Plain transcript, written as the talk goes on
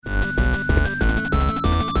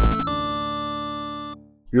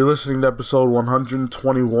You're listening to episode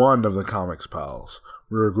 121 of the Comics Pals.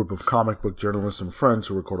 We're a group of comic book journalists and friends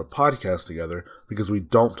who record a podcast together because we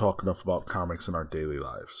don't talk enough about comics in our daily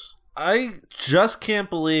lives. I just can't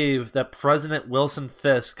believe that President Wilson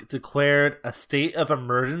Fisk declared a state of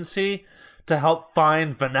emergency to help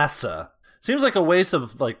find Vanessa. Seems like a waste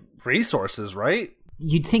of, resources, right?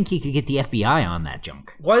 You'd think he could get the FBI on that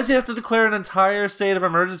junk. Why does he have to declare an entire state of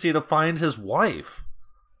emergency to find his wife?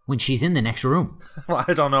 When she's in the next room. Well,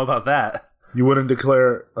 I don't know about that. You wouldn't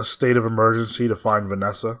declare a state of emergency to find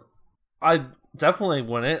Vanessa? I definitely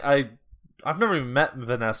wouldn't. I've never even met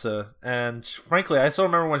Vanessa, and frankly, I still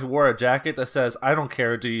remember when she wore a jacket that says, "I don't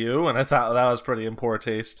care, do you?" And I thought that was pretty in poor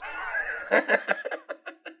taste.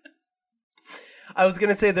 I was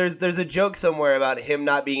gonna say there's a joke somewhere about him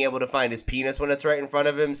not being able to find his penis when it's right in front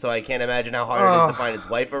of him, so I can't imagine how hard it is to find his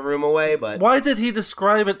wife a room away. But why did he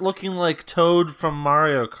describe it looking like Toad from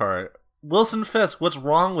Mario Kart? Wilson Fisk, what's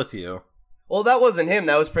wrong with you? Well, that wasn't him.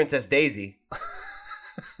 That was Princess Daisy.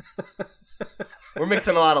 We're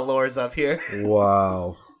mixing a lot of lores up here.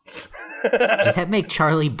 Wow. Does that make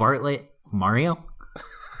Charlie Bartlett Mario?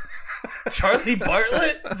 Charlie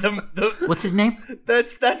Bartlett? What's his name?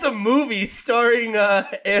 That's a movie starring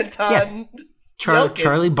Anton. Yeah. Yelkin.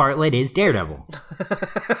 Charlie Bartlett is Daredevil.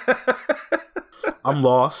 I'm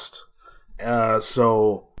lost.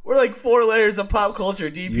 So we're like 4 layers of pop culture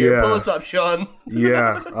deep here. Yeah. Pull us up, Sean.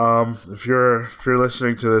 Yeah. If you're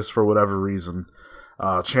listening to this for whatever reason,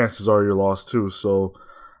 chances are you're lost too. So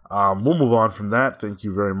we'll move on from that. Thank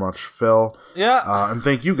you very much, Phil. Yeah. And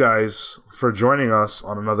thank you guys for joining us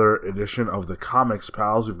on another edition of the Comics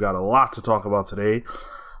Pals. We've got a lot to talk about today,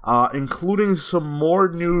 including some more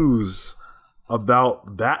news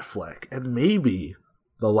about Batfleck and maybe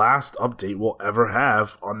the last update we'll ever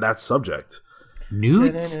have on that subject.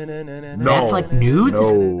 Nudes? No. Batfleck nudes?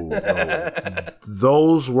 No.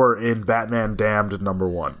 Those were in Batman Damned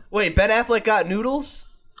 #1. Wait, Ben Affleck got noodles?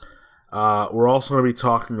 We're also going to be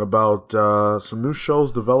talking about some new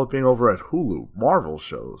shows developing over at Hulu, Marvel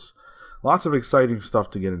shows. Lots of exciting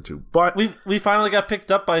stuff to get into. But we finally got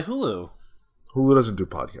picked up by Hulu. Hulu doesn't do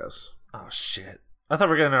podcasts. Oh, shit. I thought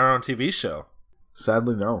we were getting our own TV show.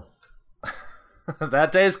 Sadly, no.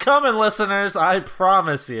 That day's coming, listeners. I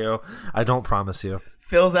promise you. I don't promise you.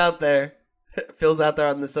 Phil's out there. Phil's out there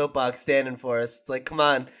on the soapbox standing for us. It's like, come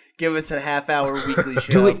on, give us a half-hour weekly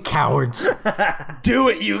show. Do it, cowards. Do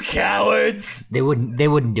it, you cowards. They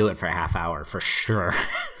wouldn't do it for a half hour, for sure.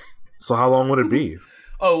 So how long would it be?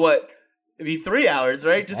 Oh, what? It'd be 3 hours,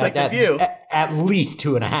 right? Just like The View. At least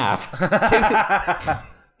 2.5.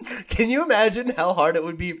 Can you imagine how hard it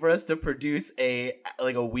would be for us to produce a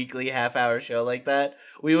weekly half-hour show like that?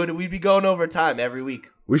 We'd be going over time every week.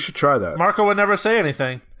 We should try that. Marco would never say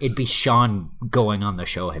anything. It'd be Sean going on the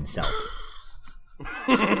show himself.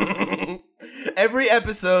 Every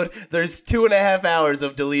episode, there's 2.5 hours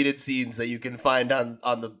of deleted scenes that you can find on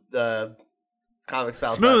the Comics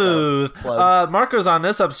Pals. Smooth. Marco's on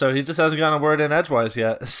this episode. He just hasn't gotten a word in edgewise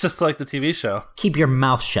yet. It's just like the TV show. Keep your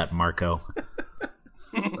mouth shut, Marco.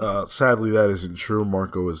 Sadly, that isn't true.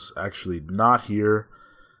 Marco is actually not here.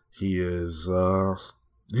 He is,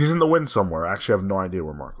 he's in the wind somewhere. Actually, I have no idea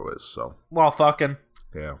where Marco is, so. Well, fucking.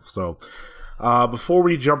 Yeah, so, before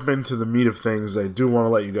we jump into the meat of things, I do want to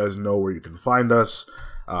let you guys know where you can find us.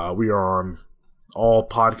 We are on all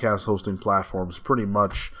podcast hosting platforms, pretty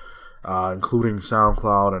much, including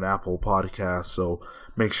SoundCloud and Apple Podcasts, so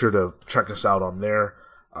make sure to check us out on there.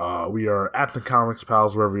 We are at the Comics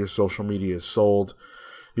Pals, wherever your social media is sold.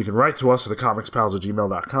 You can write to us at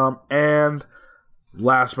thecomicspals@gmail.com. And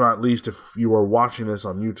last but not least, if you are watching this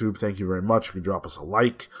on YouTube, thank you very much. You can drop us a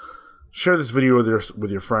like, share this video with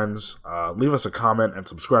your friends, leave us a comment, and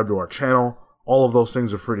subscribe to our channel. All of those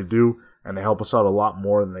things are free to do, and they help us out a lot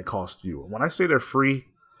more than they cost you. And when I say they're free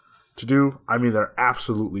to do, I mean they're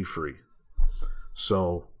absolutely free.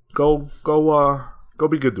 So go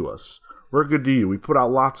be good to us. We're good to you. We put out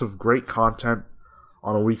lots of great content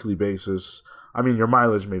on a weekly basis. I mean, your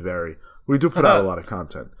mileage may vary. We do put out a lot of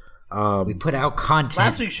content. We put out content.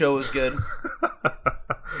 Last week's show was good.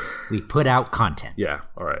 We put out content. Yeah,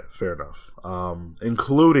 all right, fair enough.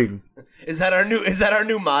 Including Is that our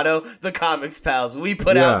new motto? The Comics Pals. We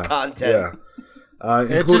put out content. Yeah.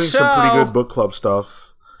 Including some pretty good book club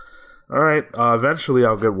stuff. All right, eventually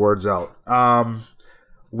I'll get words out.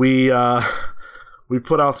 We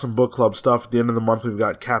put out some book club stuff. At the end of the month, we've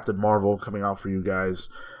got Captain Marvel coming out for you guys.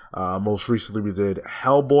 Most recently, we did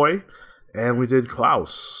Hellboy, and we did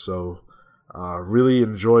Klaus. So, really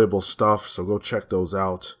enjoyable stuff. So go check those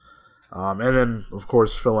out. And then, of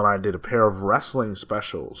course, Phil and I did a pair of wrestling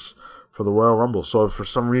specials for the Royal Rumble. So if for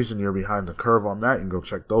some reason you're behind the curve on that, you can go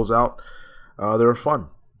check those out. They were fun.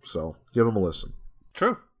 So give them a listen.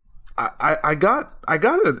 True. I got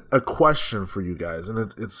a question for you guys, and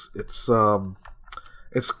it's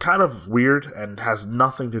kind of weird and has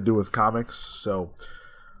nothing to do with comics. So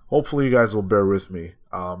hopefully you guys will bear with me.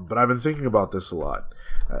 But I've been thinking about this a lot.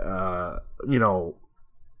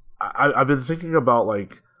 I've been thinking about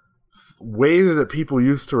like ways that people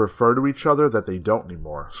used to refer to each other that they don't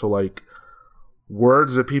anymore. So like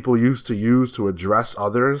words that people used to use to address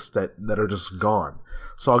others that are just gone.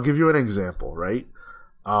 So I'll give you an example, right?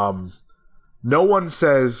 No one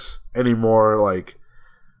says anymore like,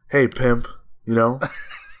 "Hey, pimp," you know?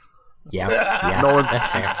 Yeah, that's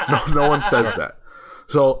fair. No one says that.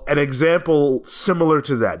 So an example similar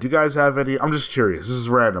to that. Do you guys have any? I'm just curious. This is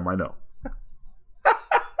random, I know.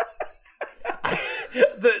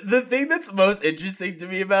 The thing that's most interesting to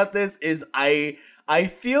me about this is I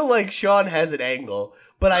feel like Sean has an angle,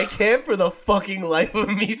 but I can't for the fucking life of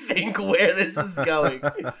me think where this is going.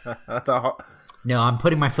 No, I'm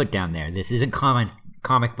putting my foot down there. This isn't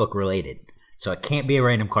comic book related, so it can't be a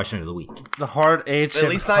random question of the week. The hard H At in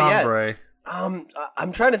least not yet. hombre.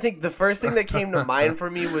 I'm trying to think. The first thing that came to mind for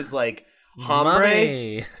me was like hombre,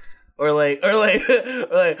 Money. or like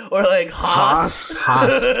Haas.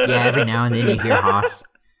 Haas. Yeah, every now and then you hear Haas.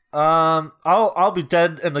 I'll be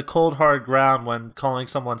dead in the cold hard ground when calling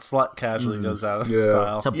someone slut casually goes out of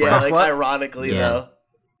style. It's a Yeah, like Slut? ironically Yeah. though.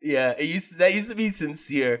 Yeah, that used to be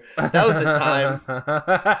sincere. That was a time.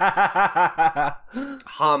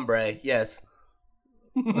 Hombre, yes.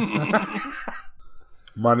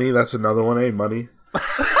 Money, that's another one, eh? Money.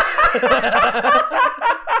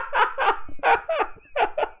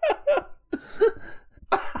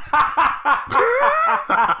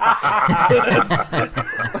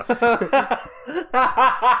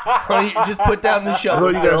 Honey, just put down the I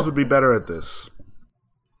shovel. thought you guys Phil. would be better at this.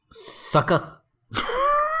 Sucker.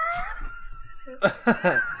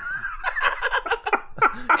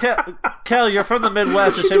 Kel, you're from the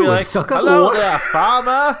Midwest. What It you should be doing, like, sucker? hello What? there,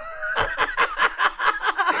 farmer.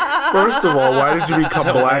 First of all, why did you become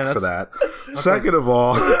black Man, for that? Second of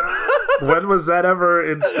all, when was that ever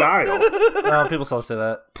in style? No, people still say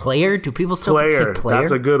that. Player? Do people still Player. say player?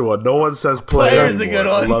 That's a good one. No one says player Player's a anymore. good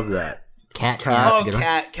one. I love that. Cat. Cat. Yeah, that's Oh, a good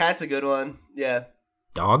one. cat's a good one. Yeah.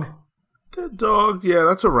 Dog. The dog, yeah,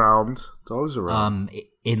 that's around. Dog's around.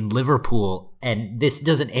 In Liverpool, and this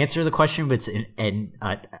doesn't answer the question, but it's a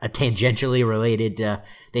tangentially related.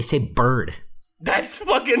 They say bird. That's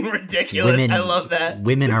fucking ridiculous. I love that.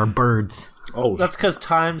 Women are birds, Oh, That's because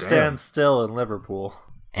time stands still in Liverpool.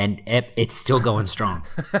 and it's still going strong,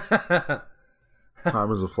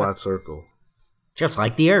 time is a flat circle. just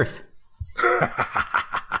like the Earth.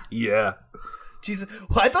 Yeah. Jesus,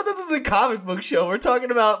 well, I thought this was a comic book show. We're talking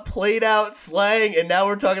about played out slang, and now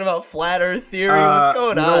we're talking about flat Earth theory. What's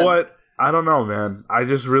going on? You know what? I don't know, man. I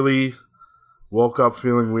just really woke up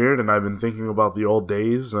feeling weird, and I've been thinking about the old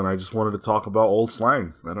days, and I just wanted to talk about old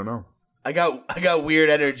slang. I don't know. I got weird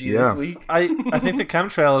energy Yeah. this week. I think the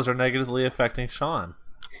chemtrails are negatively affecting Sean.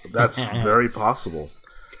 That's very possible.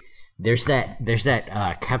 There's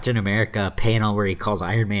that Captain America panel where he calls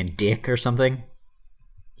Iron Man Dick or something.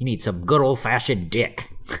 You need some good old fashioned dick.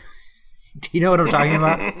 Do you know what I'm talking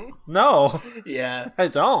about? No, Yeah. I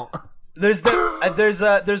don't. There's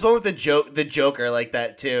one with the Joker like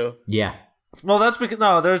that too. Yeah. Well, that's because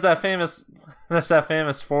there's that famous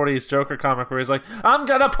 40s Joker comic where he's like, "I'm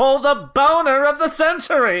gonna pull the boner of the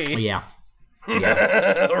century." Yeah.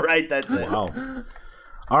 Right, that's it. Wow.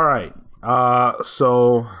 All right.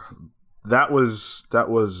 So that was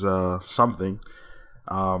something.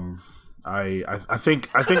 I think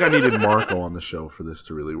I needed Marco on the show for this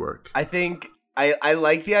to really work. I think I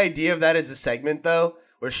like the idea of that as a segment though,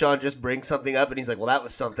 where Sean just brings something up and he's like, "Well, that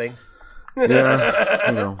was something."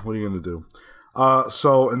 Yeah, what are you gonna do?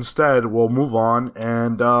 So instead, we'll move on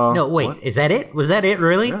and No, wait. what? Is that it? Was that it?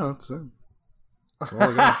 Really? Yeah, that's it. That's all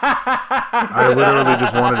I got. I literally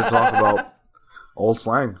just wanted to talk about old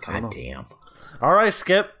slang. I don't God know. damn. All right,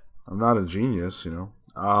 Skip. I'm not a genius,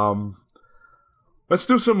 Let's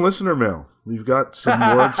do some listener mail. We've got some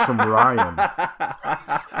words from Ryan.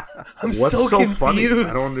 I'm What's so funny? confused.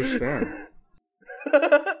 I don't understand.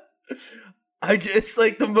 I just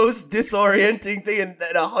like the most disorienting thing in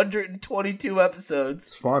 122 episodes.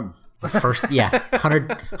 It's fun. First,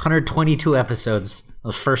 122 episodes.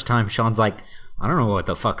 The first time Sean's like, I don't know what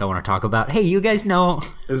the fuck I want to talk about. Hey, you guys know.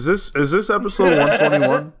 Is this episode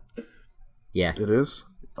 121? Yeah. It is?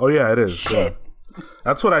 Oh yeah, it is. Yeah.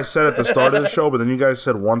 That's what I said at the start of the show, but then you guys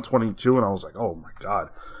said 122 and I was like, "Oh my god.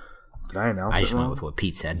 Did I announce I it just went wrong? with what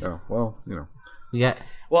Pete said. Oh, well, you know. We got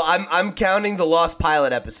Well, I'm counting the Lost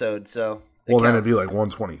Pilot episode, so. Well, then it'd counts. be like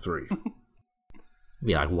 123.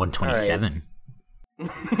 be like 127.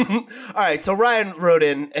 All right, so Ryan wrote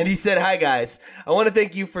in and he said, "Hi guys, I want to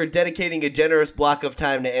thank you for dedicating a generous block of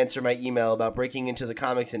time to answer my email about breaking into the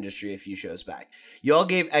comics industry a few shows back. You all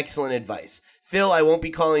gave excellent advice. Phil, I won't be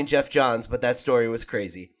calling Jeff Johns, but that story was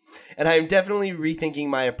crazy. And I am definitely rethinking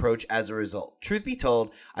my approach as a result. Truth be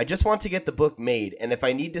told, I just want to get the book made, and if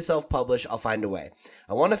I need to self-publish, I'll find a way.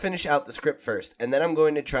 I want to finish out the script first, and then I'm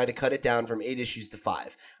going to try to cut it down from 8 issues to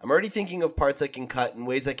 5. I'm already thinking of parts I can cut and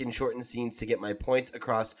ways I can shorten scenes to get my points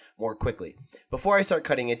across more quickly. Before I start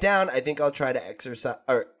cutting it down, I think I'll try that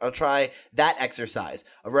exercise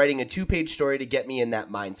of writing a 2-page story to get me in that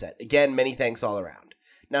mindset. Again, many thanks all around."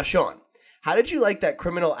 Now, Sean, how did you like that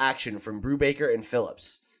criminal action from Brubaker and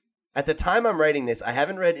Phillips? At the time I'm writing this, I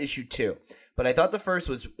haven't read issue 2, but I thought the first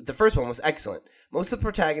one was excellent. Most of the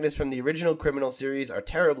protagonists from the original Criminal series are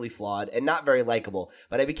terribly flawed and not very likable,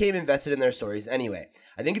 but I became invested in their stories anyway.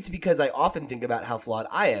 I think it's because I often think about how flawed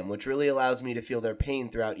I am, which really allows me to feel their pain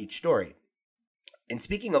throughout each story. And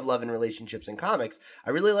speaking of love and relationships in comics,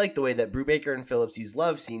 I really like the way that Brubaker and Phillips use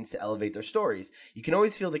love scenes to elevate their stories. You can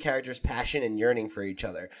always feel the characters' passion and yearning for each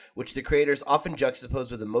other, which the creators often juxtapose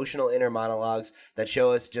with emotional inner monologues that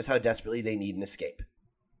show us just how desperately they need an escape.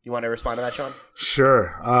 You want to respond to that, Sean?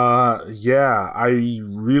 Sure. Yeah, I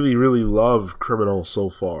really, really love Criminal so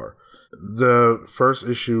far. The first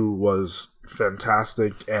issue was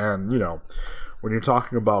fantastic, and, you know, when you're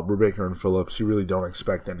talking about Brubaker and Phillips, you really don't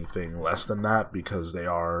expect anything less than that because they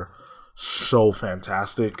are so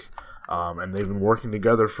fantastic, and they've been working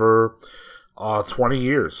together for 20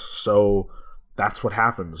 years. So that's what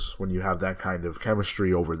happens when you have that kind of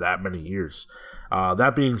chemistry over that many years.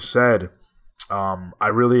 That being said, I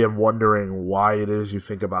really am wondering why it is you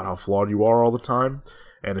think about how flawed you are all the time.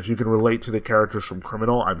 And if you can relate to the characters from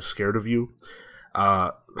Criminal, I'm scared of you.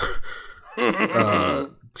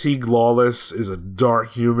 Teague Lawless is a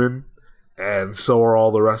dark human, and so are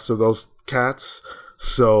all the rest of those cats.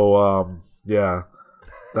 So, yeah,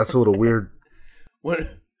 that's a little weird. When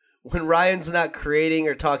Ryan's not creating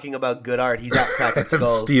or talking about good art, he's out cracking And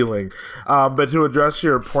skulls. stealing. But to address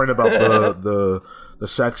your point about the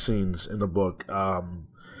sex scenes in the book, That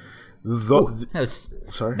was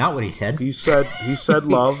sorry, not what he said. he said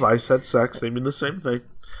love. I said sex. They mean the same thing.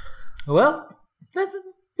 Well,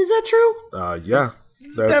 is that true? Yeah.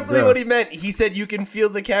 That's definitely what he meant. He said you can feel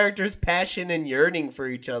the characters' passion and yearning for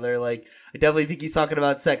each other. Like, I definitely think he's talking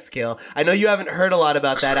about sex, Kale. I know you haven't heard a lot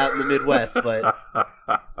about that out in the Midwest, but...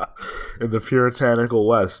 In the puritanical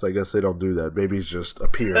West, I guess they don't do that. Babies just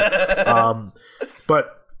appear.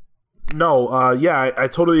 But, no, yeah, I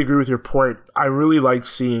totally agree with your point. I really like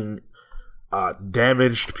seeing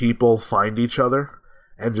damaged people find each other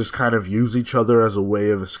and just kind of use each other as a way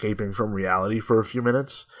of escaping from reality for a few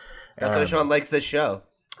minutes. That's why Sean likes this show.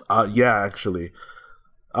 Yeah, actually.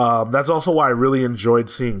 That's also why I really enjoyed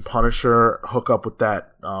seeing Punisher hook up with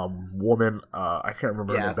that woman, I can't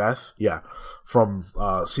remember her name, Beth? Yeah, from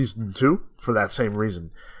season 2 for that same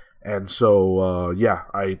reason. And so, yeah,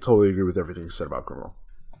 I totally agree with everything you said about Criminal.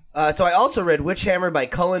 So I also read Witchhammer by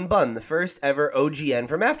Cullen Bunn, the first ever OGN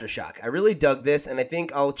from Aftershock. I really dug this, and I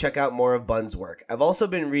think I'll check out more of Bunn's work. I've also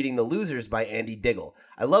been reading The Losers by Andy Diggle.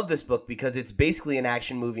 I love this book because it's basically an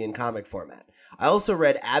action movie in comic format. I also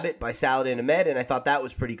read Abbott by Saladin Ahmed, and I thought that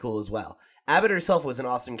was pretty cool as well. Abbott herself was an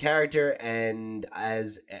awesome character, and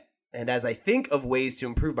as I think of ways to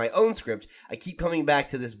improve my own script, I keep coming back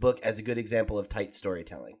to this book as a good example of tight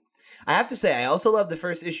storytelling. I have to say, I also love the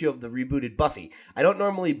first issue of the rebooted Buffy. I don't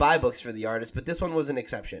normally buy books for the artist, but this one was an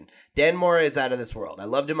exception. Dan Mora is out of this world. I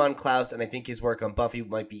loved him on Klaus, and I think his work on Buffy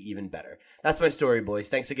might be even better. That's my story, boys.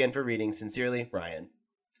 Thanks again for reading. Sincerely, Ryan.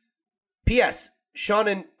 P.S.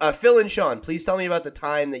 Phil and Sean, please tell me about the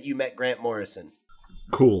time that you met Grant Morrison.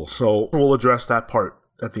 Cool. So we'll address that part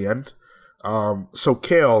at the end. So,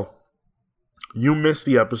 Kale, you missed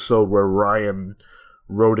the episode where Ryan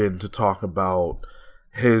wrote in to talk about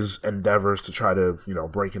his endeavors to try to,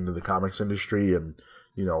 break into the comics industry and,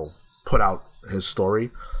 put out his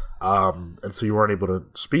story. And so you weren't able to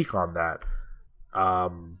speak on that.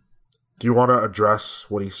 Do you want to address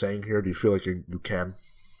what he's saying here? Do you feel like you can?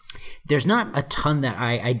 There's not a ton that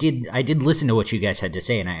I did listen to what you guys had to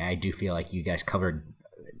say, and I do feel like you guys covered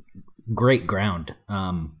great ground.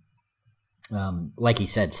 Like he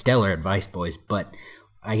said, stellar advice, boys. But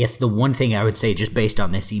I guess the one thing I would say, just based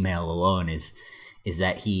on this email alone, is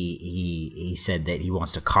that he said that he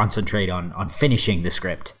wants to concentrate on finishing the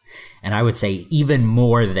script. And I would say even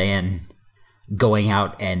more than going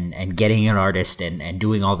out and getting an artist and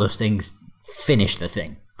doing all those things, finish the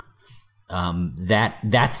thing.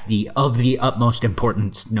 That's of the utmost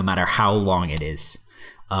importance, no matter how long it is.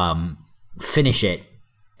 Finish it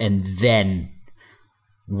and then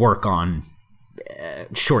work on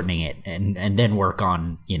shortening it, and then work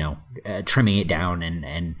on trimming it down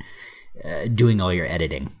and doing all your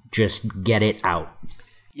editing. Just get it out.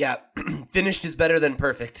 Yeah, finished is better than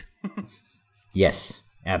perfect. Yes,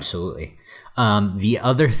 absolutely. The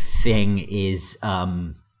other thing is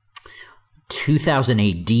 2000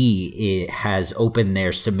 AD it has opened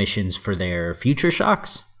their submissions for their Future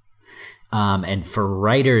Shocks. And for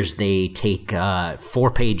writers, they take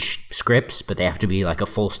 4-page scripts, but they have to be like a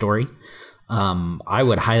full story. I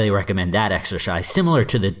would highly recommend that exercise, similar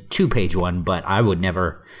to the 2-page one, but I would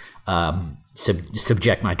never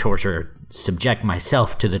subject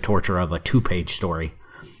myself to the torture of a 2-page story.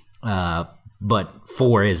 But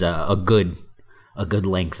 4 is a good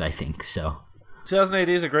length, I think. So 2000 AD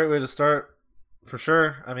is a great way to start, for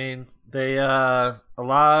sure. I mean, they a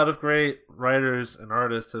lot of great writers and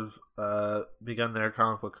artists have begun their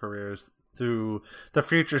comic book careers through the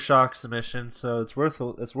Future Shock submission, so it's worth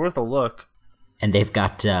a look. And they've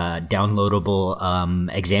got downloadable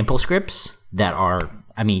example scripts that are,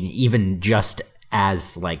 I mean, even just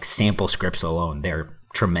as like sample scripts alone, they're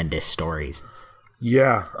tremendous stories.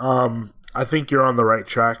 Yeah, I think you're on the right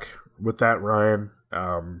track with that, Ryan.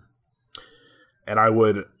 And I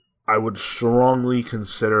would strongly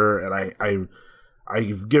consider, and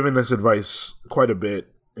I've given this advice quite a bit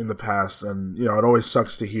in the past, and it always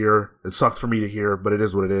sucks to hear. It sucked for me to hear, but it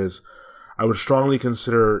is what it is. I would strongly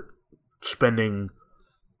consider spending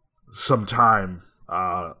some time,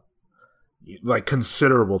 like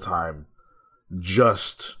considerable time,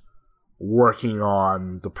 just working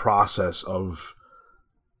on the process of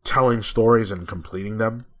telling stories and completing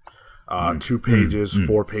them. 2 pages,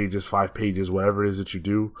 4 pages, 5 pages, whatever it is that you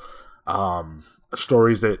do.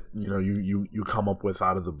 Stories that you come up with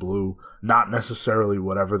out of the blue, not necessarily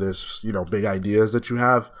whatever this big ideas that you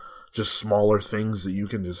have, just smaller things that you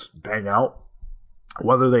can just bang out.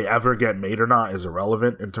 Whether they ever get made or not is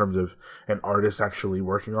irrelevant in terms of an artist actually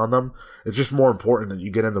working on them. It's just more important that you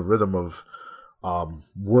get in the rhythm of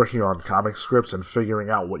working on comic scripts and figuring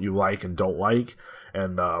out what you like and don't like.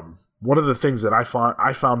 And one of the things that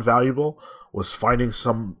I found valuable was finding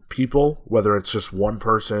some people, whether it's just one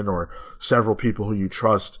person or several people who you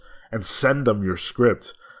trust, and send them your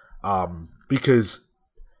script, because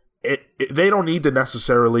they don't need to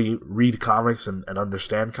necessarily read comics and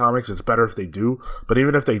understand comics. It's better if they do. But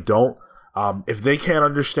even if they don't, if they can't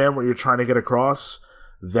understand what you're trying to get across,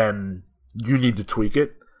 then you need to tweak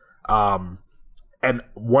it. And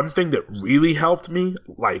one thing that really helped me,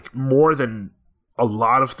 like more than a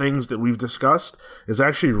lot of things that we've discussed, is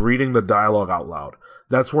actually reading the dialogue out loud.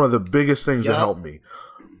 That's one of the biggest things that helped me,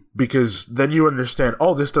 because then you understand,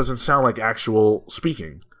 oh, this doesn't sound like actual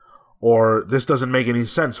speaking, or this doesn't make any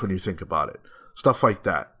sense when you think about it. Stuff like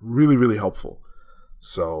that. Really, really helpful.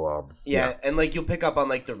 So, yeah, and like you'll pick up on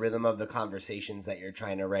like the rhythm of the conversations that you're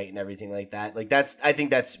trying to write and everything like that. Like I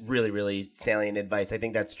think that's really, really salient advice. I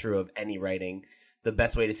think that's true of any writing. The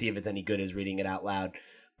best way to see if it's any good is reading it out loud.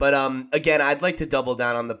 But again, I'd like to double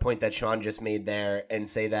down on the point that Sean just made there and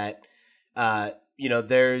say that,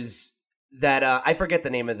 there's that I forget the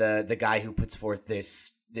name of the guy who puts forth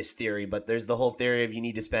this theory, but there's the whole theory of you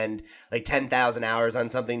need to spend like 10,000 hours on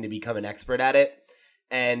something to become an expert at it.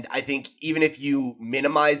 And I think even if you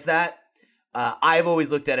minimize that, I've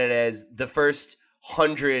always looked at it as the first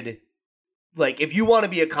 100, like if you want to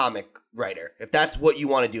be a comic writer, if that's what you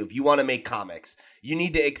want to do, if you want to make comics, you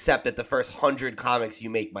need to accept that the first 100 comics you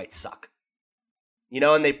make might suck.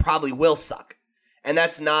 And they probably will suck. And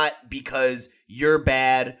that's not because you're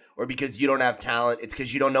bad or because you don't have talent. It's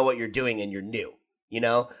because you don't know what you're doing and you're new.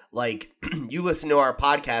 Like you listen to our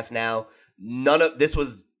podcast now, none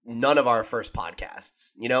of our first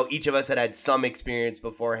podcasts. Each of us had some experience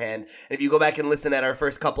beforehand. And if you go back and listen at our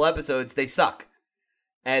first couple episodes, they suck.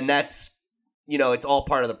 And that's, it's all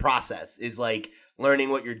part of the process, is like learning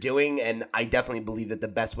what you're doing. And I definitely believe that the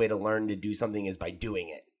best way to learn to do something is by doing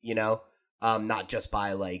it, not just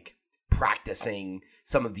by like practicing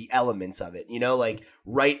some of the elements of it, like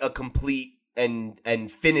write a complete and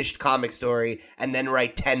finished comic story and then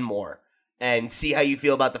write 10 more and see how you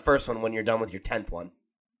feel about the first one when you're done with your 10th one,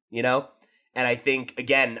 And I think,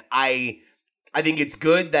 again, I think it's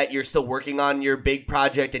good that you're still working on your big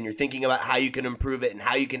project and you're thinking about how you can improve it and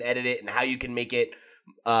how you can edit it and how you can make it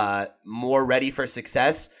more ready for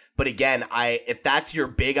success. But again, if that's your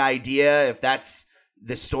big idea, if that's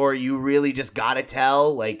the story you really just gotta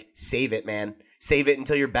tell, like, save it, man. Save it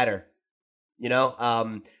until you're better.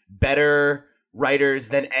 Better writers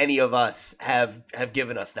than any of us have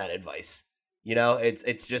given us that advice.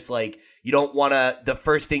 It's just like, you don't want the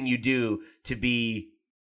first thing you do to be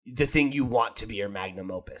the thing you want to be your magnum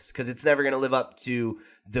opus, because it's never going to live up to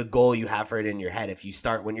the goal you have for it in your head if you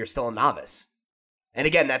start when you're still a novice. And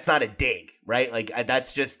again, that's not a dig, right? Like,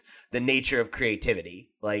 that's just the nature of creativity.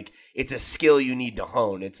 Like, it's a skill you need to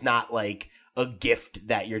hone. It's not like a gift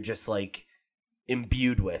that you're just like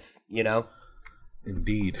imbued with,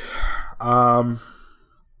 Indeed.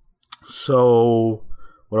 So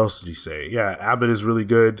what else did you say? Yeah, Abbott is really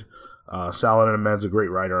good. Saladin Ahmed's a great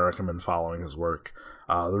writer. I recommend following his work.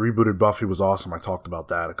 The rebooted Buffy was awesome. I talked about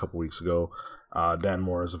that a couple weeks ago. Dan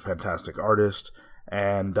Moore is a fantastic artist.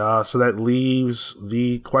 And so that leaves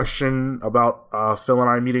the question about Phil and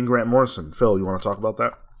I meeting Grant Morrison. Phil, you want to talk about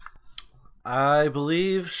that? I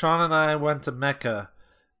believe Sean and I went to Mecca.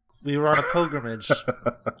 We were on a pilgrimage.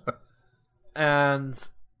 And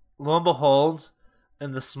lo and behold,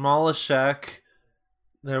 in the smallest shack,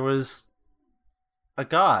 there was a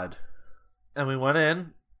god. And we went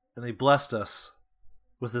in, and he blessed us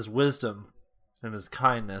with his wisdom and his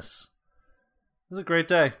kindness. It was a great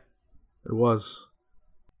day. It was.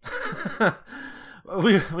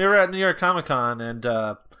 we were at New York Comic Con, and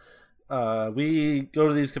we go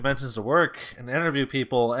to these conventions to work and interview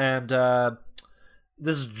people, and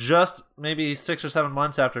this is just maybe 6 or 7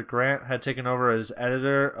 months after Grant had taken over as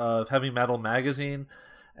editor of Heavy Metal magazine,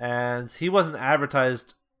 and he wasn't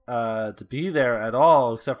advertised to be there at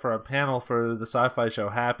all, except for a panel for the sci-fi show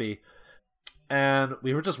Happy. And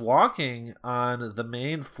we were just walking on the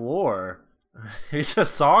main floor. We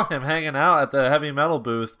just saw him hanging out at the Heavy Metal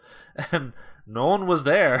booth, and no one was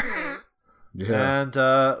there. Yeah.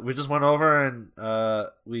 And we just went over and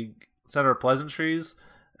we said our pleasantries,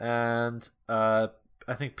 and I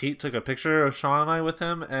think Pete took a picture of Sean and I with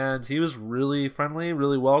him, and he was really friendly,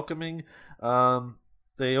 really welcoming.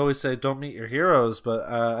 They always say don't meet your heroes, but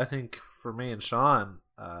I think for me and Sean,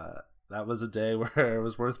 that was a day where it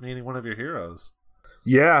was worth meeting one of your heroes.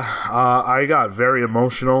 Yeah, I got very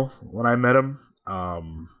emotional when I met him.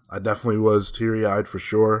 I definitely was teary-eyed for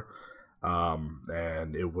sure.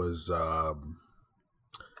 And it was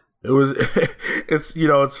it's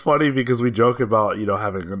it's funny because we joke about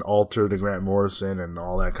having an altar to Grant Morrison and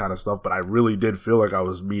all that kind of stuff, but I really did feel like I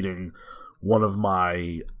was meeting one of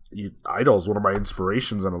my idols, one of my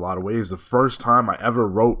inspirations in a lot of ways. The first time I ever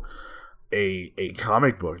wrote a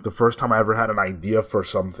comic book, the first time I ever had an idea for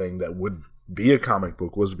something that would be a comic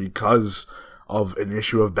book was because of an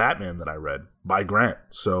issue of Batman that I read by Grant.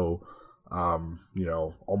 So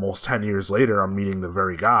almost 10 years later, I'm meeting the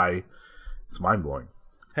very guy. It's mind-blowing.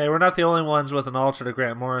 Hey, we're not the only ones with an altar to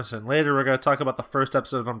Grant Morrison. Later, we're going to talk about the first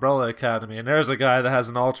episode of Umbrella Academy, and there's a guy that has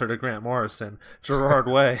an altar to Grant Morrison, Gerard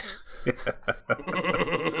Way.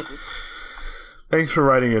 Thanks for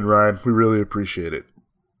writing in, Ryan. We really appreciate it.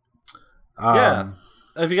 Yeah.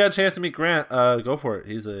 If you got a chance to meet Grant, go for it.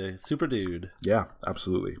 He's a super dude. Yeah,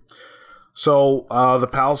 absolutely. So, the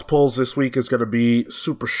Pals Pulls this week is going to be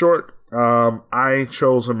super short. I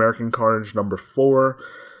chose American Carnage number 4.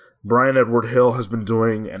 Brian Edward Hill has been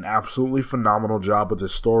doing an absolutely phenomenal job with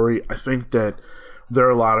this story. I think that there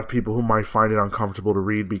are a lot of people who might find it uncomfortable to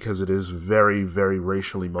read because it is very, very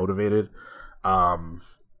racially motivated.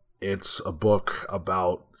 It's a book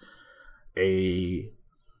about an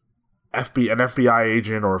FBI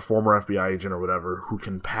agent or a former FBI agent or whatever who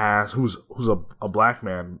can pass, who's a black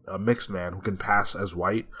man, a mixed man who can pass as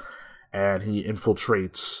white, and he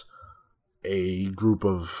infiltrates a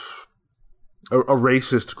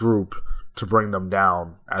racist group to bring them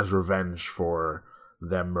down as revenge for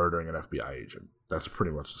them murdering an FBI agent. That's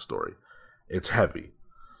pretty much the story. It's heavy,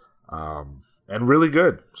 and really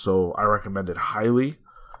good. So I recommend it highly.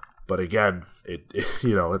 But again,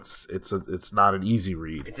 it's not an easy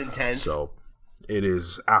read. It's intense. So it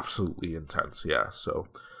is absolutely intense. Yeah. So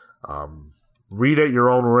read at your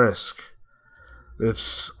own risk.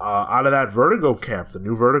 It's out of that Vertigo camp, the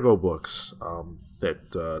new Vertigo books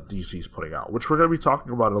that DC's putting out, which we're going to be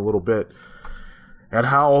talking about in a little bit, and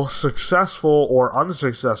how successful or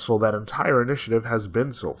unsuccessful that entire initiative has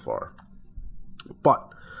been so far.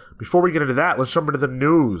 But before we get into that, let's jump into the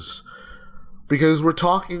news. Because we're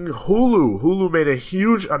talking Hulu. Hulu made a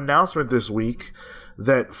huge announcement this week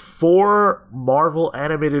that 4 Marvel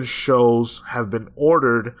animated shows have been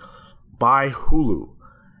ordered by Hulu.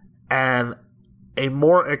 And a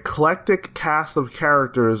more eclectic cast of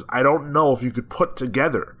characters I don't know if you could put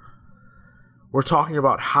together. We're talking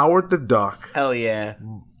about Howard the Duck. Hell yeah.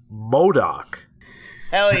 MODOK.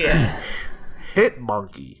 Hell yeah.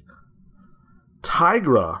 Hitmonkey.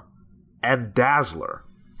 Tigra. And Dazzler.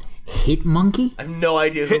 Hit Monkey? I have no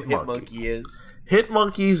idea who Hitmonkey. Hitmonkey is.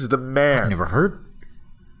 Hitmonkey's the man. Never heard.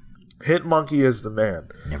 Hitmonkey is the man.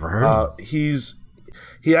 Never heard. He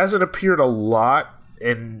hasn't appeared a lot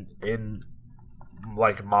in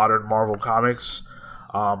like modern Marvel comics.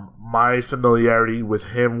 My familiarity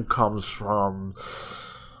with him comes from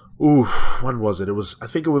when was it? I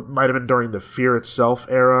think it might have been during the Fear Itself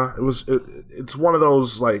era. It's one of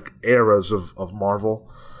those like eras of Marvel.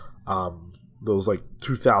 Those like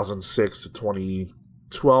 2006 to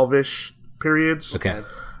 2012-ish periods. Okay.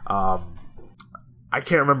 I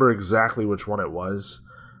can't remember exactly which one it was,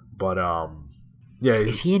 but yeah.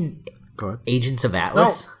 Is he in Go ahead. Agents of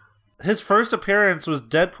Atlas? His first appearance was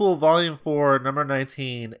Deadpool Volume 4, number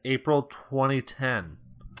 19, April 2010.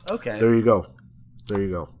 Okay. There you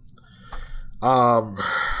go.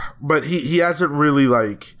 But he hasn't really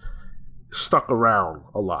like stuck around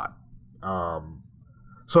a lot.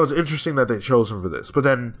 So it's interesting that they chose him for this. But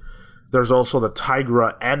then there's also the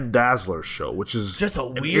Tigra and Dazzler show, which is Just a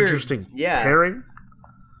an weird- interesting yeah. pairing.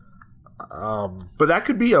 But that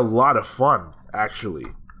could be a lot of fun, actually.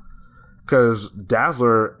 Because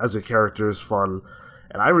Dazzler as a character is fun,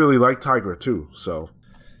 and I really like Tigra too, so...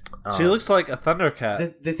 She looks like a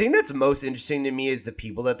Thundercat. The thing that's most interesting to me is the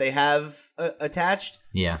people that they have attached.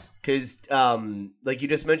 Yeah. Because, like you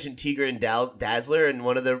just mentioned, Tigra and Dazzler, and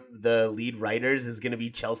one of the lead writers is going to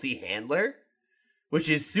be Chelsea Handler, which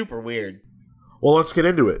is super weird. Well, let's get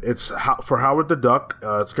into it. It's for Howard the Duck.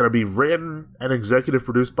 It's going to be written and executive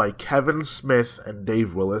produced by Kevin Smith and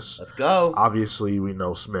Dave Willis. Let's go. Obviously, we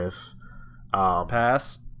know Smith.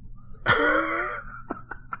 Pass.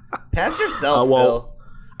 Pass yourself, well, Phil.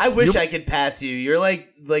 I wish I could pass you. You're like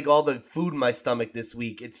all the food in my stomach this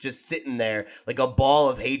week. It's just sitting there like a ball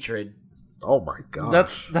of hatred. Oh my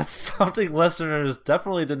gosh. That's something listeners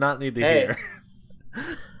definitely did not need to Hey. hear.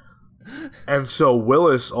 And so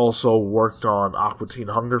Willis also worked on Aqua Teen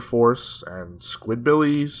Hunger Force and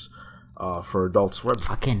Squidbillies for Adult Swim.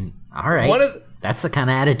 Fucking all right. One of- That's the kind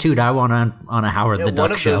of attitude I want on a Howard Yeah, the Duck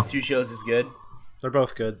one of show. those two shows is good. They're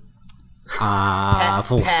both good.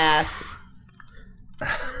 Pass.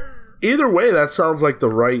 Either way, that sounds like the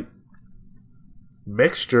right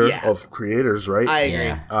mixture Yeah. of creators, right? I agree.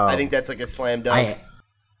 Yeah. I think that's like a slam dunk.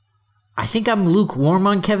 I think I'm lukewarm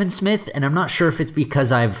on Kevin Smith, and I'm not sure if it's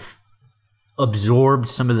because I've absorbed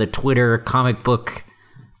some of the Twitter comic book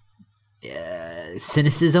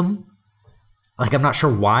cynicism. Like, I'm not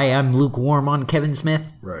sure why I'm lukewarm on Kevin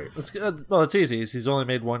Smith. Right. It's good. Well, it's easy. He's only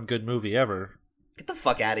made one good movie ever. Get the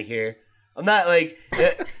fuck out of here. I'm not like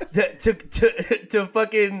to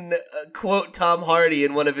fucking quote Tom Hardy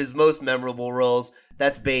in one of his most memorable roles.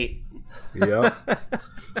 That's bait. Yeah.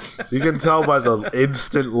 You can tell by the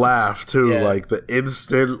instant laugh too, Yeah. like the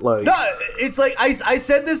instant like No, it's like I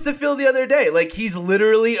said this to Phil the other day. Like he's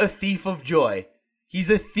literally a thief of joy. He's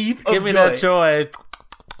a thief of Give me joy. that joy.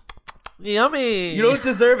 Yummy. You don't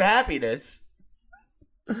deserve happiness.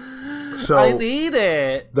 so I need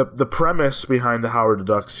it. the premise behind the Howard the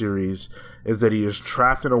Duck series is that he is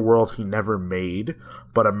trapped in a world he never made,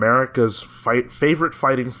 but America's favorite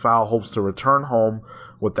fighting fowl hopes to return home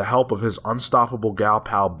with the help of his unstoppable gal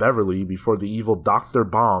pal Beverly before the evil Dr.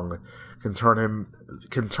 Bong can turn him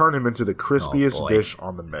into the crispiest boy. dish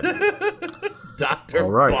on the menu. Dr.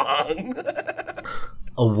 All right. Bong.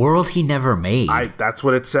 A world he never made. That's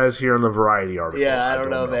what it says here in the Variety article. Yeah, I don't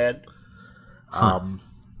know, man.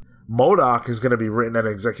 MODOK is going to be written and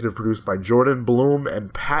executive produced by Jordan Bloom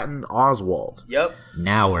and Patton Oswalt. Yep.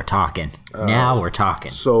 Now we're talking. Now we're talking.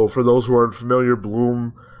 So, for those who aren't familiar,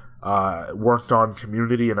 Bloom worked on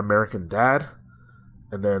Community and American Dad,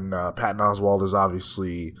 and then Patton Oswalt is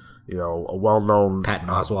obviously, a well-known. Patton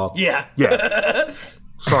Oswalt. Yeah. Yeah.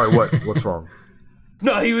 Sorry, what's wrong?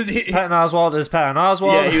 No, he was. Patton Oswalt is Patton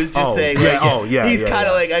Oswalt. Yeah, he was just saying. yeah, Like, he's yeah, kind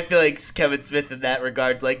of yeah. like I feel like Kevin Smith in that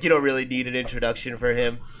regard. Like you don't really need an introduction for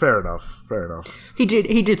him. Fair enough. He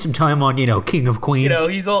did some time on, King of Queens.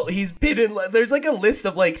 He's been in. There's like a list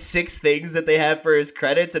of like 6 things that they have for his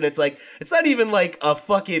credits, and it's like it's not even like a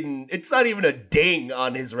fucking. It's not even a ding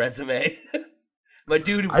on his resume. My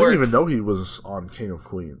dude works. I didn't even know he was on King of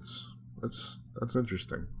Queens. That's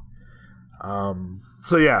interesting.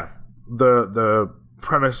 So yeah, the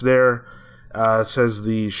premise there says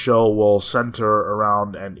the show will center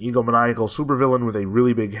around an egomaniacal supervillain with a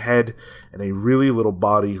really big head and a really little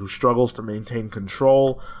body who struggles to maintain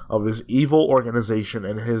control of his evil organization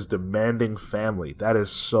and his demanding family. That is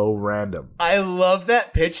so random. I love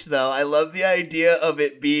that pitch though. I love the idea of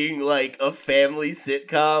it being like a family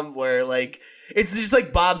sitcom where like It's just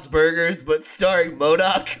like Bob's Burgers, but starring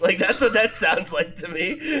MODOK. Like, that's what that sounds like to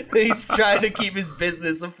me. He's trying to keep his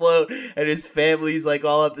business afloat, and his family's, like,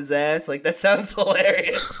 all up his ass. Like, that sounds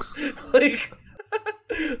hilarious. Like,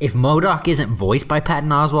 If MODOK isn't voiced by Patton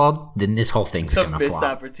Oswalt, then this whole thing's it's a gonna missed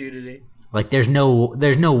flop. opportunity. Like, there's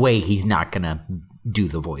no way he's not gonna do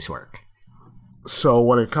the voice work. So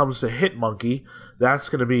when it comes to Hitmonkey, that's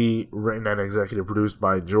going to be written and executive produced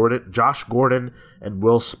by Josh Gordon and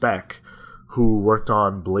Will Speck, who worked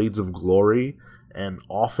on Blades of Glory and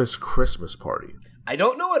Office Christmas Party. I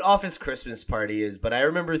don't know what Office Christmas Party is, but I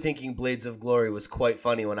remember thinking Blades of Glory was quite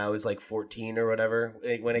funny when I was like 14 or whatever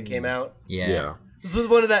when it came out. Yeah. This was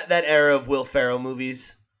one of that era of Will Ferrell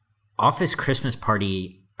movies. Office Christmas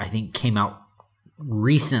Party, I think, came out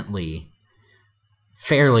recently,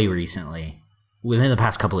 fairly recently, within the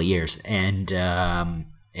past couple of years, and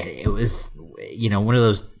it was, one of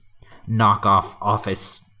those knockoff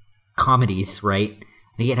Office comedies, right?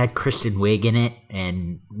 I think it had Kristen Wiig in it,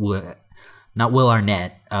 and not Will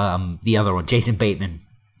Arnett, the other one, Jason Bateman.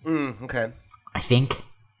 Okay. I think.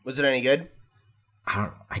 Was it any good?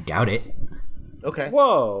 I doubt it. Okay.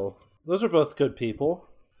 Whoa, those are both good people.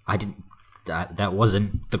 I didn't. That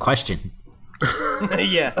wasn't the question.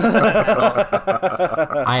 Yeah.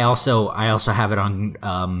 I also have it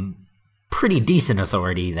on pretty decent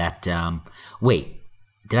authority that wait,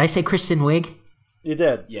 did I say Kristen Wiig? You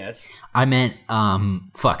did. Yes. I meant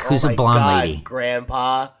who's Oh a my blonde God, lady?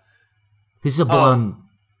 Grandpa. Who's a blonde?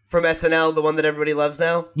 From SNL, the one that everybody loves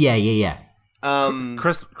now? Yeah.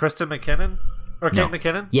 Kristen McKinnon or Kate No.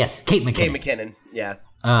 McKinnon? Yes, Kate McKinnon. Kate McKinnon. Yeah.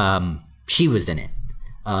 She was in it.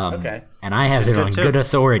 Okay. And I have it good on too. good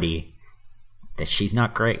authority that she's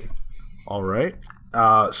not great. All right.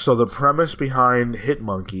 So the premise behind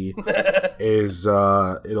Hitmonkey is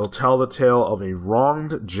it'll tell the tale of a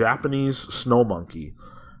wronged Japanese snow monkey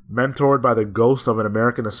mentored by the ghost of an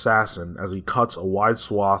American assassin as he cuts a wide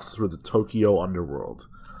swath through the Tokyo underworld.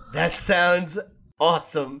 That sounds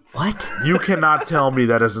awesome. What? You cannot tell me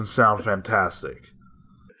that doesn't sound fantastic.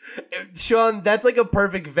 Sean, that's like a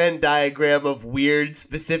perfect Venn diagram of weird,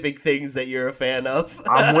 specific things that you're a fan of.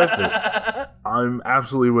 I'm with it. I'm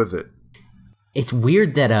absolutely with it. It's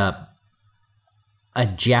weird that a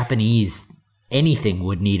Japanese anything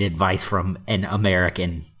would need advice from an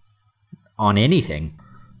American on anything.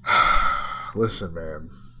 Listen, man.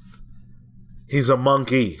 He's a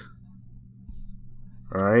monkey.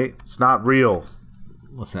 All right? It's not real.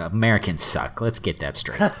 Listen, Americans suck. Let's get that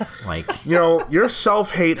straight. Like, You know, your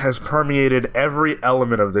self-hate has permeated every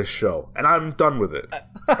element of this show, and I'm done with it.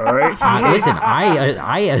 All right? listen,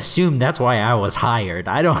 I assume that's why I was hired.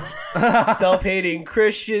 I don't. Self-hating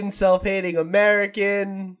Christian, self-hating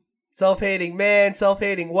American, self-hating man,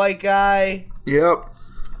 self-hating white guy. Yep.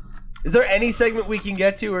 Is there any segment we can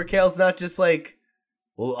get to where Kale's not just like,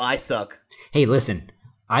 well, I suck? Hey, listen,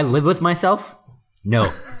 I live with myself.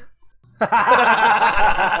 No.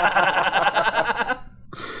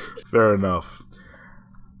 Fair enough.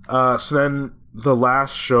 So then the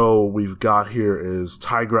last show we've got here is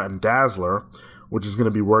Tigra and Dazzler, which is going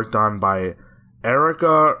to be worked on by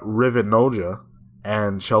Erica Rivinoja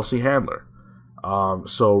and Chelsea Handler.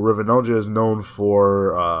 So Rivinoja is known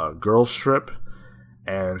for Girls Trip,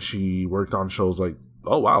 and she worked on shows like,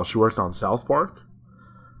 she worked on South Park,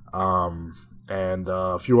 and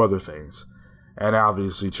a few other things. And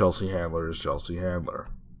obviously Chelsea Handler is Chelsea Handler.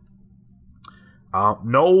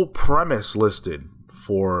 No premise listed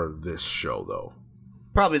for this show, though.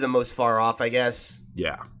 Probably the most far off, I guess.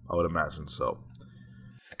 Yeah, I would imagine so.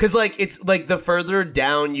 Because, like, it's, like, the further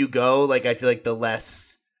down you go, like, I feel like the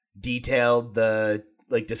less detailed the,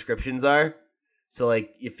 like, descriptions are. So,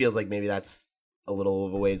 like, it feels like maybe that's a little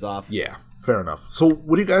of a ways off. Yeah, fair enough. So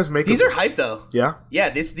what do you guys make These of are this? hype, though. Yeah? Yeah,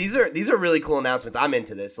 these are really cool announcements. I'm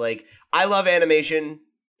into this. Like, I love animation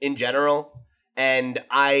in general, and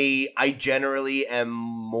I generally am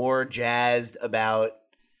more jazzed about,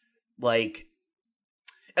 like,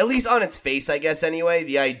 at least on its face, I guess, anyway,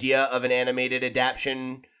 the idea of an animated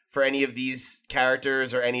adaptation for any of these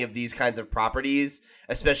characters or any of these kinds of properties,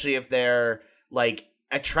 especially if they're, like,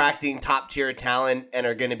 attracting top-tier talent and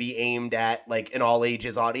are going to be aimed at, like, an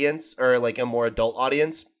all-ages audience or, like, a more adult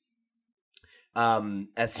audience.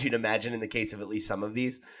 As you'd imagine in the case of at least some of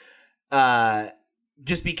these.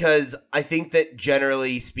 Just because I think that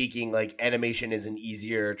generally speaking, like, animation is an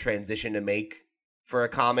easier transition to make for a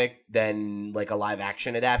comic than, like, a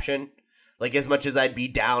live-action adaptation. Like, as much as I'd be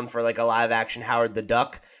down for, like, a live-action Howard the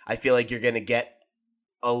Duck, I feel like you're going to get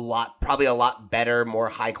probably a lot better, more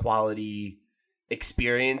high-quality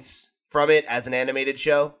experience from it as an animated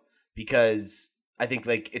show, because I think,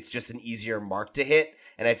 like, it's just an easier mark to hit.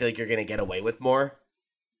 and I feel like you're gonna get away with more.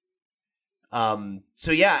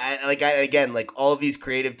 So yeah, again, like all of these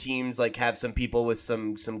creative teams like have some people with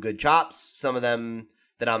some good chops, some of them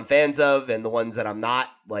that I'm fans of, and the ones that I'm not,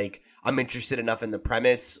 like I'm interested enough in the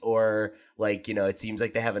premise, or like, you know, it seems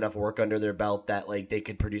like they have enough work under their belt that like they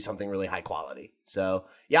could produce something really high quality. So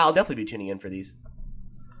yeah, I'll definitely be tuning in for these.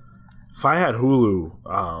 If I had Hulu,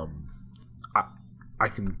 I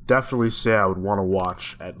can definitely say I would want to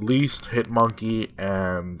watch at least Hitmonkey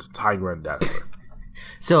and Tiger and Dazzler.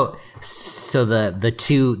 So the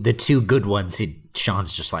two good ones,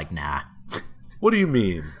 Sean's just like, nah. What do you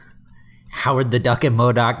mean? Howard the Duck and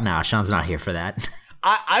MODOK? Nah, Sean's not here for that.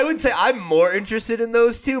 I would say I'm more interested in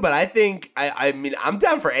those two, but I think I mean I'm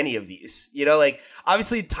down for any of these. You know, like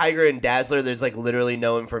obviously Tiger and Dazzler, there's like literally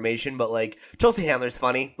no information, but like Chelsea Handler's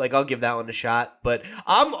funny. Like I'll give that one a shot. But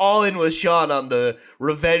I'm all in with Sean on the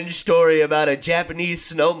revenge story about a Japanese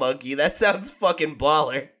snow monkey. That sounds fucking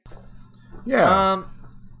baller. Yeah.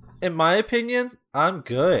 In my opinion, I'm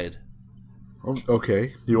good. Okay.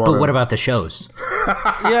 Do you want? But what about the shows?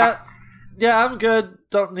 Yeah, I'm good.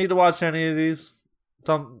 Don't need to watch any of these.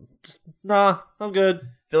 I'm good.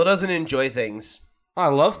 Phil doesn't enjoy things. I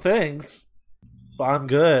love things, but I'm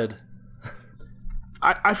good.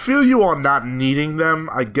 I feel you on not needing them.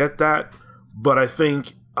 I get that, but I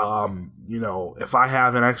think you know, if I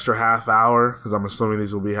have an extra half hour, because I'm assuming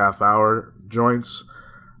these will be half hour joints,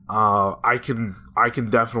 I can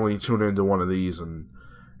definitely tune into one of these and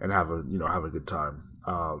have a good time.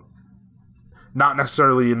 Not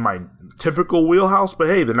necessarily in my typical wheelhouse, but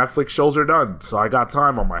hey, the Netflix shows are done, so I got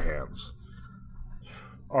time on my hands.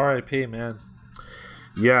 R.I.P. man.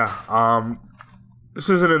 Yeah. This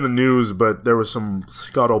isn't in the news, but there was some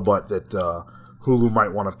scuttlebutt that Hulu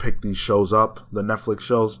might want to pick these shows up, the Netflix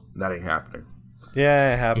shows. That ain't happening.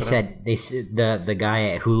 Yeah, it happened. They said the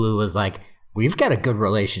guy at Hulu was like, "We've got a good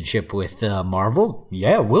relationship with Marvel.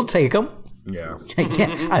 Yeah, we'll take them." Yeah.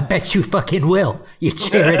 Yeah, I bet you fucking will. You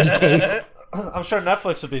charity case. I'm sure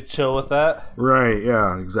Netflix would be chill with that. Right,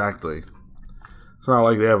 yeah, exactly. It's not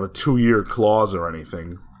like they have a 2-year clause or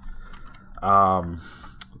anything.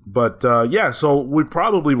 But yeah, so we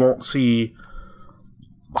probably won't see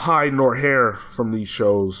hide nor hair from these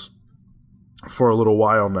shows for a little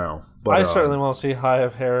while now. But I certainly won't see high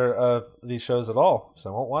of hair of these shows at all, because I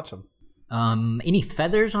won't watch them. Any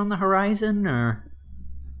feathers on the horizon, or?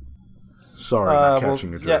 Sorry, not catching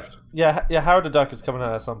your drift. Yeah, Howard the Duck is coming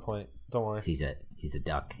out at some point. Don't worry. He's a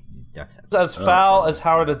duck. Ducks have It's as foul as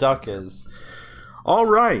Howard the Duck is. All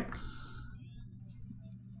right.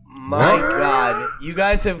 My God, you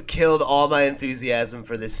guys have killed all my enthusiasm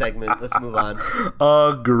for this segment. Let's move on.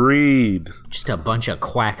 Agreed. just a bunch of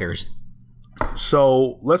quackers.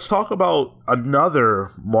 So let's talk about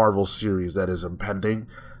another Marvel series that is impending.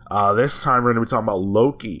 This time we're going to be talking about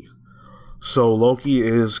Loki. So Loki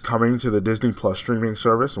is coming to the Disney Plus streaming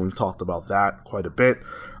service, and we've talked about that quite a bit.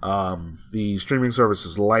 The streaming service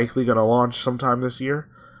is likely going to launch sometime this year.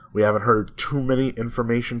 We haven't heard too many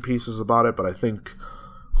information pieces about it, but I think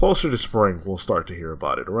closer to spring we'll start to hear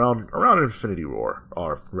about it. Around Infinity War,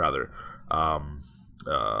 or rather,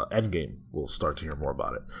 Endgame, we'll start to hear more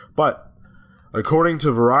about it. But according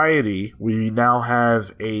to Variety, we now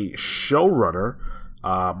have a showrunner,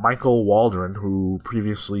 Michael Waldron, who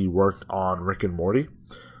previously worked on Rick and Morty.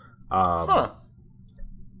 And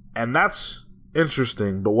that's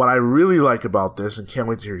interesting, but what I really like about this, and can't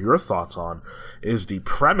wait to hear your thoughts on, is the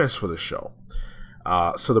premise for the show.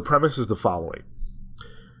 So the premise is the following.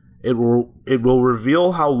 It will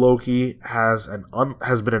reveal how Loki has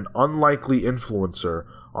been an unlikely influencer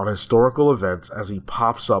on historical events as he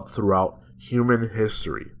pops up throughout human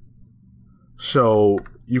history. So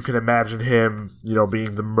you can imagine him,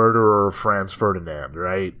 being the murderer of Franz Ferdinand,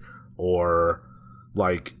 right? Or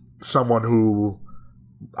like someone who,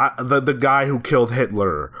 the guy who killed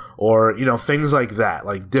Hitler, or things like that,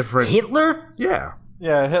 like different. Hitler? Yeah.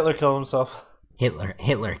 Yeah, Hitler killed himself.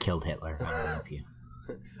 Hitler killed Hitler. I don't know if you.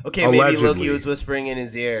 Okay, Allegedly. maybe Loki was whispering in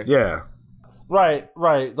his ear. Yeah. Right.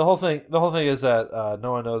 The whole thing is that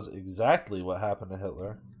no one knows exactly what happened to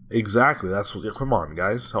Hitler. Exactly. That's what. Come on,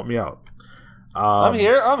 guys, help me out. I'm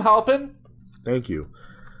here. I'm helping. Thank you.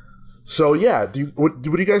 So yeah, what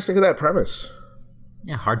do you guys think of that premise?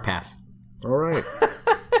 Yeah, hard pass. All right.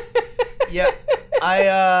 Yeah,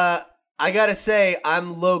 I gotta say,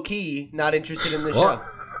 I'm low key not interested in the show.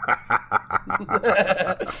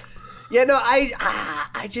 Yeah, no,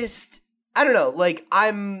 I don't know. Like,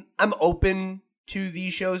 I'm open to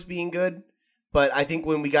these shows being good, but I think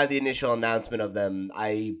when we got the initial announcement of them,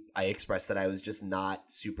 I expressed that I was just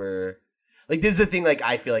not super. Like, this is a thing. Like,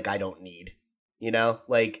 I feel like I don't need.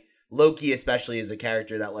 Like Loki especially is a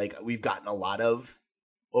character that like we've gotten a lot of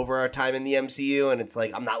over our time in the MCU, and it's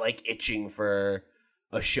like I'm not like itching for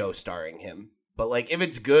a show starring him. But like if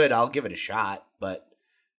it's good, I'll give it a shot. But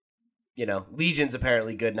you know, Legion's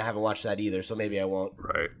apparently good, and I haven't watched that either, so maybe I won't.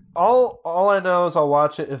 Right. All I know is I'll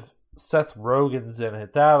watch it if Seth Rogen's in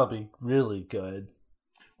it. That'll be really good.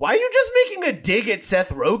 Why are you just making a dig at Seth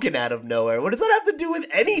Rogen out of nowhere? What does that have to do with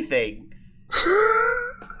anything?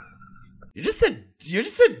 You're just a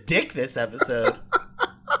dick this episode.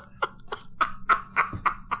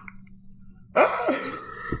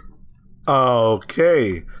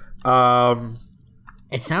 Okay.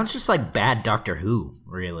 It sounds just like bad Doctor Who,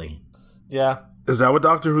 really. Yeah. Is that what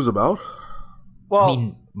Doctor Who's about? Well, I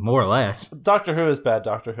mean, more or less. Doctor Who is bad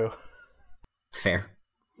Doctor Who. Fair.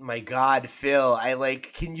 My God, Phil,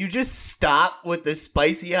 can you just stop with the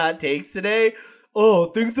spicy hot takes today? Oh,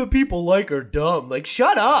 things that people like are dumb. Like,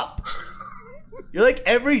 shut up. You're like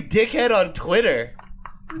every dickhead on Twitter.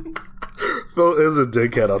 Phil is a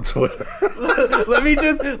dickhead on Twitter. let me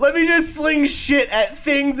just sling shit at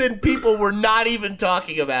things and people we're not even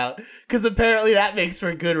talking about, because apparently that makes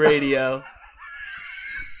for good radio.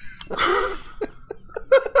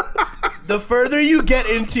 The further you get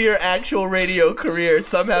into your actual radio career,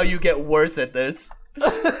 somehow you get worse at this.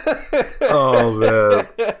 Oh man,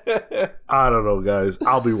 I don't know, guys.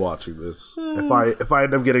 I'll be watching this. If I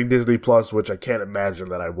end up getting Disney Plus, which I can't imagine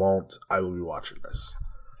that I won't, I will be watching this.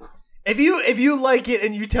 If you like it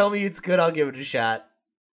and you tell me it's good, I'll give it a shot.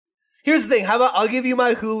 Here's the thing: how about I'll give you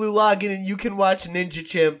my Hulu login and you can watch Ninja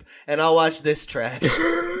Chimp, and I'll watch this trash.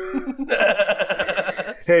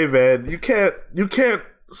 Hey man, you can't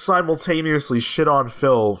simultaneously shit on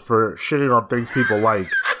Phil for shitting on things people like,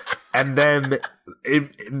 and then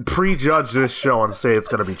prejudge this show and say it's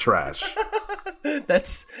gonna be trash.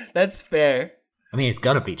 That's fair. I mean, it's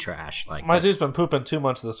gonna be trash. Like My dude's been pooping too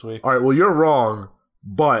much this week. All right, well you're wrong,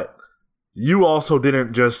 but you also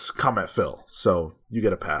didn't just come at Phil, so you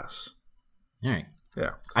get a pass. All right.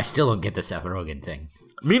 Yeah. I still don't get the Seth Rogen thing.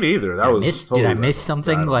 Me neither. Did I miss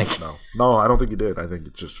something? No, I don't think you did. I think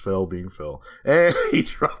it's just Phil being Phil, and he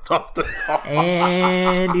dropped off the call.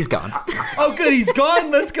 And he's gone. Oh, good, he's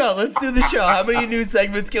gone. Let's go. Let's do the show. How many news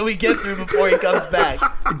segments can we get through before he comes back?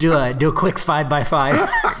 Do a quick 5x5.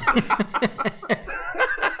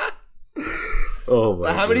 Oh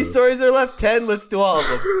my! How many stories are left? 10. Let's do all of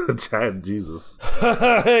them. 10. Jesus.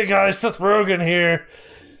 Hey guys, Seth Rogen here.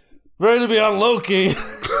 Ready to be on Loki.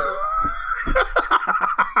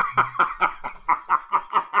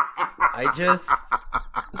 I just...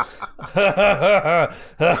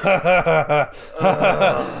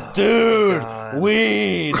 Dude,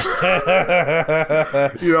 weed.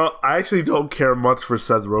 You know, I actually don't care much for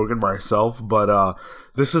Seth Rogen myself, but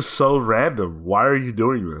this is so random. Why are you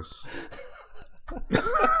doing this?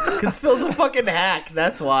 Because Phil's a fucking hack,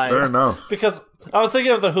 that's why. Fair enough. Because I was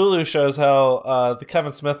thinking of the Hulu shows, how the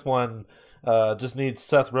Kevin Smith one just needs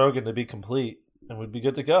Seth Rogen to be complete, and we'd be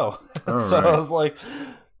good to go. So right. I was like,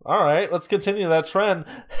 all right, let's continue that trend.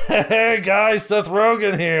 Hey guys, Seth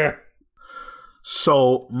Rogen here.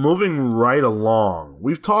 So, moving right along,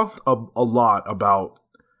 we've talked a lot about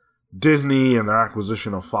Disney and their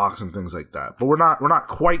acquisition of Fox and things like that, but we're not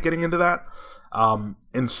quite getting into that.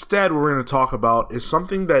 Instead, what we're going to talk about is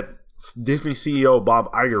something that Disney CEO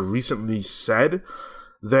Bob Iger recently said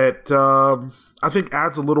that I think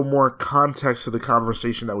adds a little more context to the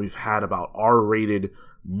conversation that we've had about R-rated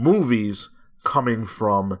movies coming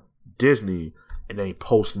from Disney in a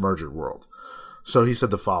post-merger world. So he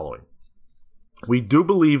said the following: "We do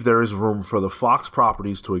believe there is room for the Fox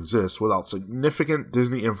properties to exist without significant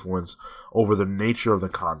Disney influence over the nature of the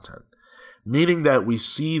content. Meaning that we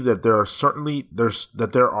see that there certainly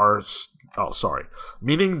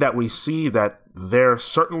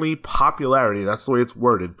popularity, that's the way it's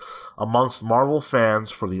worded, amongst Marvel fans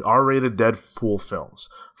for the R-rated Deadpool films.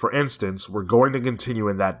 For instance, we're going to continue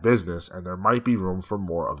in that business, and there might be room for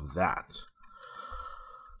more of that."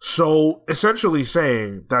 So essentially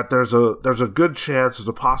saying that there's a good chance, there's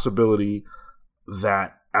a possibility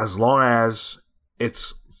that as long as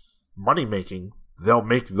it's money making, they'll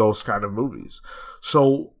make those kind of movies.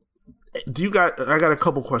 So I got a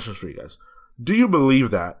couple questions for you guys. Do you believe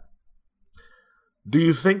that? Do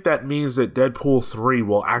you think that means that Deadpool 3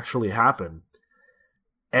 will actually happen?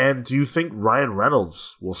 And do you think Ryan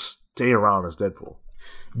Reynolds will stay around as Deadpool?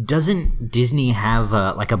 Doesn't Disney have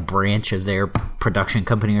a branch of their production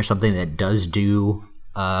company or something that does do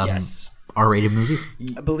Yes. R-rated movies?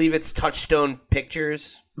 I believe it's Touchstone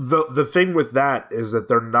Pictures. The thing with that is that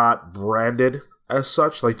they're not branded as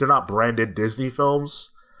such. Like, they're not branded Disney films.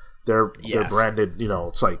 They're branded,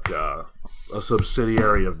 it's like a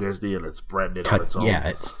subsidiary of Disney and it's branded on its own. Yeah,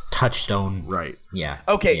 it's Touchstone. Right. Yeah.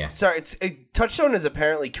 Okay, Yeah. sorry. Touchstone is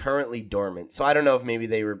apparently currently dormant, so I don't know if maybe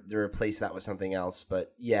they replaced that with something else.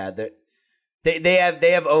 But yeah,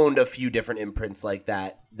 they have owned a few different imprints like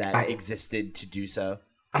that existed to do so.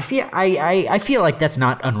 I feel like that's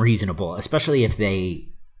not unreasonable, especially if they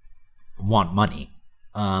want money.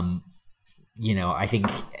 I think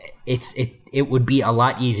it would be a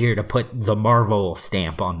lot easier to put the Marvel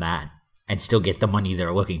stamp on that and still get the money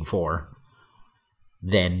they're looking for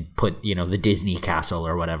than put, the Disney castle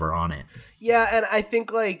or whatever on it. Yeah, and I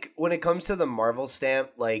think like when it comes to the Marvel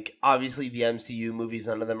stamp, like obviously the MCU movies,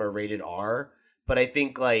 none of them are rated R, but I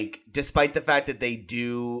think like despite the fact that they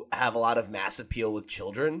do have a lot of mass appeal with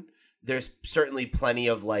children, there's certainly plenty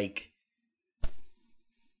of like,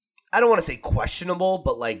 I don't want to say questionable,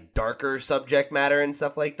 but like darker subject matter and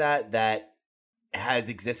stuff like that has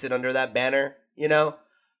existed under that banner,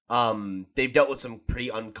 They've dealt with some pretty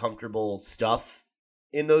uncomfortable stuff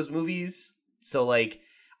in those movies. So like,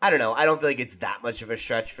 I don't know. I don't feel like it's that much of a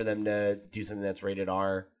stretch for them to do something that's rated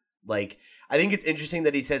R. Like, I think it's interesting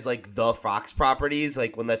that he says like the Fox properties,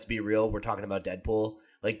 like when Let's Be Real, we're talking about Deadpool.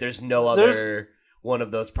 Like there's no other one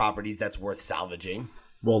of those properties that's worth salvaging.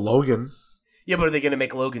 Well, Logan. Yeah, but are they going to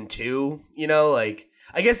make Logan 2? Like,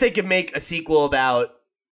 I guess they could make a sequel about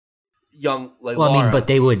young, like, Well, Laura. I mean, but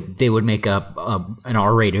they would make an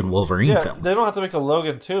R-rated Wolverine film. They don't have to make a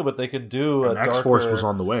Logan 2, but they could do a X-Force darker was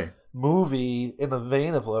on the way. movie in the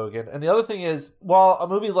vein of Logan. And the other thing is, while a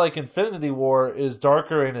movie like Infinity War is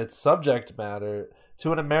darker in its subject matter,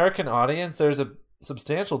 to an American audience, there's a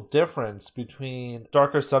substantial difference between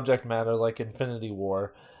darker subject matter like Infinity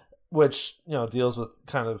War, which, deals with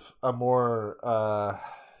kind of a more,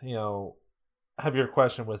 heavier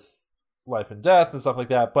question with life and death and stuff like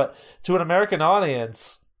that. But to an American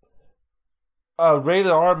audience, a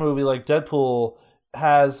rated R movie like Deadpool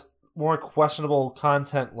has more questionable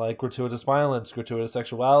content like gratuitous violence, gratuitous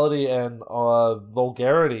sexuality, and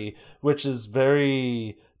vulgarity, which is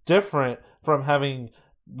very different from having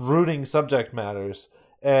brooding subject matters.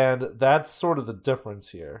 And that's sort of the difference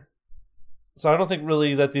here. So I don't think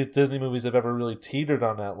really that these Disney movies have ever really teetered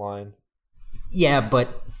on that line. Yeah,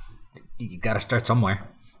 but you got to start somewhere.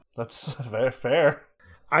 That's very fair.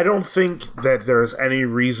 I don't think that there's any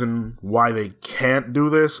reason why they can't do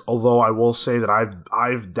this, although I will say that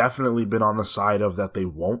I've definitely been on the side of that they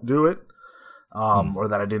won't do it, or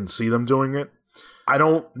that I didn't see them doing it. I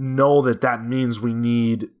don't know that means we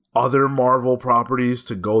need other Marvel properties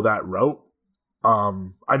to go that route.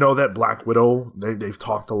 I know that Black Widow, they've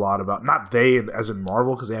talked a lot about, not they as in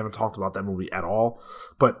Marvel, because they haven't talked about that movie at all,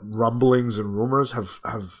 but rumblings and rumors have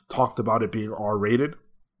talked about it being R-rated.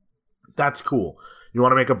 That's cool. You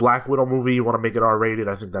want to make a Black Widow movie, you want to make it R-rated,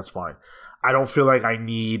 I think that's fine. I don't feel like I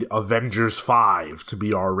need Avengers 5 to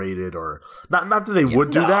be R-rated, or not that they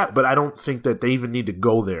would do that, but I don't think that they even need to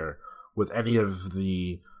go there with any of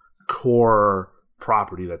the core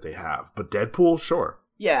property that they have. But Deadpool, sure.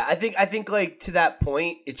 Yeah, I think like to that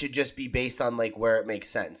point, it should just be based on like where it makes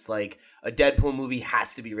sense. Like a Deadpool movie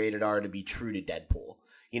has to be rated R to be true to Deadpool,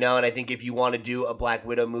 and I think if you want to do a Black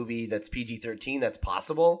Widow movie that's PG-13, that's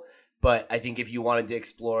possible. But I think if you wanted to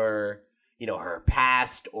explore, her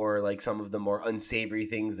past or like some of the more unsavory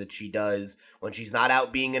things that she does when she's not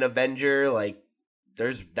out being an Avenger, like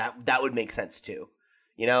there's that would make sense too.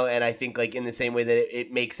 And I think like in the same way that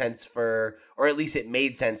it makes sense for, or at least it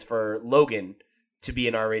made sense for Logan to be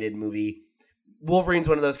an R-rated movie, Wolverine's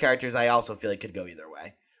one of those characters I also feel like could go either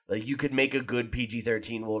way. Like you could make a good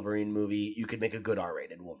PG-13 Wolverine movie, you could make a good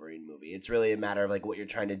R-rated Wolverine movie. It's really a matter of like what you're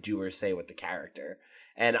trying to do or say with the character.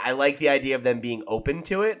 And I like the idea of them being open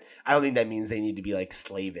to it. I don't think that means they need to be like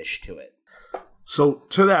slavish to it. So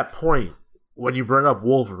to that point, when you bring up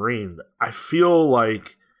Wolverine, I feel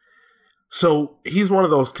like, so he's one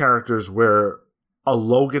of those characters where a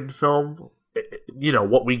Logan film,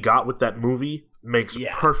 what we got with that movie makes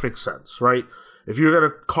perfect sense, right? If you're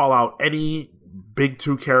going to call out any big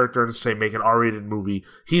two character and say make an R-rated movie,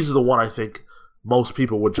 he's the one I think most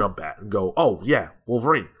people would jump at and go, oh yeah,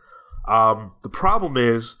 Wolverine. The problem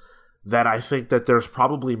is that I think that there's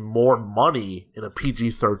probably more money in a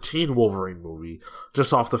PG-13 Wolverine movie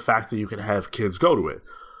just off the fact that you can have kids go to it.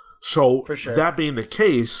 So for sure. That being the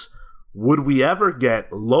case, would we ever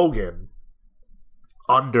get Logan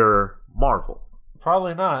under Marvel?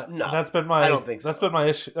 Probably not. No, and that's been my. I don't think so. That's been my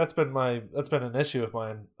issue. That's been an issue of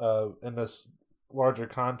mine in this larger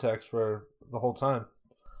context for the whole time.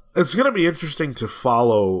 It's going to be interesting to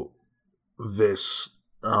follow this,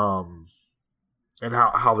 and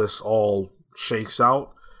how this all shakes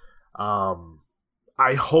out.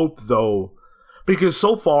 I hope though, Because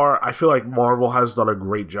so far, I feel like Marvel has done a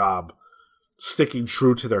great job sticking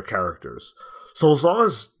true to their characters. So as long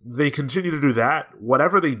as they continue to do that,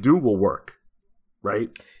 whatever they do will work, right?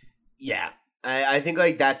 Yeah. I think,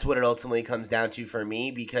 like, that's what it ultimately comes down to for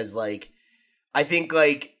me, because, like, I think,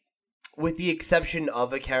 like, with the exception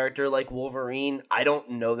of a character like Wolverine, I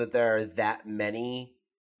don't know that there are that many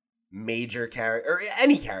major or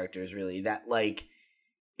any characters, really, that, like,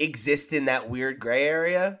 exist in that weird gray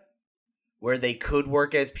area where they could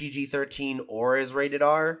work as PG-13 or as rated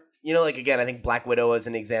R. You know, like, again, I think Black Widow is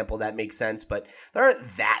an example that makes sense, but there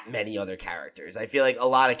aren't that many other characters. I feel like a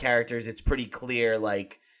lot of characters, it's pretty clear,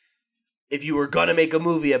 like, if you were gonna make a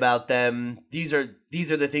movie about them, these are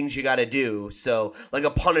the things you gotta do. So, like, a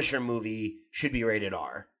Punisher movie should be rated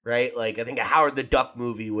R, right? Like, I think a Howard the Duck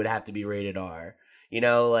movie would have to be rated R. You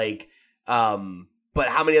know, like, but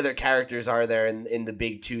how many other characters are there in the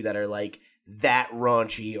big two that are, like, that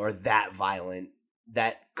raunchy or that violent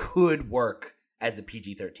that could work as a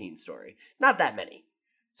PG-13 story? Not that many.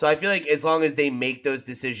 So I feel like as long as they make those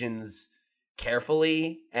decisions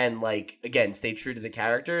carefully and, like, again, stay true to the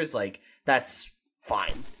characters, like, that's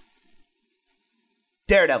fine.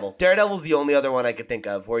 Daredevil's the only other one I could think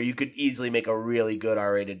of where you could easily make a really good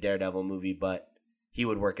R-rated Daredevil movie, but he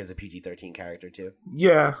would work as a PG-13 character too.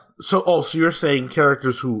 Yeah. So you're saying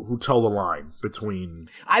characters who tell the line between...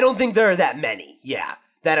 I don't think there are that many, yeah,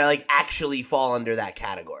 that are, like, actually fall under that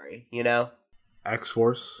category, you know?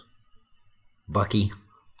 X-Force? Bucky.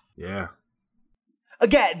 Yeah.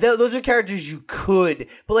 Again, those are characters you could,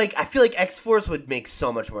 but, like, I feel like X-Force would make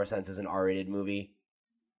so much more sense as an R-rated movie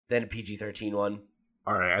than a PG-13 one.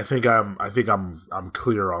 All right, I think I'm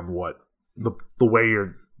clear on what the way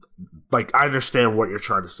you're, like, I understand what you're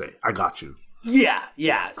trying to say. I got you.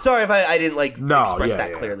 Yeah. Sorry if I didn't, like, express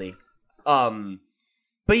that clearly.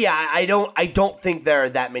 But yeah, I don't think there are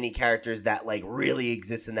that many characters that, like, really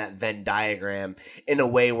exist in that Venn diagram in a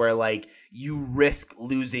way where, like, you risk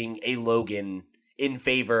losing a Logan in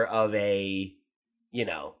favor of a, you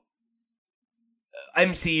know,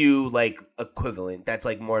 MCU, like, equivalent that's,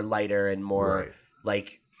 like, more lighter and more right.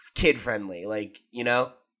 like, kid friendly, like, you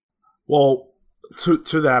know. Well, to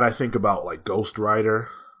that, I think about, like, Ghost Rider,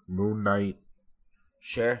 Moon Knight.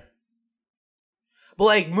 Sure. But,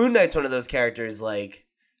 like, Moon Knight's one of those characters, like,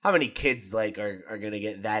 how many kids, like, are gonna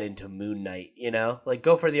get that into Moon Knight, you know? Like,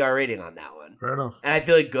 go for the R rating on that one. Fair enough. And I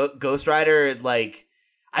feel like Ghost Rider, like,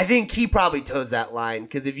 I think he probably toes that line,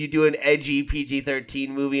 because if you do an edgy PG-13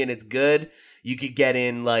 movie and it's good, you could get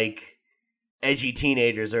in, like, edgy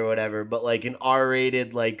teenagers or whatever, but, like, an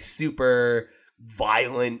R-rated, like, super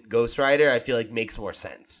violent Ghost Rider, I feel like makes more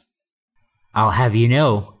sense. I'll have you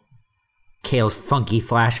know, Kale's funky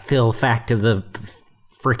flash fill fact of the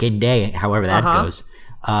freaking day, however that goes.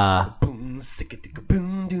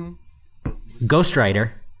 Ghost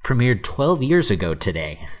Rider premiered 12 years ago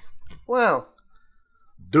today. Wow.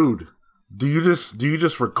 Dude, do you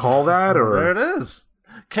just recall that, or There it is.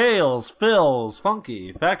 Kale's, Phil's,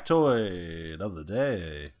 funky factoid of the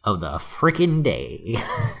day. Of the freaking day.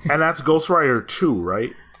 and that's Ghost Rider 2,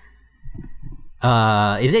 right?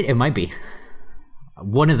 Is it? It might be.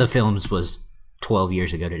 One of the films was 12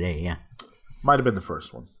 years ago today, yeah. Might have been the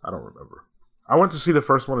first one. I don't remember. I went to see the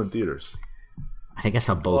first one in theaters. I think I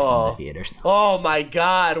saw both in the theaters. Oh my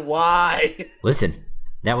god, why? Listen,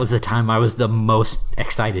 that was the time I was the most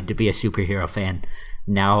excited to be a superhero fan.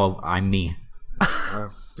 Now I'm me.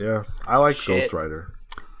 Yeah, I like Shit. Ghost Rider.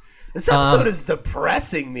 This episode is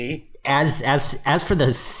depressing me. As for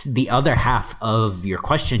the other half of your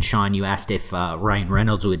question, Sean, you asked if Ryan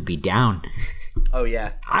Reynolds would be down. Oh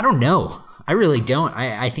yeah. I don't know. I really don't.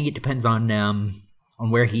 I think it depends on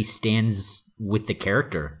where he stands with the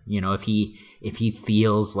character. You know, if he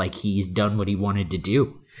feels like he's done what he wanted to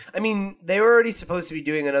do. I mean, they were already supposed to be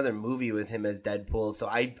doing another movie with him as Deadpool, so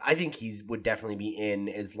I think he would definitely be in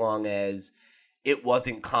as long as it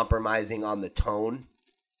wasn't compromising on the tone.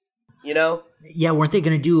 You know? Yeah, weren't they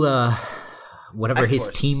going to do whatever X-Force. his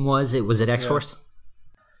team was? It was at X-Force?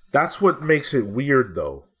 That's what makes it weird,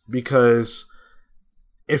 though, because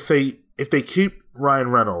if they keep Ryan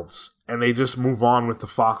Reynolds and they just move on with the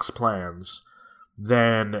Fox plans,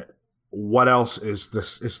 then what else is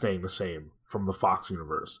staying the same from the Fox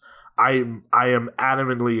universe? I am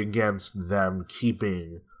adamantly against them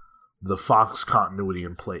keeping the Fox continuity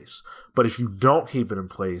in place. But if you don't keep it in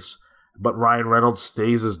place, but Ryan Reynolds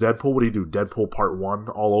stays as Deadpool, what do you do? Deadpool Part 1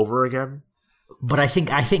 all over again? But I think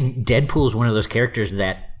Deadpool is one of those characters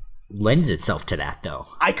that lends itself to that, though.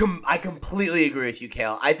 I completely agree with you,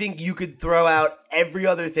 Kale. I think you could throw out every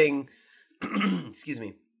other thing. Excuse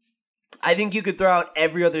me. I think you could throw out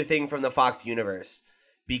every other thing from the Fox universe.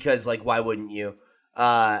 because like why wouldn't you?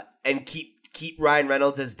 And keep Ryan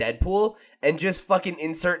Reynolds as Deadpool and just fucking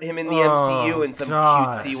insert him in the MCU in some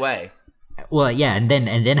cutesy way. Well, yeah, and then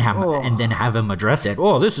have him address it.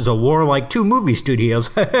 Oh, this is a war like 2 movie studios.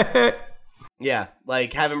 Yeah,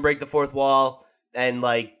 like have him break the fourth wall and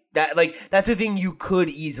like that. Like that's a thing you could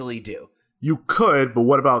easily do. You could, but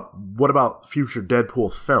what about future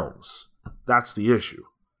Deadpool films? That's the issue.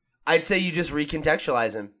 I'd say you just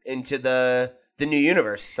recontextualize him into the new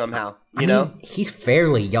universe somehow. You I know, mean, he's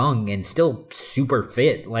fairly young and still super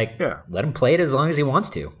fit. Like, Yeah. let him play it as long as he wants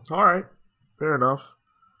to. All right, fair enough.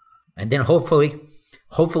 And then hopefully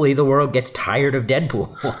the world gets tired of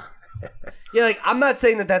Deadpool. yeah. Like I'm not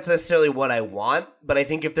saying that that's necessarily what I want, but I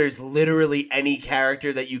think if there's literally any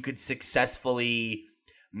character that you could successfully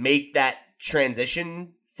make that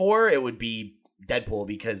transition for, it would be Deadpool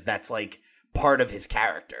because that's like part of his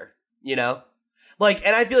character, you know? Like,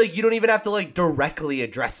 and I feel like you don't even have to like directly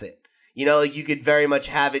address it. You know, like you could very much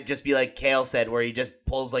have it just be like Kale said, where he just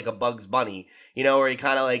pulls like a Bugs Bunny, you know, where he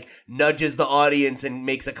kind of like nudges the audience and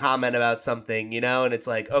makes a comment about something, you know, and it's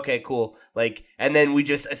like, okay, cool. Like, and then we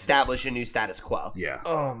just establish a new status quo. Yeah.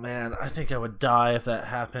 Oh man, I think I would die if that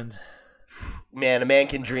happened. Man, a man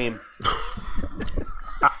can dream.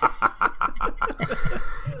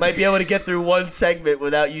 Might be able to get through one segment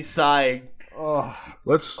without you sighing.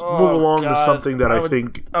 Let's move along to God. something that I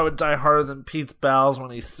think. I would die harder than Pete's bowels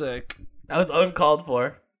when he's sick. That was uncalled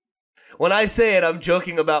for. When I say it, I'm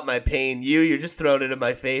joking about my pain. You're just throwing it in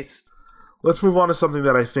my face. Let's move on to something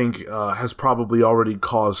that I think has probably already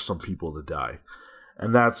caused some people to die,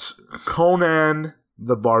 and that's Conan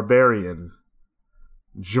the Barbarian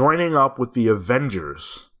joining up with the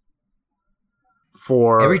Avengers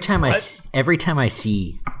for every time I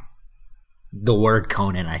see the word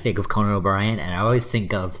Conan, I think of Conan O'Brien, and I always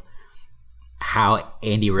think of how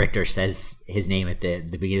Andy Richter says his name at the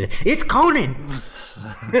beginning. It's Conan!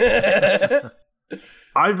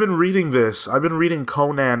 I've been reading this. I've been reading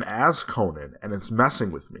Conan as Conan, and it's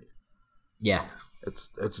messing with me. Yeah.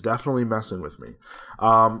 It's definitely messing with me.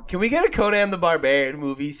 Can we get a Conan the Barbarian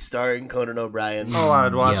movie starring Conan O'Brien? Oh, I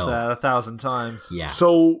would watch Yo. that 1,000 times. Yeah.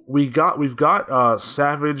 So we've got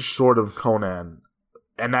Savage Sword of Conan,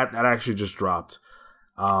 and that actually just dropped.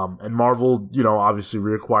 And Marvel, you know, obviously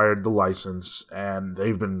reacquired the license, and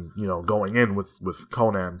they've been, you know, going in with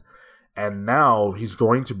Conan. And now he's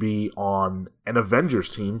going to be on an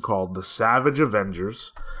Avengers team called the Savage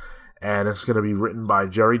Avengers. And it's going to be written by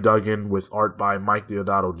Jerry Duggan with art by Mike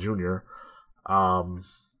Deodato Jr. And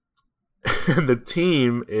the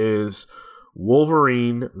team is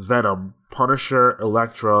Wolverine, Venom, Punisher,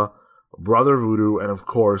 Elektra, Brother Voodoo, and of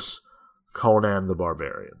course, Conan the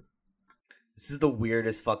Barbarian. This is the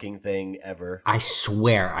weirdest fucking thing ever. I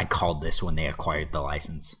swear I called this when they acquired the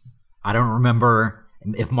license. I don't remember.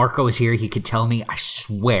 If Marco was here, he could tell me. I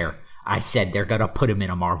swear I said they're going to put him in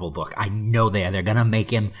a Marvel book. I know they are. They're going to make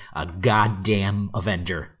him a goddamn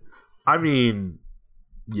Avenger. I mean,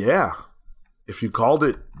 yeah. If you called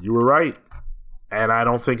it, you were right. And I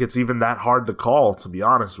don't think it's even that hard to call, to be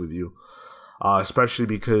honest with you. Especially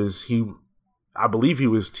because I believe he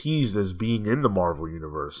was teased as being in the Marvel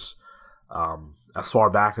Universe as far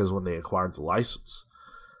back as when they acquired the license.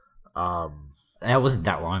 That wasn't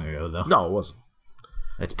that long ago, though. No, it wasn't.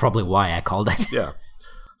 That's probably why I called it. Yeah.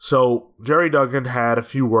 So Jerry Duggan had a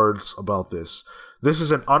few words about this. This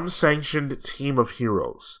is an unsanctioned team of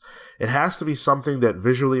heroes. It has to be something that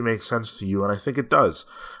visually makes sense to you, and I think it does.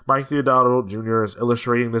 Mike Deodato Jr. is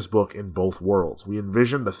illustrating this book in both worlds. We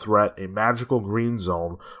envision the threat, a magical green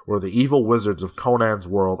zone where the evil wizards of Conan's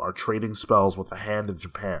world are trading spells with a hand in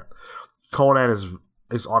Japan. Conan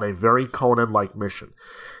is on a very Conan-like mission.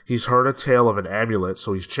 He's heard a tale of an amulet,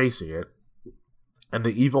 so he's chasing it. And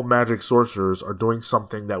the evil magic sorcerers are doing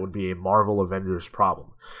something that would be a Marvel Avengers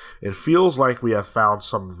problem. It feels like we have found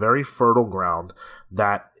some very fertile ground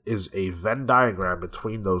that is a Venn diagram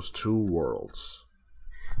between those two worlds.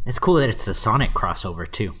 It's cool that it's a Sonic crossover,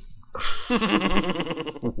 too.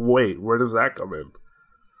 Wait, where does that come in?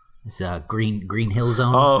 It's a Green Hill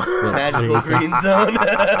Zone. Oh, Magical Green Zone.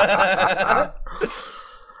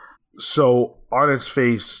 So on its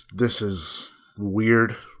face, this is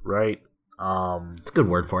weird, right? It's a good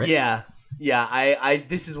word for it. Yeah. I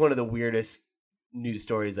this is one of the weirdest news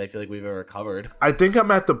stories I feel like we've ever covered. I think I'm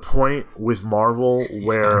at the point with Marvel I don't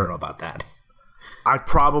where know about that. I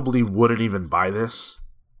probably wouldn't even buy this.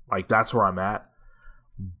 Like, that's where I'm at.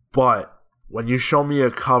 But when you show me a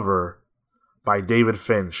cover by David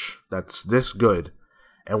Finch that's this good,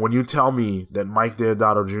 and when you tell me that Mike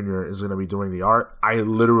Deodato Jr. is going to be doing the art, I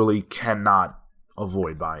literally cannot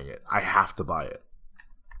avoid buying it. I have to buy it.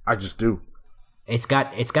 I just do. It's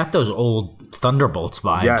got those old Thunderbolts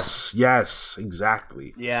vibes. Yes,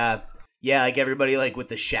 exactly. Yeah, like everybody like with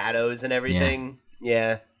the shadows and everything.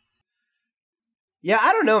 Yeah.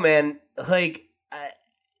 I don't know, man. Like,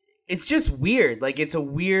 it's just weird. Like, it's a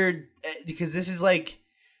weird because this is like,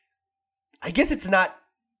 I guess it's not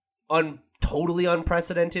totally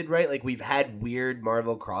unprecedented, right? Like, we've had weird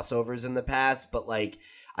Marvel crossovers in the past, but like,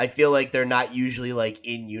 I feel like they're not usually like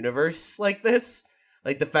in universe like this.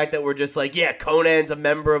 Like, the fact that we're just like, yeah, Conan's a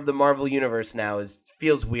member of the Marvel universe now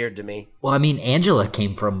feels weird to me. Well, I mean, Angela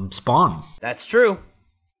came from Spawn. That's true.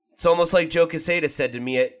 It's almost like Joe Quesada said to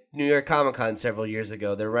me at New York Comic Con several years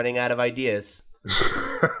ago. They're running out of ideas.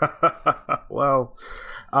 Well,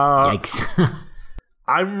 Yikes.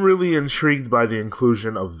 I'm really intrigued by the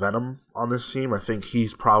inclusion of Venom on this team. I think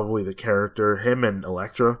he's probably the character, him and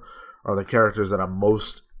Elektra are the characters that I'm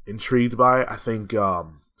most intrigued by. I think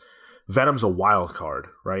Venom's a wild card,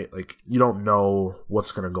 right? Like, you don't know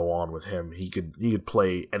what's going to go on with him. He could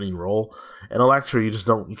play any role. And Elektra,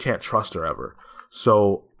 you can't trust her ever.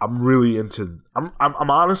 So I'm really I'm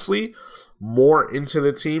honestly more into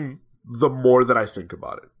the team the more that I think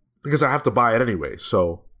about it, because I have to buy it anyway.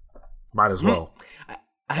 So might as well.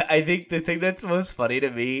 I think the thing that's most funny to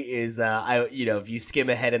me is, if you skim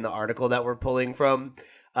ahead in the article that we're pulling from,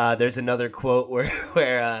 there's another quote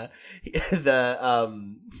where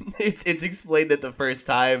it's explained that the first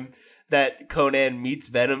time that Conan meets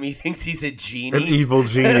Venom, he thinks he's a genie, An evil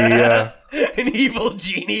genie, yeah. An evil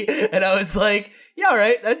genie, and I was like, yeah, all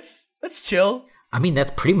right, that's chill. I mean,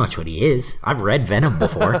 that's pretty much what he is. I've read Venom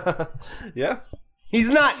before. Yeah. He's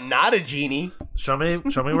not a genie. Show me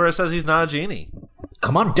where it says he's not a genie.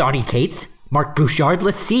 Come on, Donny Cates. Mark Bouchard,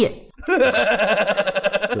 let's see it.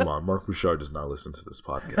 Come on, Mark Bouchard does not listen to this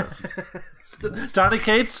podcast. Donny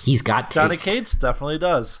Cates? He's got taste. Donny Cates definitely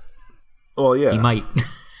does. Well, yeah. He might.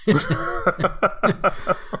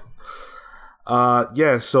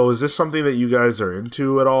 Yeah, so is this something that you guys are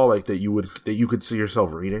into at all? Like, that you could see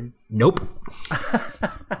yourself reading? Nope.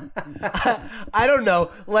 I don't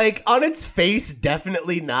know. Like, on its face,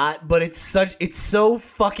 definitely not, but it's so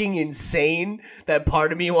fucking insane that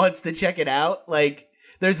part of me wants to check it out. Like,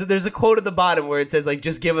 there's a quote at the bottom where it says, like,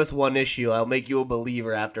 just give us one issue. I'll make you a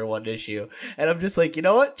believer after one issue. And I'm just like, you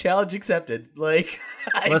know what? Challenge accepted. Like,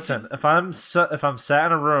 listen, if I'm sat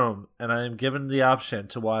in a room and I am given the option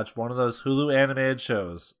to watch one of those Hulu animated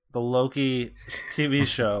shows, the Loki TV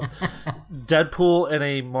show, Deadpool in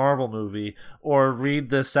a Marvel movie, or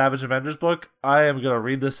read the Savage Avengers book, I am going to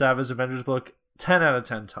read the Savage Avengers book 10 out of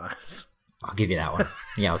 10 times. I'll give you that one.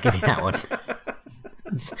 Yeah, I'll give you that one.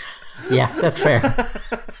 Yeah, that's fair.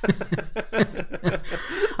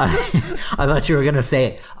 I thought you were going to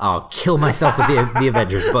say, I'll kill myself with the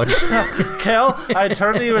Avengers book. Kel, I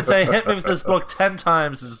turn to you and say, hit me with this book 10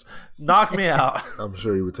 times. Just knock me out. I'm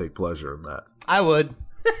sure you would take pleasure in that. I would.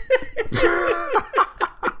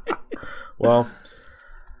 Well,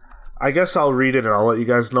 I guess I'll read it and I'll let you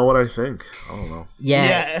guys know what I think. I don't know.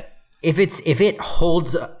 Yeah. If it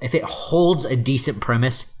holds a decent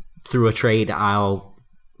premise through a trade, I'll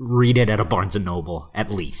read it at a Barnes and Noble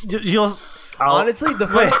at least. Honestly,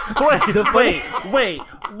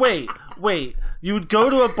 wait. You would go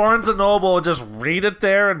to a Barnes and Noble and just read it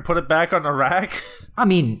there and put it back on the rack? I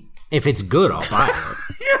mean, if it's good, I'll buy it.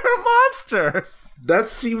 You're a monster. That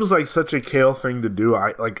seems like such a Kale thing to do.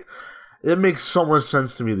 It makes so much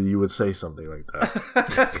sense to me that you would say something like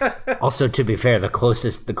that. Also, to be fair, the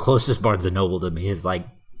closest Barnes and Noble to me is like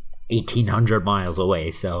 1,800 miles away.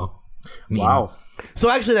 So, I mean, Wow.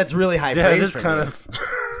 So actually, that's really high praise. This kind of.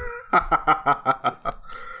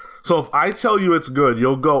 So if I tell you it's good,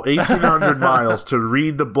 you'll go 1,800 miles to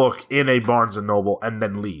read the book in a Barnes and Noble and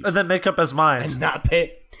then leave. And then make up his mind. and not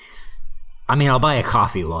pay. I mean, I'll buy a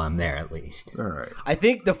coffee while I'm there at least. All right. I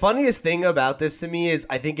think the funniest thing about this to me is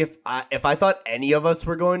I think if I thought any of us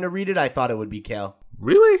were going to read it, I thought it would be Kale.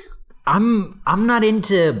 Really? I'm not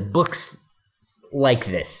into books like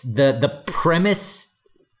this. The premise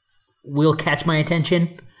will catch my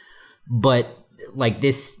attention, but like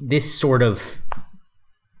this sort of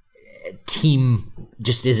team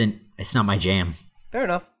just isn't. It's not my jam. Fair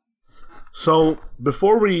enough. So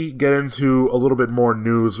before we get into a little bit more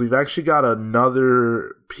news, we've actually got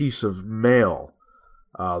another piece of mail.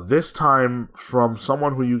 This time from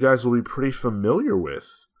someone who you guys will be pretty familiar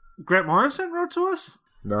with. Grant Morrison wrote to us?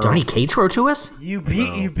 No. Donny Cates wrote to us? You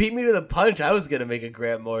beat me to the punch. I was gonna make a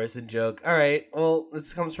Grant Morrison joke. All right. Well,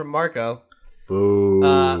 this comes from Marco. Boo.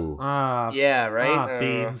 Yeah, right.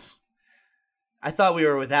 Beans. I thought we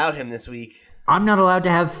were without him this week. I'm not allowed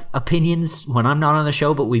to have opinions when I'm not on the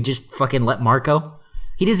show, but we just fucking let Marco.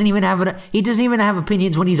 He doesn't even have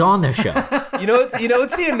opinions when he's on the show. You know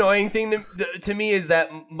what's the annoying thing to me is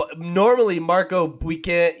that normally Marco,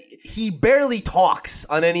 he barely talks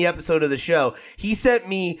on any episode of the show. He sent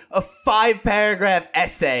me a 5-paragraph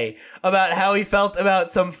essay about how he felt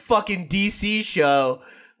about some fucking DC show.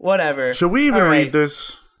 Whatever. Should we even read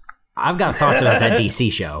this? I've got thoughts about that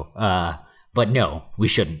DC show, but no, we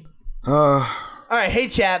shouldn't. All right, hey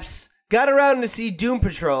chaps. Got around to see Doom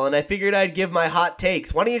Patrol, and I figured I'd give my hot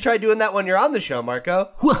takes. Why don't you try doing that when you're on the show,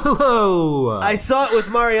 Marco? Whoa! I saw it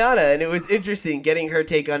with Mariana, and it was interesting getting her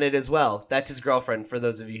take on it as well. That's his girlfriend, for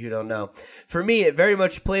those of you who don't know. For me, it very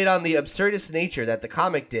much played on the absurdist nature that the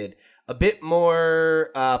comic did. A bit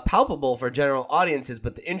more palpable for general audiences,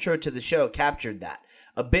 but the intro to the show captured that.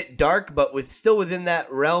 A bit dark, but still within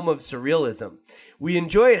that realm of surrealism. We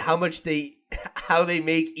enjoyed how they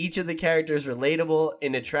make each of the characters relatable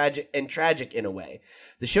and tragic in a way.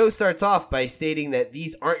 The show starts off by stating that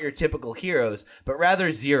these aren't your typical heroes, but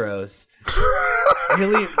rather zeros.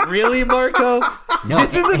 Really, Marco? No,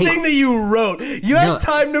 this is the thing that you wrote. You had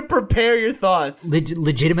time to prepare your thoughts.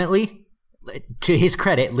 Legitimately, to his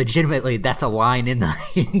credit, that's a line in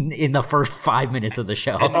the first 5 minutes of the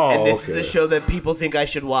show. And this is a show that people think I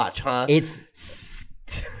should watch, huh? It's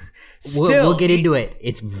we'll get into it.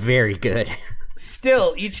 It's very good.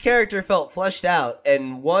 Still, each character felt fleshed out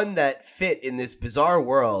and one that fit in this bizarre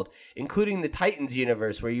world, including the Titans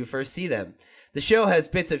universe where you first see them. The show has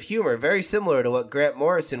bits of humor very similar to what Grant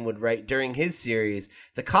Morrison would write during his series,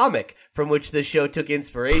 The Comic, from which the show took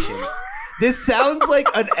inspiration. This sounds like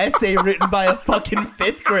an essay written by a fucking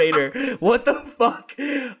 5th grader. What the fuck?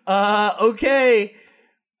 Okay.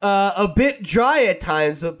 A bit dry at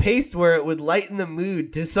times, but paced where it would lighten the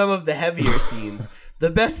mood to some of the heavier scenes. The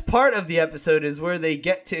best part of the episode is where they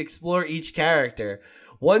get to explore each character.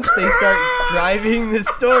 Once they start driving the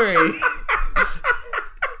story,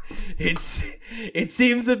 it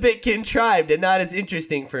seems a bit contrived and not as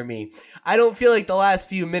interesting for me. I don't feel like the last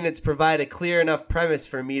few minutes provide a clear enough premise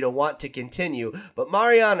for me to want to continue, but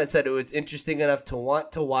Mariana said it was interesting enough to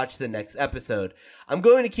want to watch the next episode. I'm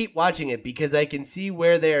going to keep watching it because I can see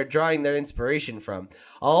where they are drawing their inspiration from.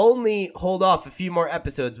 I'll only hold off a few more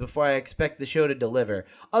episodes before I expect the show to deliver.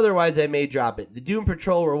 Otherwise, I may drop it. The Doom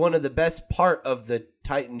Patrol were one of the best part of the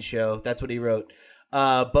Titan show. That's what he wrote.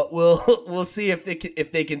 But we'll see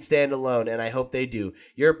if they can stand alone, and I hope they do.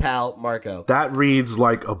 Your pal, Marco. That reads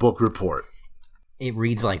like a book report. It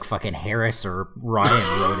reads like fucking Harris or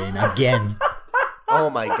Ryan wrote in again. Oh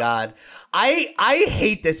my god. I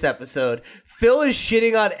hate this episode. Phil is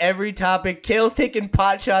shitting on every topic. Kale's taking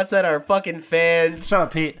pot shots at our fucking fans. Shut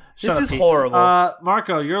up, Pete. This is horrible.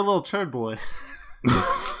 Marco, you're a little turd boy.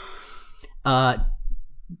 Let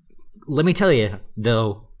me tell you,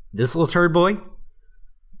 though, this little turd boy,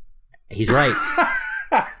 he's right.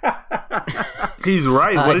 He's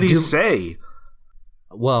right. What did he say?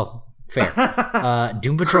 Well, fair.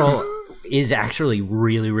 Doom Patrol is actually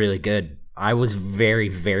really, really good. I was very,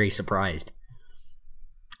 very surprised.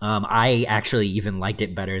 I actually even liked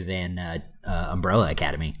it better than Umbrella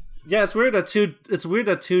Academy. Yeah, it's weird that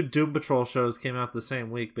two Doom Patrol shows came out the same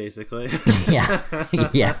week, basically. Yeah.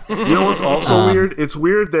 You know what's also weird? It's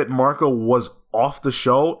weird that Marco was off the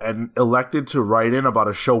show and elected to write in about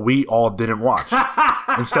a show we all didn't watch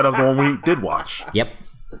instead of the one we did watch.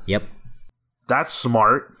 Yep. That's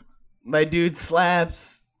smart. My dude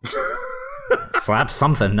slaps. Slaps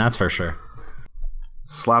something, that's for sure.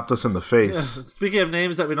 Slapped us in the face. Yeah. Speaking of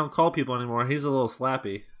names that we don't call people anymore, he's a little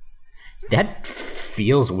slappy. That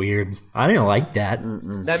feels weird. I didn't like that.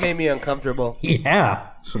 That made me uncomfortable. Yeah.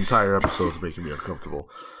 This entire episode's making me uncomfortable.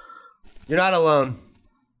 You're not alone.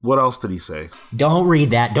 What else did he say? Don't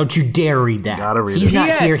read that. Don't you dare read that. Gotta read He's it. not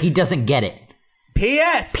P.S. here. He doesn't get it.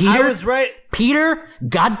 P.S. Peter, I was right. Peter,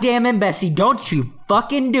 goddamn it, Bessie, don't you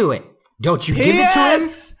fucking do it. Don't you give it to him.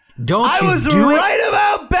 P.S. Don't I you was do it. right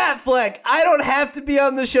about Batfleck. I don't have to be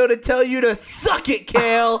on the show to tell you to suck it,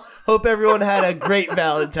 Kale. Hope everyone had a great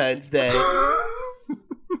Valentine's Day.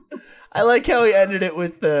 I like how he ended it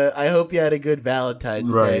with the, I hope you had a good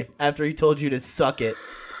Valentine's Day, after he told you to suck it.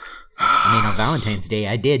 I mean, on Valentine's Day,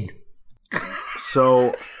 I did.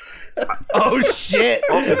 So... Oh, shit.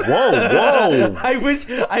 Whoa. I wish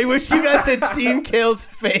you guys had seen Kale's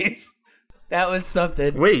face. That was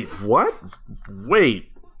something. Wait, what? Wait.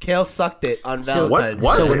 Kale sucked it on So- Valentine's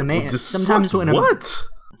What was So it? when a man- Just sometimes when a- what?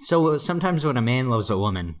 So sometimes when a man loves a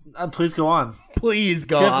woman, Please go on. Please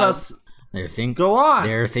go Give on. us. go on.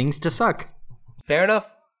 There are things to suck. Fair enough?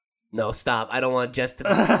 No, stop. I don't want Jess to...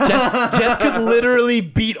 Jess could literally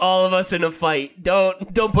beat all of us in a fight.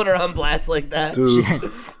 Don't put her on blast like that. Dude.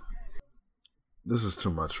 This is too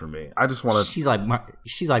much for me. I just want to. She's like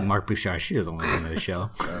Mark Bouchard. She doesn't listen to the show.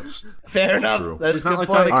 That's Fair enough. true. That's She's a not good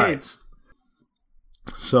like Johnny point. Cates.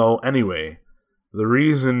 So anyway, the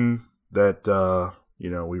reason that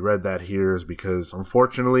we read that here is because,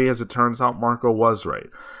 unfortunately, as it turns out, Marco was right.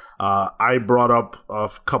 I brought up a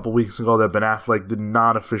couple weeks ago that Ben Affleck did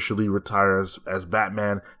not officially retire as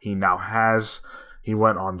Batman. He now has. He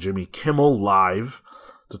went on Jimmy Kimmel Live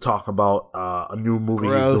to talk about a new movie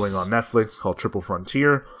he's doing on Netflix called Triple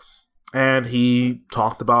Frontier. And he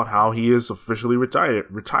talked about how he is officially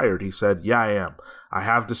retired. He said, "Yeah, I am. I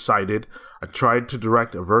have decided. I tried to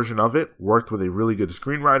direct a version of it, worked with a really good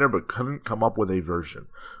screenwriter, but couldn't come up with a version.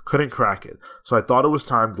 Couldn't crack it. So I thought it was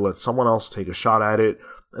time to let someone else take a shot at it,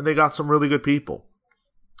 and they got some really good people."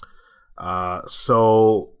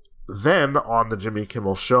 So then on the Jimmy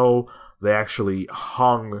Kimmel show, they actually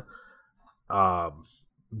hung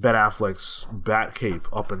Ben Affleck's bat cape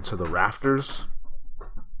up into the rafters.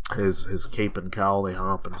 His cape and cowl, they hung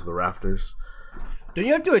up into the rafters. Don't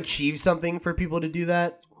you have to achieve something for people to do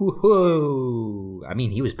that? Whoa! I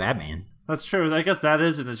mean, he was Batman. That's true. I guess that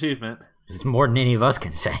is an achievement. It's more than any of us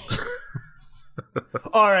can say.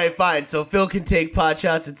 All right, fine. So Phil can take pot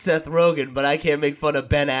shots at Seth Rogen, but I can't make fun of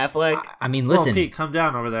Ben Affleck. I mean, Well, listen, Pete, come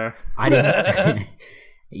down over there. I didn't.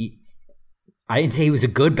 I didn't say he was a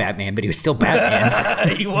good Batman, but he was still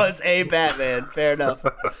Batman. He was a Batman. Fair enough.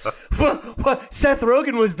 What? Seth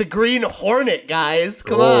Rogen was the Green Hornet, guys.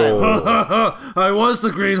 Come on. I was the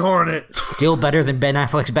Green Hornet. Still better than Ben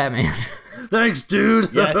Affleck's Batman. Thanks,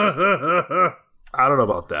 dude. Yes. I don't know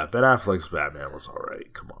about that. Ben Affleck's Batman was all right.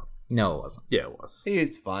 Come on. No, it wasn't. Yeah, it was. He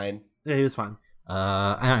is fine. Yeah, he was fine.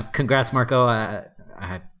 Congrats, Marco. I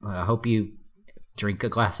hope you drink a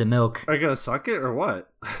glass of milk. Are you gonna suck it or what?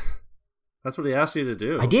 That's what he asked you to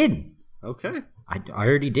do. I did. Okay. I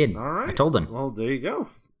already did. All right. I told him. Well, there you go.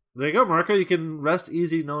 There you go, Marco. You can rest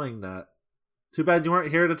easy knowing that. Too bad you weren't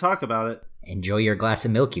here to talk about it. Enjoy your glass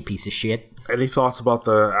of milk, you piece of shit. Any thoughts about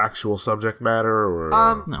the actual subject matter?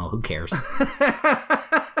 Or No, who cares? I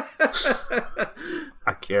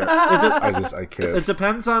can't. I It can't.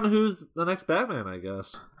 depends on who's the next Batman, I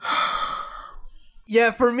guess.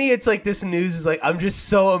 Yeah, for me, it's like this news is like, I'm just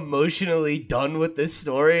so emotionally done with this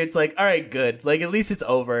story. It's like, all right, good. Like, at least it's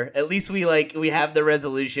over. At least we have the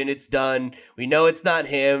resolution. It's done. We know it's not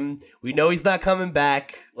him. We know he's not coming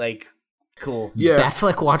back. Like, cool. Yeah.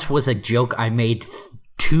 Batfleck Watch was a joke I made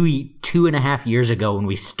 2.5 years ago when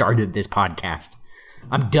we started this podcast.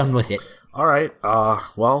 I'm done with it. All right.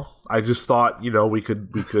 Well, I just thought we could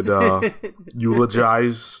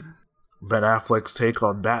eulogize Ben Affleck's take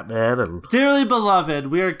on Batman and Dearly beloved,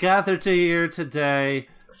 we are gathered here today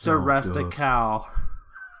to rest a cow.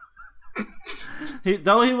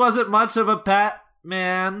 Though he wasn't much of a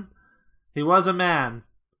Batman, he was a man.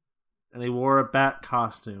 And he wore a bat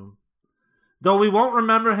costume. Though we won't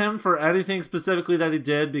remember him for anything specifically that he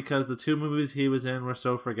did because the 2 movies he was in were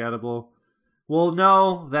so forgettable, we'll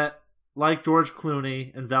know that, like George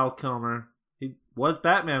Clooney and Val Kilmer, he was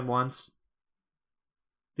Batman once.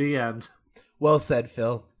 The end. Well said,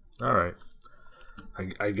 Phil. all right.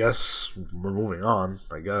 I guess we're moving on.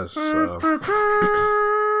 I guess. No,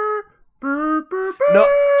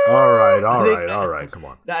 All right. Come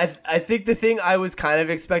on. I think the thing I was kind of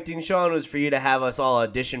expecting, Sean, was for you to have us all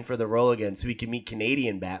audition for the role again so we can meet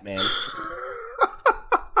Canadian Batman.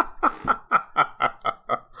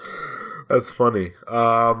 That's funny.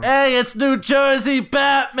 Hey, it's New Jersey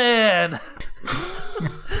Batman!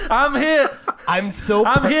 I'm here I'm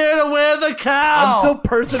here to wear the cow! I'm so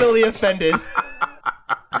personally offended.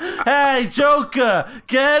 Hey, Joker,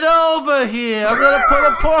 get over here! I'm gonna put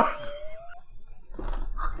a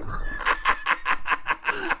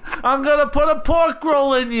I'm gonna put a pork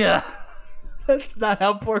roll in you! That's not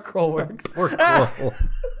how pork roll works.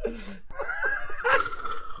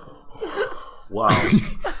 Wow.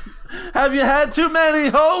 Have you had too many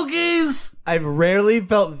hoagies? I've rarely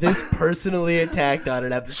felt this personally attacked on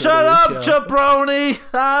an episode Shut of up, the show. jabroni!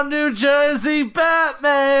 I'm New Jersey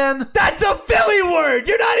Batman! That's a Philly word!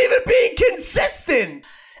 You're not even being consistent!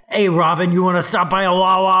 Hey, Robin, you want to stop by a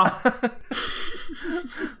Wawa?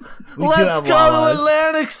 Let's go to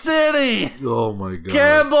Atlantic City! Oh my god.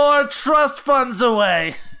 Gamble our trust funds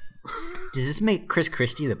away! Does this make Chris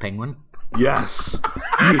Christie the Penguin? Yes.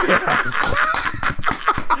 Yes.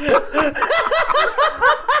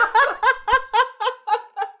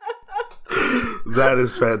 That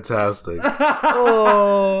is fantastic.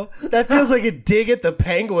 Oh, that feels like a dig at the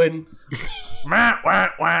Penguin. Wah, wah,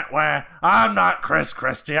 wah, wah. I'm not Chris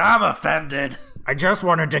Christie, I'm offended. I just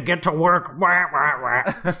wanted to get to work. Wah, wah,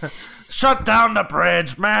 wah. Shut down the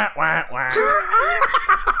bridge. Wah, wah, wah.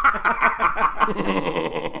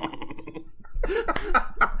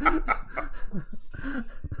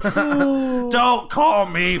 Don't call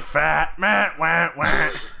me fat. Wah, wah, wah.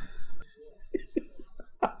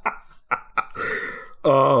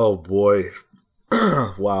 Oh boy.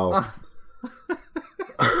 Wow.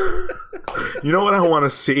 You know what I want to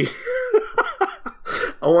see?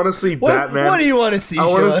 I want to see Batman. What do you want to see, I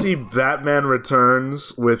want to Sean? see Batman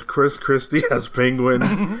Returns with Chris Christie as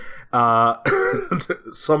Penguin.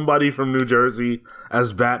 Somebody from New Jersey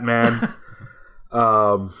as Batman.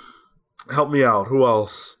 Help me out. Who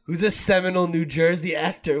else? Who's a seminal New Jersey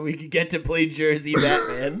actor we could get to play Jersey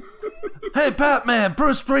Batman? Hey, Batman,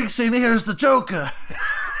 Bruce Springsteen here's the Joker.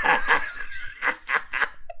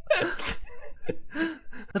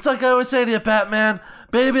 It's like I always say to you, Batman,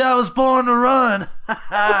 baby, I was born to run.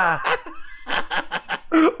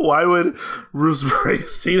 Why would Bruce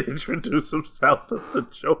Springsteen introduce himself as the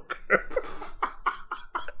Joker?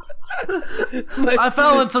 I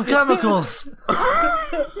fell in some chemicals.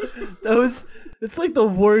 It's like the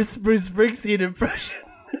worst Bruce Springsteen impression.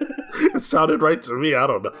 It sounded right to me. I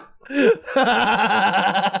don't know.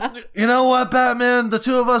 You know what, Batman? The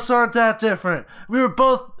two of us aren't that different. We were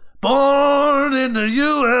both born in the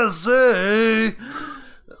USA.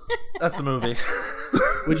 That's the movie.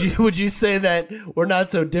 Would you say that we're not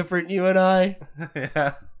so different, you and I?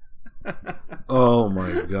 Yeah. Oh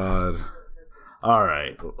my god. All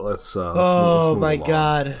right, let's Oh move my along.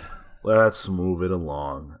 god. Let's move it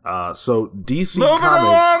along. So DC Moving Comics.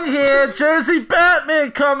 along here, Jersey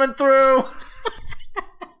Batman coming through.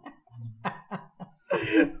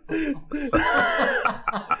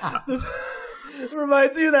 It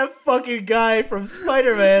reminds me of that fucking guy from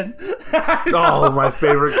Spider-Man. Oh, my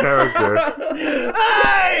favorite character.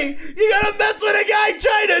 Hey! You gotta mess with a guy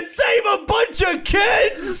trying to save a bunch of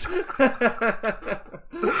kids!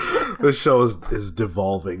 This show is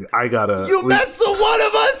devolving. I gotta. You mess with one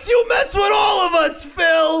of us, you mess with all of us,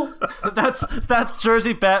 Phil! That's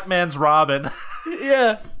Jersey Batman's Robin.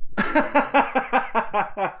 Yeah.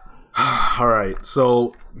 All right,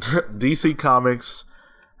 so DC Comics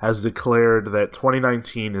has declared that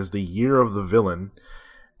 2019 is the year of the villain,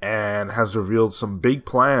 and has revealed some big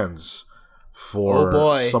plans for Oh,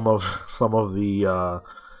 boy. some of the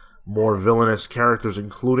more villainous characters,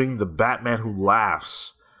 including the Batman Who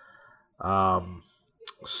Laughs.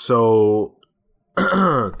 So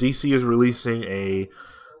DC is releasing a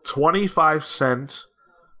 25-cent,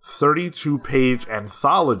 32-page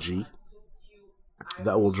anthology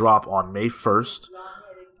that will drop on May 1st.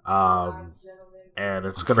 And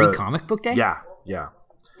it's gonna Free Comic Book Day? Yeah.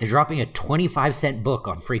 They're dropping a 25-cent book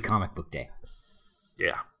on Free Comic Book Day.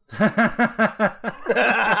 Yeah.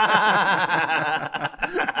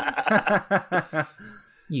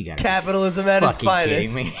 You got Capitalism at its fucking kidding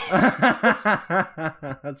finest.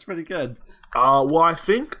 me. That's pretty good. Well, I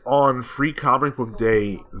think on Free Comic Book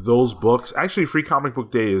Day, those books. Actually, Free Comic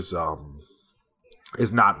Book Day is not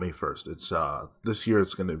May 1st. It's this year.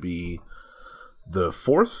 It's going to be the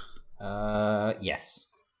 4th. Yes.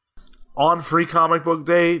 On Free Comic Book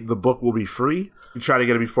Day, the book will be free. You try to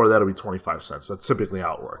get it before that, it'll be 25 cents. That's typically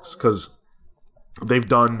how it works, because they've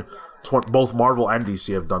done both Marvel and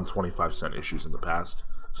DC have done 25-cent issues in the past,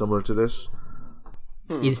 similar to this.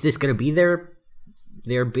 Is this going to be their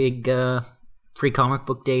big Free Comic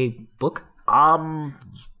Book Day book? I'm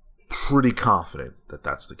pretty confident that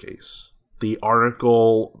that's the case. The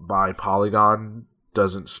article by Polygon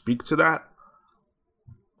doesn't speak to that,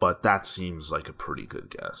 but that seems like a pretty good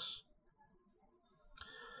guess.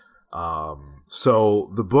 So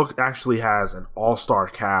the book actually has an all-star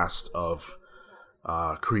cast of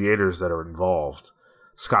creators that are involved.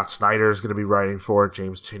 Scott Snyder is going to be writing for it,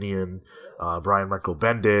 James Tynion, Brian Michael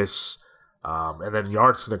Bendis, and then the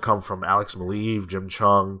art's going to come from Alex Maleev, Jim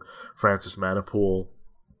Chung, Francis Manipool,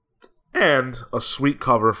 and a sweet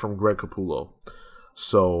cover from Greg Capullo.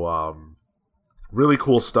 So, really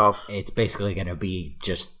cool stuff. It's basically going to be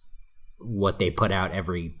just what they put out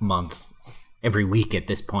every month, every week at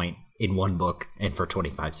this point in one book, and for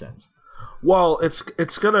 25 cents. Well, it's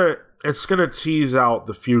gonna tease out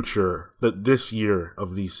the future this year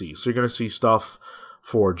of DC. So you're gonna see stuff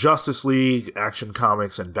for Justice League, Action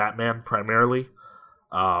Comics, and Batman primarily.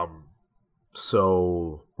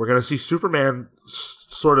 So we're gonna see Superman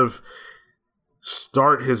sort of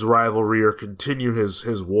start his rivalry or continue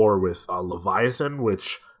his war with Leviathan,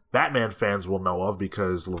 which Batman fans will know of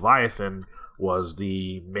because Leviathan was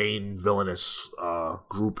the main villainous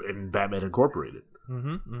group in Batman Incorporated.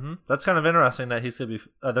 That's kind of interesting that he's gonna be.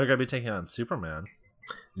 They're gonna be taking on Superman.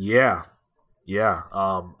 Yeah. Yeah,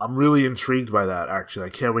 I'm really intrigued by that, actually. I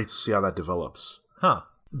can't wait to see how that develops. Huh.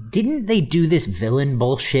 Didn't they do this villain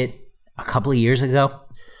bullshit a couple of years ago?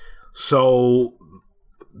 So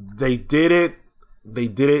they did it. They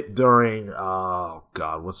did it during. Oh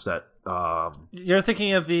God, what's that? You're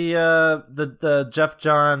thinking of the Jeff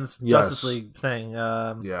Johns Yes. Justice League thing.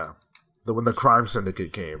 Yeah, when the Crime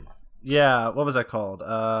Syndicate came. Yeah, what was that called?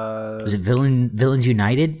 Was it Villains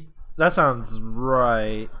United? That sounds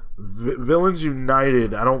right. Villains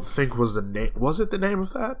United. I don't think was the name. Was it the name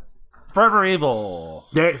of that? Forever Evil.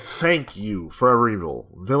 Yeah, thank you, Forever Evil.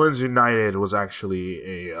 Villains United was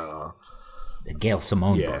actually a. The Gail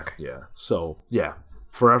Simone Yeah, book. yeah. So yeah,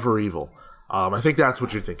 Forever Evil. I think that's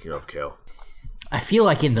what you're thinking of, Kale. I feel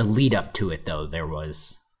like in the lead up to it, though, there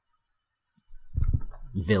was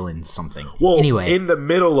villains something. Well, anyway, in the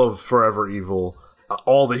middle of Forever Evil,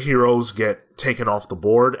 all the heroes get taken off the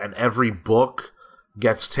board, and every book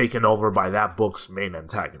gets taken over by that book's main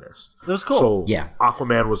antagonist. It was cool. So Yeah.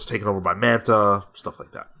 Aquaman was taken over by Manta, stuff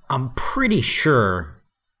like that. I'm pretty sure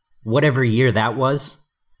whatever year that was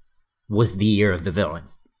the year of the villain.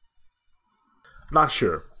 Not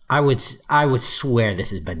sure. I would swear this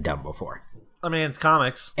has been done before, I mean, it's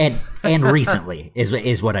comics. and recently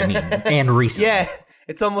is what I mean, and recently. Yeah,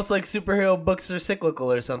 it's almost like superhero books are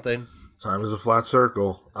cyclical or something. Time is a flat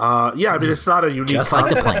circle. Yeah, I mean it's not a unique Just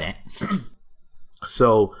like the concept. planet.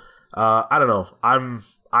 So I don't know.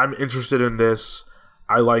 I'm interested in this.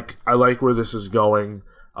 I like where this is going.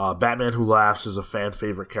 Batman Who Laughs is a fan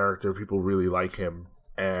favorite character. People really like him,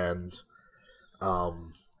 and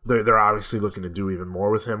they're obviously looking to do even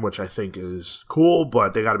more with him, which I think is cool.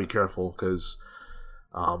 But they got to be careful because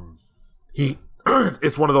he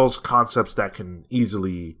it's one of those concepts that can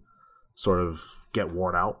easily sort of get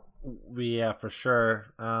worn out. Yeah, for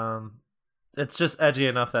sure. It's just edgy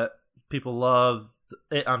enough that people love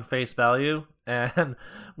it on face value, and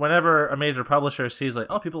whenever a major publisher sees like,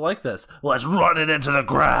 oh, people like this, let's run it into the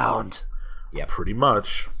ground. Yeah, pretty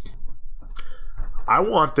much. I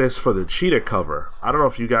want this for the Cheetah cover. I don't know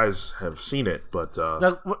if you guys have seen it, but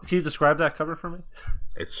Now, can you describe that cover for me?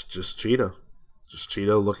 it's just Cheetah. Just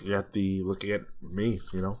Cheetah looking at me,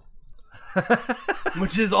 you know?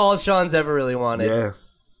 Which is all Sean's ever really wanted. Yeah.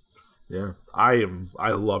 Yeah.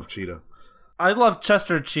 I love Cheetah. I love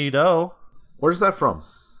Chester Cheeto. Where's that from?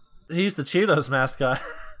 He's the Cheetos mascot.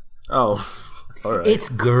 Oh. All right. It's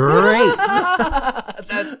great.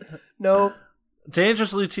 No.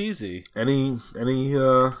 Dangerously cheesy. Any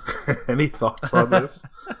any thoughts on this?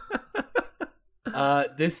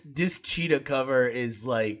 This cheetah cover is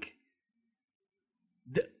like,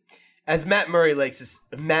 as Matt Murray likes to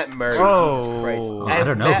Jesus Christ. I As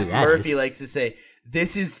don't know Matt who that Murphy is. likes to say,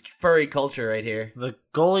 this is furry culture right here. The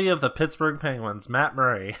goalie of the Pittsburgh Penguins, Matt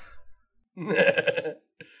Murray.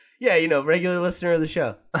 Yeah, regular listener of the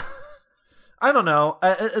show. I don't know.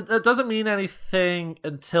 It doesn't mean anything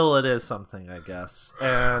until it is something, I guess.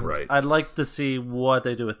 And Right. I'd like to see what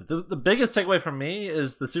they do with it. The biggest takeaway from me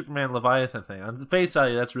is the Superman Leviathan thing. On the face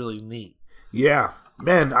value, that's really neat. Yeah.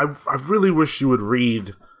 Man, I really wish you would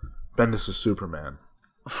read Bendis' Superman.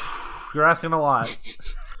 You're asking a lot.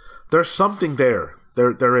 There's something there.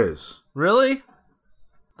 There is. Really?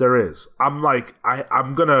 There is. I'm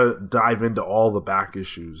gonna dive into all the back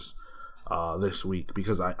issues this week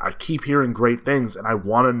because I keep hearing great things and I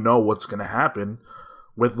want to know what's gonna happen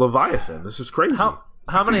with Leviathan. This is crazy.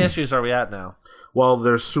 How many issues are we at now? Well,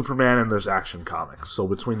 there's Superman and there's Action Comics. So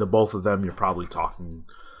between the both of them, you're probably talking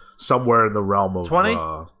somewhere in the realm of 20?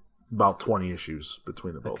 About 20 issues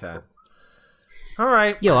between the both of Okay. them. All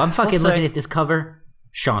right. Yo, I'm fucking We'll looking say- at this cover.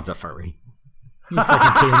 Sean's a furry. You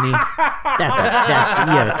fucking kidding me?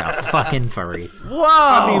 That's a fucking furry. Whoa!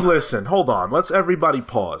 I mean, listen, hold on. Let's everybody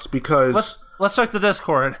pause because Let's check the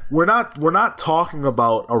Discord. we're not talking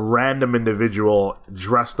about a random individual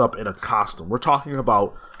dressed up in a costume. We're talking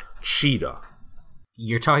about Cheetah.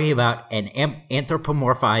 You're talking about an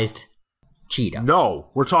anthropomorphized cheetah. No,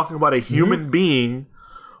 we're talking about a human being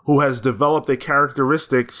who has developed the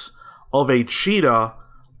characteristics of a cheetah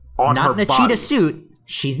on Not her in a body. cheetah suit.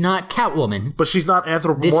 She's not Catwoman. But she's not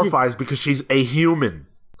anthropomorphized because she's a human.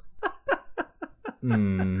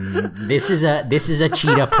 This is a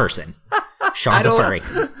cheetah person. Sean's a don't- furry.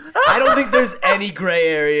 I don't think there's any gray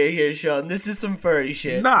area here, Sean. This is some furry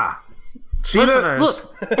shit. Nah. Cheetah. Listeners.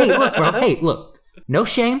 Look, hey, look, bro. Hey, look. No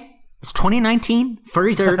shame. It's 2019.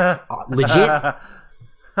 Furries are legit.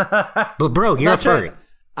 But bro, you're a furry.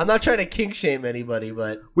 I'm not trying to kink shame anybody,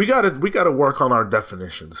 but We gotta work on our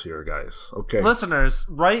definitions here, guys. Okay. Listeners,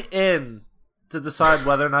 write in to decide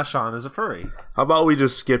whether or not Sean is a furry. How about we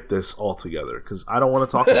just skip this altogether? Because I don't want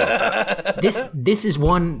to talk about it. This is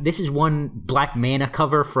one Black Mana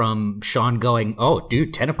cover from Sean going, "Oh,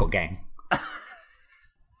 dude, Tentacle Gang."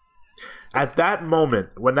 At that moment,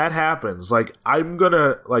 when that happens, like, I'm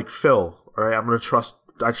gonna, like, Phil, all right?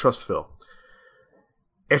 I trust Phil.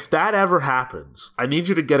 If that ever happens, I need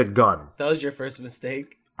you to get a gun. That was your first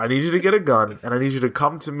mistake? I need you to get a gun, and I need you to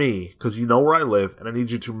come to me, because you know where I live, and I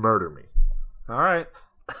need you to murder me. All right.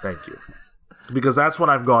 Thank you. Because that's when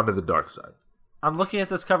I've gone to the dark side. I'm looking at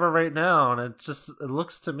this cover right now, and it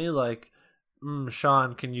looks to me like,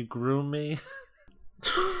 Sean, can you groom me?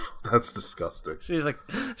 That's disgusting.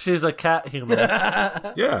 She's a cat human.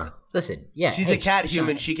 Yeah. Listen, yeah, She's hey, a cat Sean,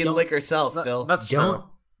 human. She can lick herself, Phil. That's true.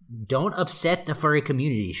 Don't upset the furry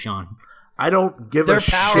community, Sean. I don't give They're a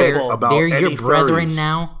shit powerful. about They're any your brethren furries.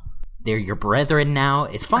 now. They're your brethren now.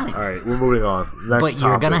 It's fine. All right, we're moving on. Next But you're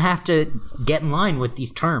topic. gonna have to get in line with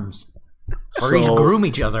these terms. Furries So- groom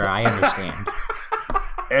each other. I understand.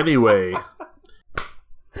 Anyway,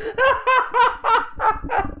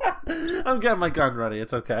 I'm getting my gun ready.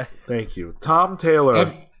 It's okay. thank you. Tom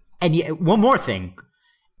Taylor. And one more thing.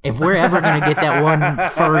 If we're ever going to get that one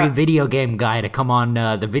furry video game guy to come on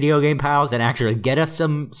the Video Game Pals and actually get us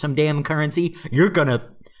some damn currency, you're going to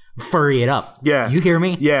furry it up. Yeah. You hear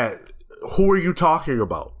me? Yeah. Who are you talking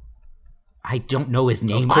about? I don't know his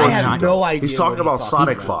name. I I'm have not- no idea. He's talking what about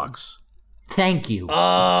Sonic about. Fox. Thank you.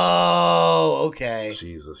 Oh, okay.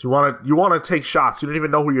 Jesus. You want to take shots. You don't even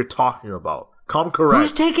know who you're talking about. Come correct.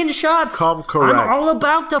 Who's taking shots? Come correct. I'm all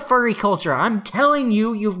about the furry culture. I'm telling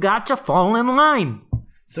you, you've got to fall in line.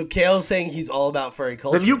 So Kale's saying he's all about furry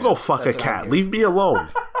culture. Then you go now. fuck That's a what I'm cat. hearing. Leave me alone.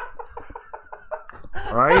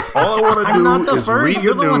 All right? All I want to I'm not do the is furry. read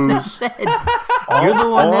You're the the one that news. said. You're the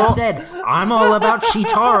one that said I'm all about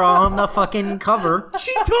Chitara on the fucking cover.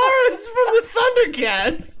 Chitara's from the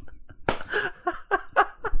Thundercats.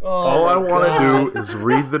 All I want to do is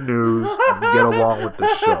read the news and get along with the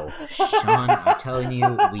show. Sean, I'm telling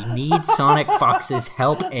you, we need Sonic Fox's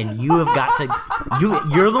help, and you have got to.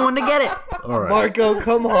 You're the one to get it. All right. Marco,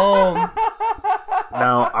 come home.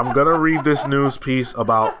 Now, I'm going to read this news piece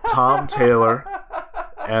about Tom Taylor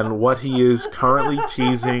and what he is currently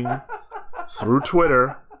teasing through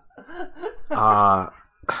Twitter.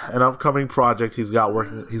 An upcoming project he's got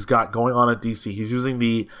going on at DC. He's using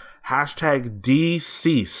the hashtag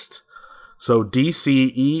deceased. So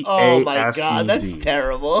DCEASED. Oh my god, that's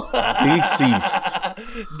terrible. Deceased.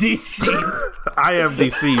 Deceased. I am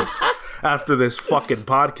deceased after this fucking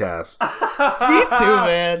podcast. Me too,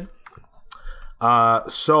 man.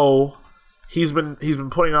 So he's been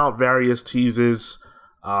putting out various teases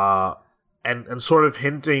and sort of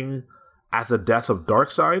hinting at the death of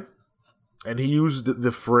Darkseid. And he used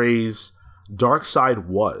the phrase Darkseid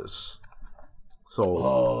was. So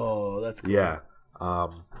Oh, that's cool. yeah.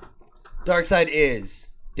 Darkseid is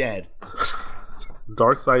dead.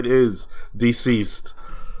 Darkseid is deceased.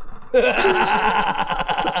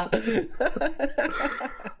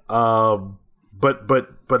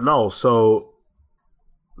 But no, so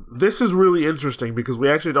this is really interesting because we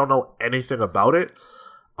actually don't know anything about it.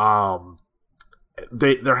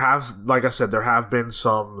 There have, like I said, there have been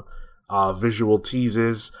some visual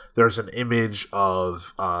teases. There's an image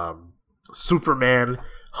of Superman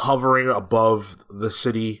hovering above the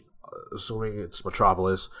city, assuming it's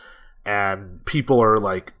Metropolis, and people are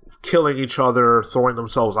like killing each other, throwing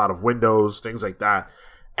themselves out of windows, things like that.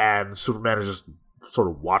 And Superman is just sort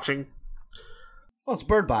of watching. Oh, it's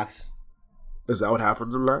Bird Box. Is that what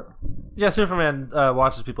happens in that? Yeah, Superman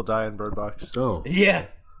watches people die in Bird Box. Oh. Yeah,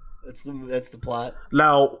 that's the plot.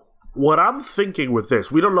 Now, what I'm thinking with this,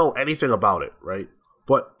 we don't know anything about it, right?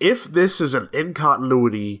 But if this is an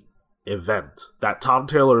in-continuity event that Tom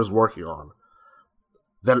Taylor is working on,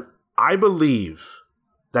 then I believe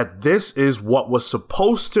that this is what was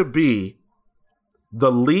supposed to be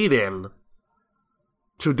the lead-in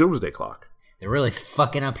to Doomsday Clock. They're really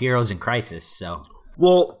fucking up Heroes in Crisis, so.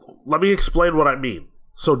 Well, let me explain what I mean.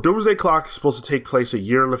 So Doomsday Clock is supposed to take place a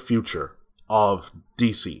year in the future of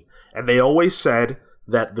DC. And they always said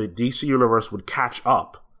that the DC universe would catch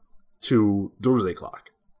up to Doomsday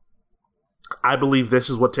Clock. I believe this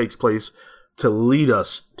is what takes place to lead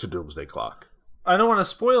us to Doomsday Clock. I don't want to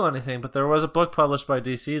spoil anything, but there was a book published by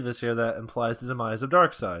DC this year that implies the demise of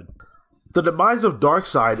Darkseid. The demise of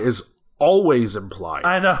Darkseid is always implied.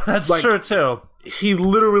 I know, that's Like- true too. He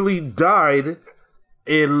literally died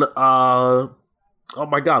in oh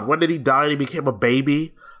my god, when did he die and he became a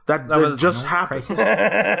baby? That was- just happened. Crisis?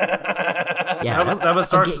 Yeah, That was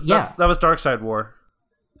Dark. yeah. That was Darkseid War.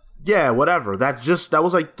 Yeah, whatever. That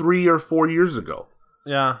was like 3 or 4 years ago.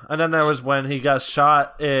 Yeah, and then there was when he got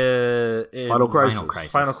shot in Final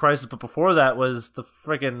Crisis. Final Crisis, but before that was the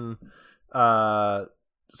friggin' the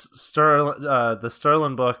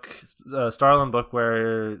Starlin book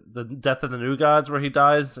where the Death of the New Gods, where he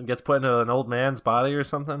dies and gets put into an old man's body or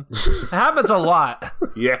something. It happens a lot.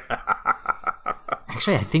 Yeah.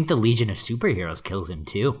 Actually, I think the Legion of Superheroes kills him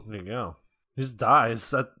too. There you go. He just dies.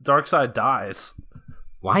 That Darkseid dies.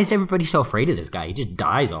 Why is everybody so afraid of this guy? He just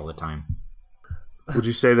dies all the time. Would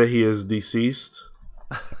you say that he is deceased?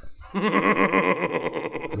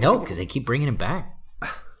 No, because they keep bringing him back.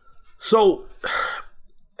 So,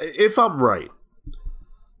 if I'm right,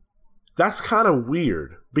 that's kind of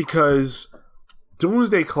weird because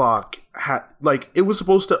Doomsday Clock it was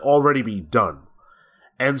supposed to already be done,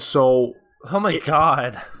 and so Oh my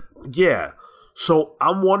god. yeah. So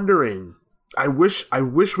I'm wondering. I wish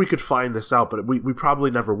we could find this out, but we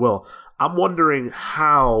probably never will. I'm wondering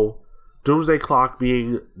how Doomsday Clock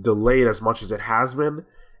being delayed as much as it has been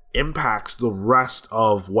impacts the rest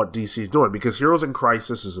of what DC is doing, because Heroes in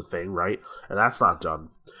Crisis is a thing, right? And that's not done.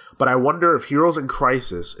 But I wonder if Heroes in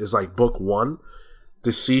Crisis is like book 1,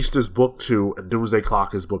 Deceased is book 2, and Doomsday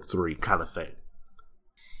Clock is book 3 kind of thing.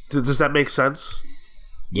 Does that make sense?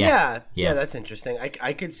 Yeah, that's interesting.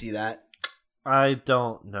 I could see that. I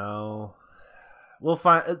don't know. We'll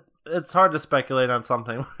find. It's hard to speculate on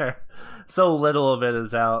something where so little of it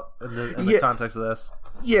is out in the context of this.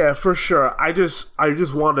 Yeah, for sure. I just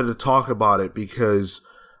wanted to talk about it because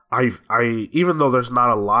I even though there's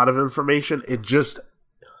not a lot of information, it just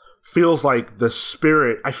feels like the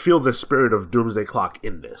spirit. I feel the spirit of Doomsday Clock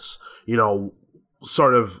in this.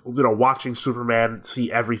 Sort of, watching Superman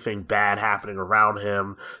see everything bad happening around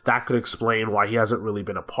him. That could explain why he hasn't really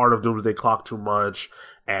been a part of Doomsday Clock too much.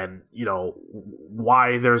 And,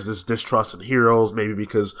 why there's this distrust in heroes, maybe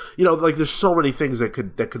because, there's so many things that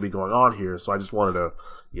could be going on here. So I just wanted to,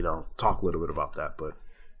 talk a little bit about that. But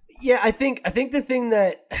yeah, I think the thing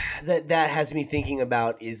that has me thinking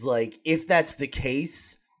about is like, if that's the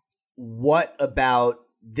case, what about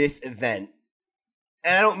this event?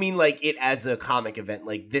 And I don't mean like it as a comic event,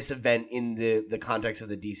 like this event in the context of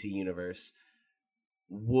the DC universe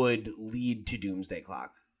would lead to Doomsday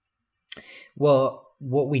Clock. Well,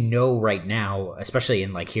 what we know right now, especially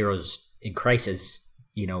in like Heroes in Crisis,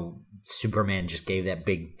 Superman just gave that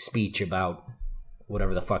big speech about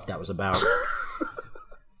whatever the fuck that was about.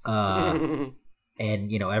 And,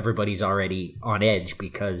 everybody's already on edge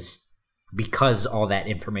because all that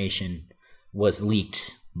information was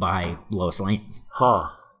leaked by Lois Lane. Huh.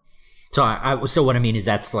 So what I mean is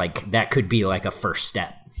that could be like a first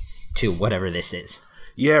step to whatever this is.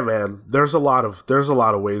 Yeah, man. There's a lot of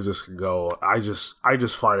ways this can go. I just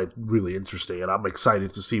find it really interesting, and I'm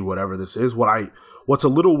excited to see whatever this is. What's a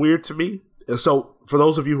little weird to me. So, for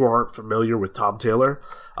those of you who aren't familiar with Tom Taylor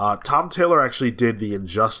actually did the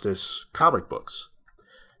Injustice comic books,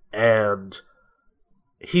 and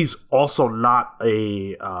he's also not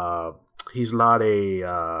a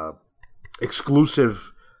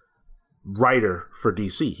exclusive writer for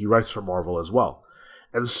DC. He writes for Marvel as well.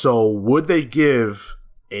 And so would they give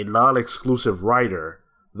a non-exclusive writer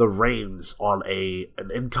the reins on an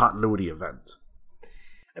in-continuity event?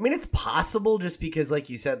 I mean, it's possible just because, like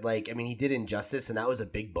you said, he did Injustice, and that was a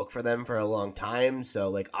big book for them for a long time.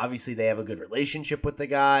 So, obviously they have a good relationship with the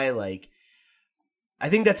guy. I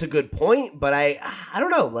think that's a good point, but I don't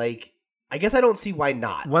know. I guess I don't see why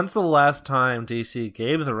not. When's the last time DC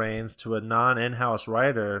gave the reins to a non-in-house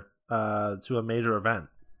writer to a major event?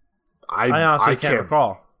 I honestly can't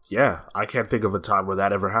recall. Yeah, I can't think of a time where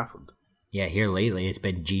that ever happened. Yeah, here lately it's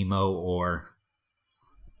been Gmo or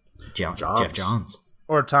Jeff Johns.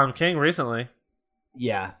 Or Tom King recently.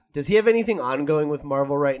 Yeah. Does he have anything ongoing with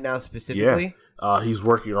Marvel right now specifically? Yeah. He's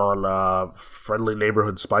working on Friendly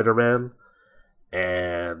Neighborhood Spider-Man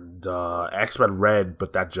and X-Men Red,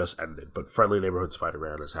 but that just ended. But Friendly Neighborhood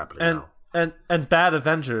Spider-Man is happening now. And Bad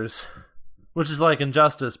Avengers, which is like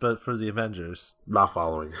Injustice, but for the Avengers. Not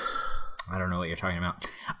following. I don't know what you're talking about.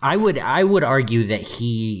 I would argue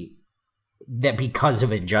that because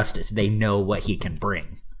of Injustice, they know what he can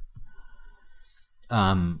bring.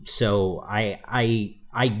 So I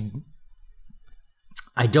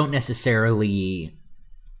don't necessarily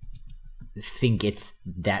think it's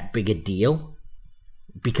that big a deal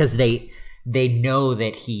because they know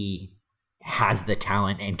that he has the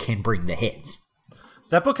talent and can bring the hits.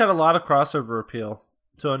 That book had a lot of crossover appeal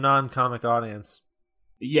to a non-comic audience.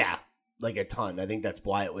 Yeah, a ton. I think that's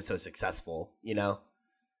why it was so successful,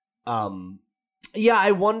 Yeah,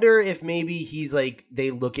 I wonder if maybe he's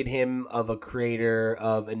they look at him of a creator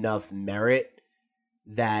of enough merit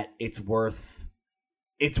that it's worth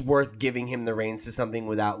it's worth giving him the reins to something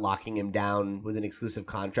without locking him down with an exclusive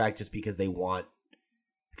contract just because they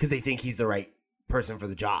think he's the right person for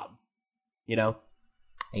the job, you know?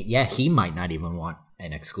 Yeah, he might not even want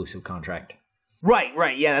an exclusive contract.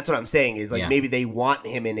 Right. Yeah, that's what I'm saying is like Yeah. maybe they want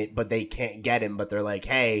him in it, but they can't get him, but they're like,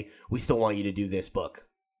 hey, we still want you to do this book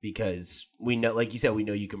because we know, like you said, we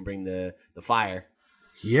know you can bring the fire.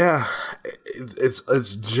 Yeah,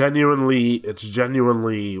 it's genuinely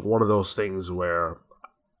one of those things where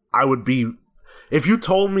I would be, if you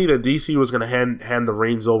told me that DC was going to hand the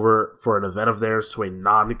reins over for an event of theirs to a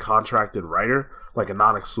non-contracted writer, like a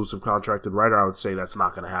non-exclusive contracted writer, I would say that's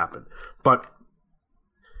not going to happen. But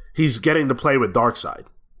he's getting to play with Darkseid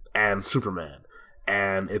and Superman,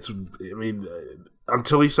 and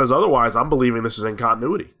until he says otherwise, I'm believing this is in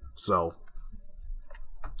continuity. So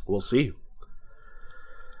we'll see.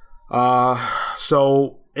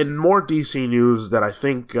 So in more DC news that I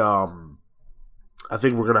think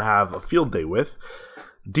we're gonna have a field day with,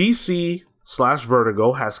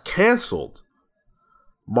 DC/Vertigo has canceled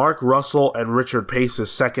Mark Russell and Richard Pace's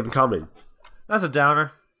Second Coming. That's a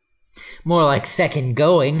downer. More like second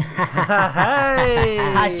going.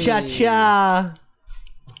 Hey! Cha-cha!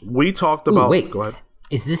 We talked about. Wait. Go ahead.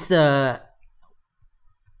 Is this the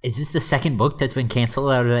second book that's been canceled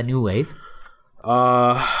out of that new wave?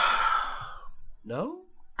 No?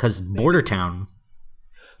 Because Bordertown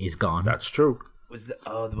is gone. That's true. Was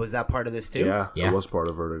that part of this too? Yeah, Yeah. it was part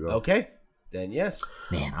of Vertigo. Okay, then yes.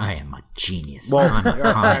 Man, I am a genius. Well-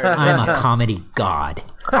 I'm a comedy god.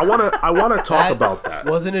 I wanna talk about that.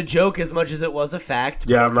 Wasn't a joke as much as it was a fact.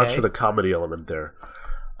 Yeah, but I'm not okay. sure the comedy element there.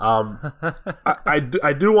 I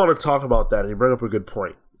do want to talk about that, and you bring up a good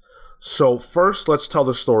point. So first, let's tell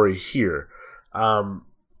the story here.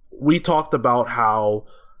 We talked about how,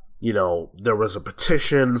 there was a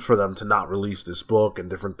petition for them to not release this book and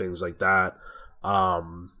different things like that.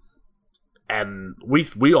 And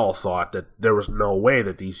we all thought that there was no way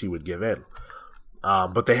that DC would give in.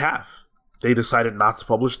 But they have. They decided not to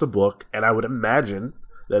publish the book, and I would imagine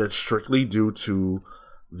that it's strictly due to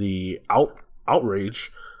the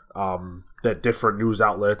outrage that different news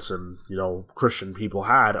outlets and Christian people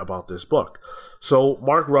had about this book. So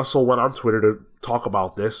Mark Russell went on Twitter to talk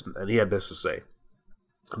about this, and he had this to say: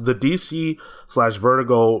 the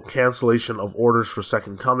DC/Vertigo cancellation of orders for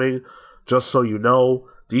Second Coming. Just so you know,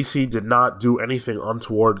 DC did not do anything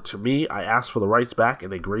untoward to me. I asked for the rights back,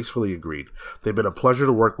 and they gracefully agreed. They've been a pleasure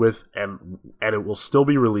to work with, and it will still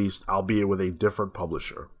be released, albeit with a different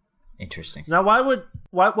publisher. Interesting. Now, what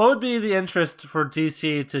would be the interest for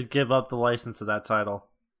DC to give up the license of that title?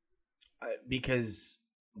 Because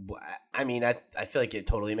I feel like it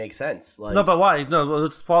totally makes sense. Like, No, but why? No,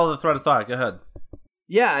 let's follow the thread of thought. Go ahead.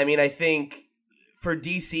 yeah, I think for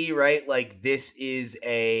DC, right? Like this is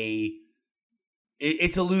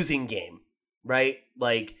it's a losing game, right?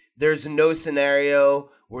 Like there's no scenario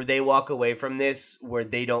where they walk away from this where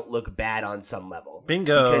they don't look bad on some level.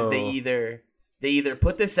 Bingo. Because they either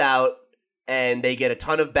put this out and they get a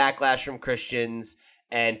ton of backlash from Christians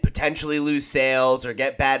and potentially lose sales or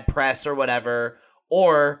get bad press or whatever,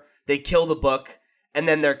 or they kill the book and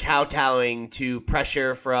then they're kowtowing to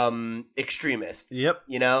pressure from extremists. Yep.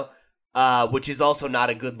 Which is also not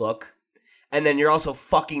a good look. And then you're also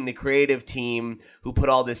fucking the creative team who put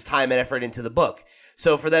all this time and effort into the book.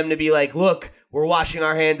 So for them to be like, look, we're washing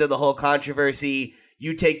our hands of the whole controversy.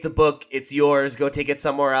 You take the book, it's yours, go take it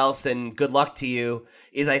somewhere else, and good luck to you,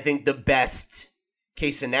 is I think the best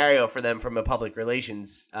case scenario for them from a public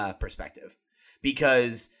relations perspective.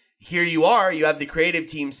 Because here you are, you have the creative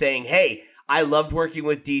team saying, hey, I loved working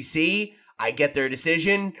with DC. I get their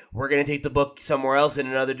decision. We're going to take the book somewhere else in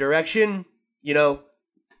another direction.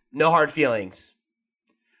 No hard feelings.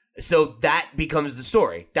 So that becomes the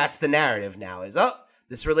story. That's the narrative now is,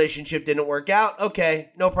 this relationship didn't work out.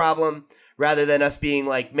 Okay, no problem. Rather than us being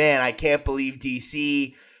like, man, I can't believe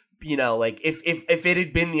DC, like if it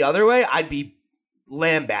had been the other way, I'd be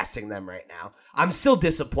lambasting them right now. I'm still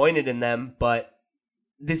disappointed in them, but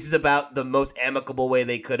this is about the most amicable way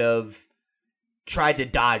they could have tried to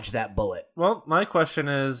dodge that bullet. Well, my question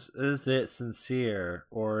is it sincere,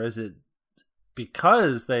 or is it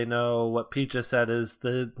because they know what Pete just said is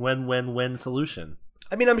the win-win-win solution?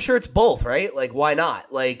 I'm sure it's both, right? Like, why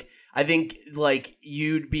not? Like, I think, like,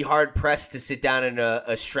 you'd be hard-pressed to sit down in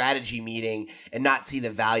a strategy meeting and not see the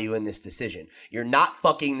value in this decision. You're not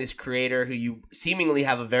fucking this creator who you seemingly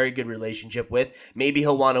have a very good relationship with. Maybe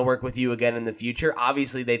he'll want to work with you again in the future.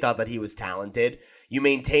 Obviously, they thought that he was talented. You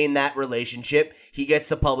maintain that relationship. He gets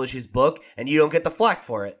to publish his book, and you don't get the flack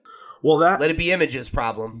for it. Well, Let it be Image's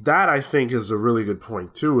problem. that I think is a really good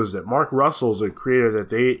point too. Is that Mark Russell's a creator that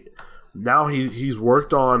now he's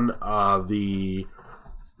worked on the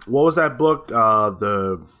what was that book?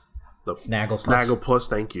 The Snagglepuss. Snagglepuss.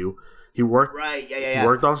 Thank you. He worked Right, He yeah.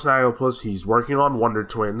 worked on Snagglepuss. He's working on Wonder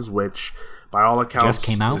Twins, which by all accounts Just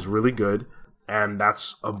came out. is really good, and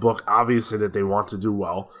that's a book obviously that they want to do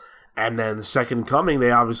well. And then Second Coming,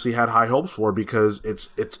 they obviously had high hopes for because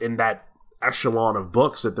it's in that echelon of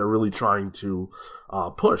books that they're really trying to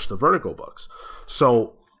push, the Vertigo books.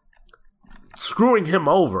 So screwing him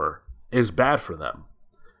over is bad for them.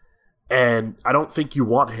 And I don't think you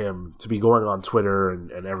want him to be going on Twitter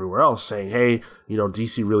and everywhere else saying, hey,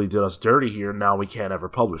 DC really did us dirty here. Now we can't ever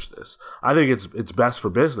publish this. I think it's best for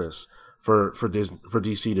business for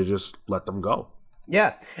DC to just let them go.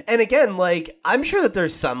 Yeah. And again, I'm sure that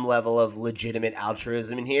there's some level of legitimate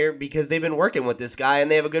altruism in here because they've been working with this guy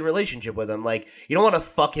and they have a good relationship with him. You don't want to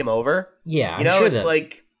fuck him over. Yeah,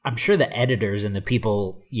 I'm sure the editors and the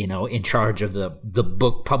people, in charge of the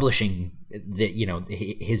book publishing,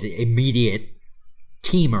 his immediate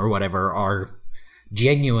team or whatever are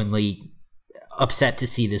genuinely upset to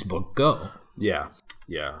see this book go. Yeah,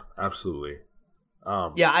 absolutely.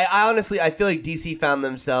 I honestly, I feel like DC found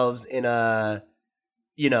themselves in a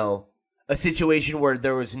situation where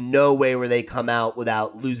there was no way where they come out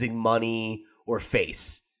without losing money or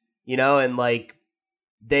face, and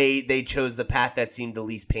they chose the path that seemed the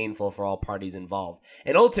least painful for all parties involved.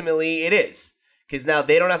 And ultimately it is, because now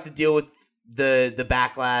they don't have to deal with the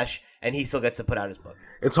backlash and he still gets to put out his book.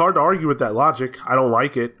 It's hard to argue with that logic. I don't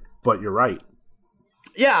like it, but you're right.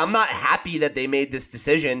 Yeah, I'm not happy that they made this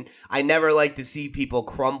decision. I never like to see people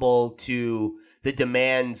crumble to the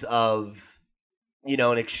demands of,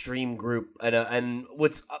 an extreme group and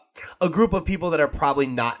what's a group of people that are probably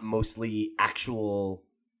not mostly actual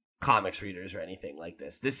comics readers or anything like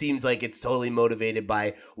this. This seems like it's totally motivated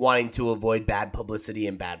by wanting to avoid bad publicity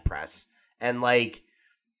and bad press. And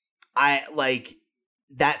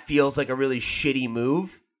that feels like a really shitty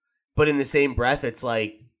move, but in the same breath, it's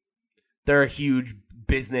they're a huge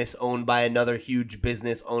business owned by another huge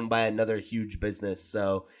business owned by another huge business.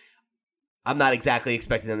 So I'm not exactly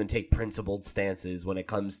expecting them to take principled stances when it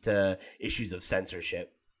comes to issues of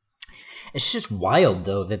censorship. It's just wild,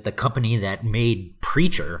 though, that the company that made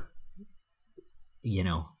Preacher,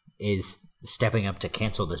 is stepping up to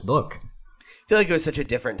cancel this book. I feel like it was such a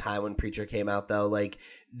different time when Preacher came out, though.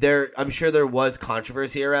 I'm sure there was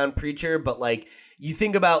controversy around Preacher, but you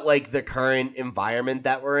think about the current environment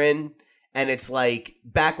that we're in, and it's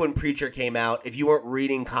back when Preacher came out, if you weren't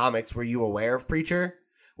reading comics, were you aware of Preacher?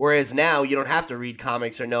 Whereas now you don't have to read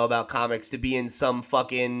comics or know about comics to be in some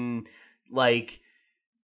fucking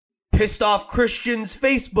pissed off Christians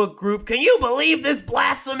Facebook group. Can you believe this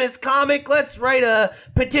blasphemous comic? Let's write a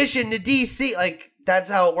petition to DC. That's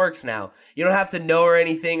how it works now. You don't have to know or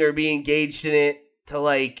anything or be engaged in it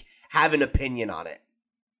to have an opinion on it.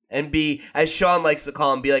 And be, as Sean likes to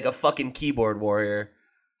call him, be a fucking keyboard warrior.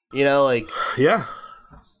 Yeah.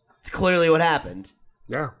 It's clearly what happened.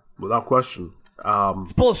 Yeah, without question.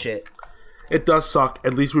 It's bullshit. It does suck.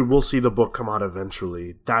 At least we will see the book come out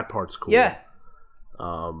eventually. That part's cool. Yeah.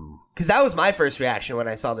 Because that was my first reaction when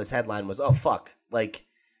I saw this headline was, oh, fuck.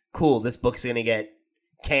 Cool, this book's going to get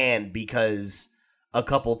canned because a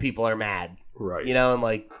couple people are mad. Right.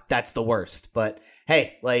 And that's the worst. But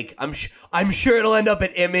hey, I'm sure it'll end up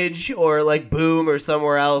at Image or Boom or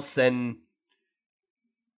somewhere else, and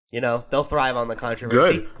they'll thrive on the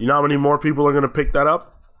controversy. Good. You know how many more people are going to pick that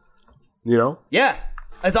up? Yeah.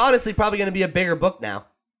 It's honestly probably going to be a bigger book now.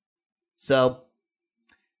 So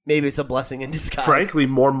maybe it's a blessing in disguise. Frankly,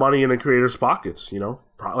 more money in the creators' pockets,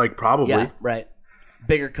 probably. Yeah, right.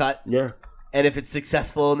 Bigger cut. Yeah. And if it's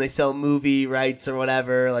successful and they sell movie rights or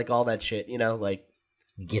whatever, all that shit,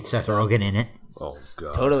 Get Seth Rogen in it. Oh,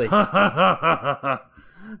 God. Totally.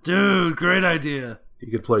 Dude, great idea.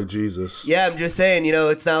 He could play Jesus. Yeah, I'm just saying,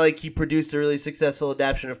 it's not like he produced a really successful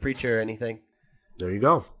adaptation of Preacher or anything. There you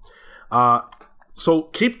go. So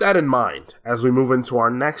keep that in mind as we move into our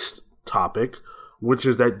next topic, which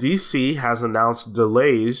is that DC has announced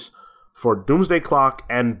delays for Doomsday Clock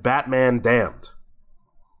and Batman Damned.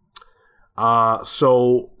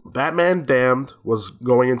 So Batman Damned was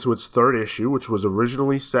going into its third issue, which was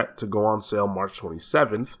originally set to go on sale March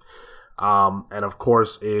 27th. And of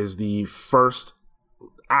course is the first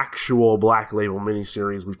actual Black Label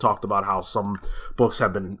miniseries. We've talked about how some books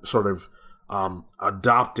have been sort of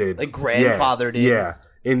adopted, grandfathered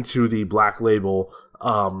into the Black Label,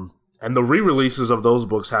 and the re-releases of those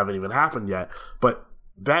books haven't even happened yet. But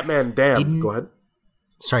Batman Damned, go ahead.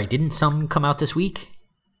 Sorry, didn't some come out this week?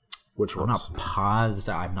 Which ones?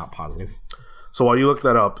 I'm not positive. So while you look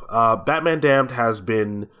that up, Batman Damned has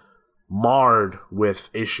been marred with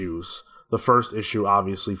issues. The first issue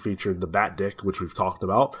obviously featured the Bat Dick, which we've talked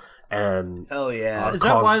about, and hell yeah, is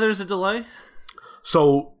that why there's a delay?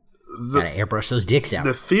 So gotta airbrush those dicks out.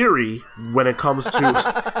 The theory when it comes to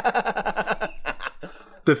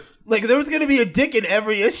like there was gonna be a dick in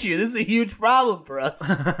every issue. This is a huge problem for us.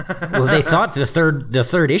 Well, they thought the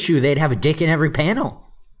third issue they'd have a dick in every panel.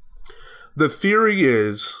 The theory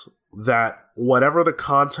is that whatever the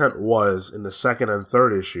content was in the second and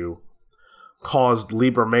third issue caused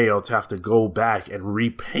Liber Mayo to have to go back and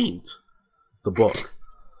repaint the book.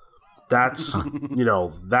 That's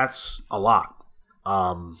that's a lot.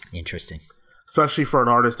 Interesting. Especially for an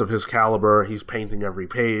artist of his caliber, he's painting every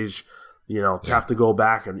page. To have to go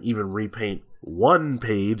back and even repaint one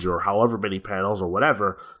page or however many panels or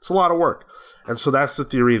whatever, it's a lot of work. And so that's the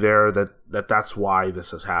theory there that's why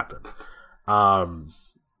this has happened.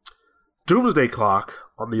 Doomsday Clock,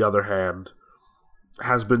 on the other hand,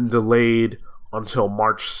 has been delayed until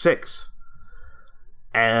March 6th.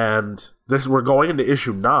 And we're going into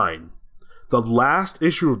issue 9. The last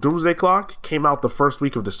issue of Doomsday Clock came out the first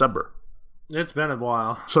week of December. It's been a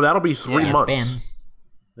while. So that'll be 3 months.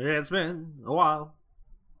 It's been a while.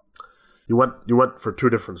 You went for 2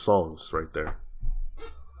 different songs right there.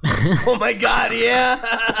 Oh my god, yeah.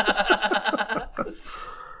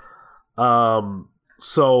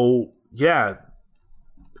 So yeah,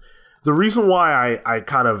 the reason why I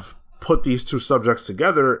kind of put these two subjects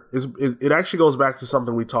together is it actually goes back to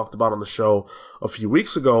something we talked about on the show a few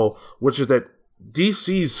weeks ago, which is that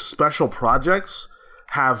DC's special projects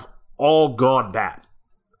have all gone bad.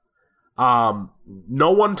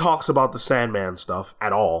 No one talks about the Sandman stuff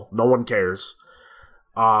at all. No one cares.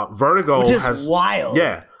 Vertigo Which is has wild.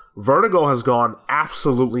 Yeah, Vertigo has gone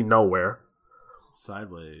absolutely nowhere.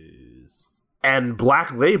 Sideways. And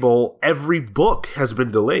Black Label, every book has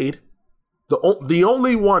been delayed. The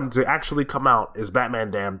only one to actually come out is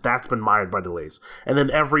Batman Damned. That's been mired by delays. And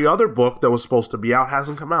then every other book that was supposed to be out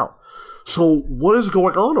hasn't come out. So what is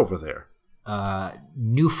going on over there?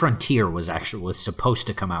 New Frontier was supposed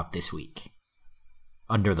to come out this week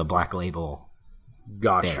under the Black Label.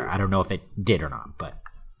 Gotcha. I don't know if it did or not, but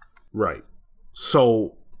right.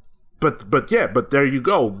 So, but there you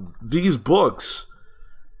go. These books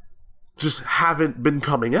just haven't been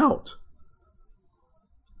coming out.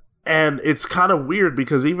 And it's kind of weird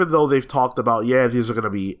because even though they've talked about, these are going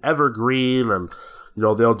to be evergreen and,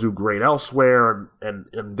 they'll do great elsewhere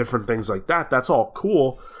and different things like that, that's all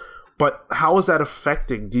cool. But how is that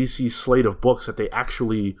affecting DC's slate of books that they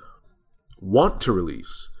actually want to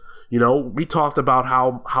release? We talked about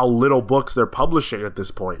how little books they're publishing at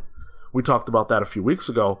this point. We talked about that a few weeks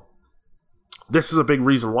ago. This is a big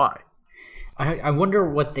reason why. I wonder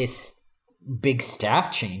what this big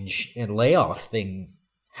staff change and layoff thing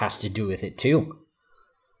has to do with it too.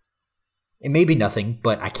 It may be nothing,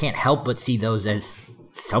 but I can't help but see those as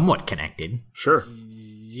somewhat connected. Sure.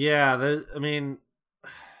 Yeah,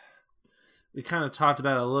 we kind of talked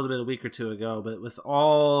about it a little bit a week or two ago, but with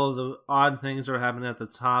all the odd things that are happening at the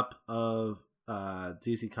top of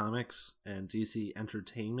DC Comics and DC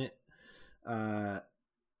Entertainment,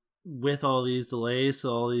 with all these delays to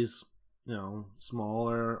all these,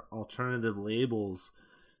 smaller alternative labels,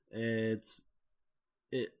 I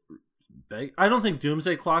don't think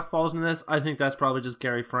Doomsday Clock falls into this. I think that's probably just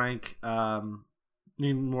Gary Frank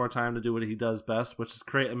needing more time to do what he does best, which is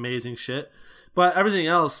create amazing shit. But everything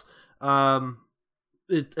else,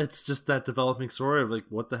 it's just that developing story of like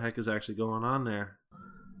what the heck is actually going on there.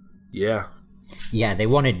 Yeah, they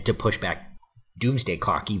wanted to push back Doomsday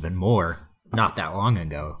Clock even more not that long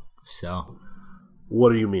ago. So,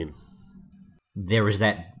 what do you mean? There was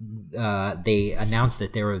that they announced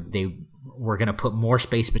that they were going to put more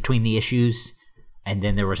space between the issues, and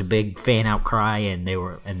then there was a big fan outcry, and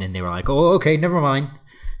then they were like, "Oh, okay, never mind."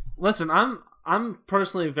 Listen, I'm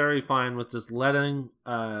personally very fine with just letting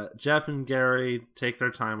Jeff and Gary take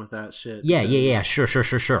their time with that shit. Yeah, sure.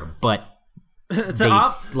 But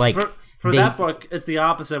for that book, it's the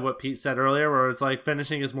opposite of what Pete said earlier, where it's like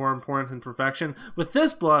finishing is more important than perfection. With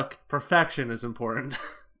this book, perfection is important.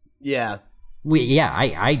 Yeah.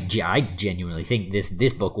 I genuinely think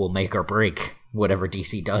this book will make or break whatever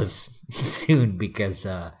DC does soon, because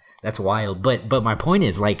that's wild. But my point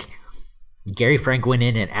is, like, Gary Frank went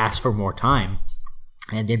in and asked for more time,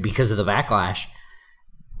 and then because of the backlash,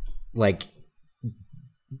 like,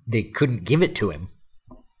 they couldn't give it to him,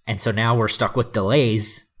 and so now we're stuck with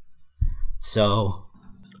delays. So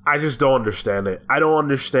I just don't understand it. I don't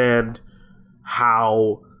understand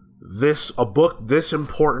how a book this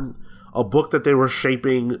important, a book that they were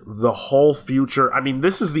shaping the whole future. I mean,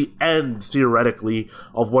 this is the end, theoretically,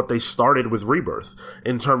 of what they started with Rebirth,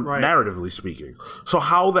 narratively speaking. So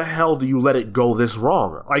how the hell do you let it go this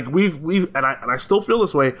wrong? Like, and I still feel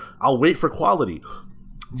this way. I'll wait for quality.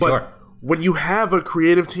 But Sure. when you have a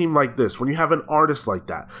creative team like this, when you have an artist like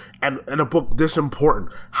that, and a book this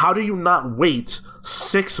important, how do you not wait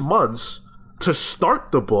 6 months to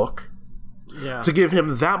start the book to give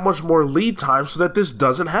him that much more lead time so that this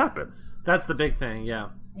doesn't happen? That's the big thing, yeah.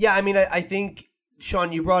 Yeah, I mean, I think,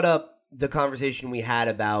 Sean, you brought up the conversation we had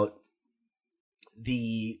about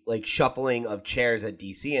the, like, shuffling of chairs at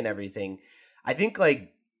DC and everything. I think,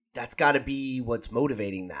 like, that's got to be what's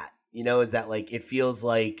motivating that, you know, is that, like, it feels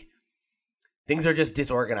like things are just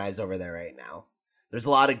disorganized over there right now. There's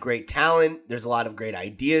a lot of great talent. There's a lot of great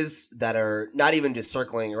ideas that are not even just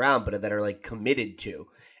circling around, but that are, like, committed to.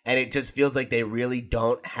 And it just feels like they really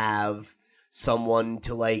don't have someone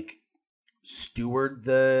to, like, steward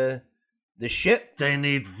the ship. They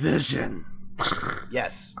need vision.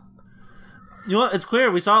 Yes. You know what? It's clear.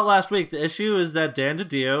 We saw it last week. The issue is that Dan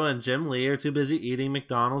DiDio and Jim Lee are too busy eating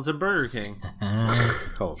McDonald's and Burger King.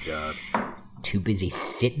 Oh, God. Too busy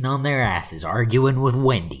sitting on their asses arguing with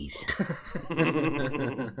Wendy's.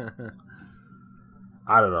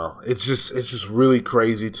 I don't know. It's just really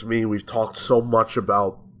crazy to me. We've talked so much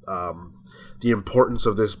about the importance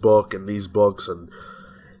of this book and these books, and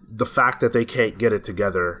the fact that they can't get it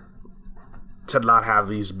together to not have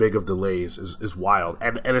these big of delays is wild.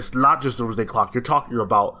 And it's not just Doomsday Clock. You're talking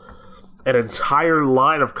about an entire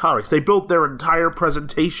line of comics. They built their entire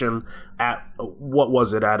presentation at, what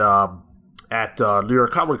was it, at New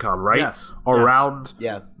York Comic Con, right? Yes. Around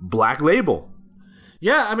Yeah. Black Label.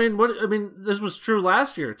 Yeah, I mean, this was true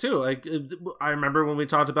last year too. Like, I remember when we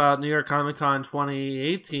talked about New York Comic Con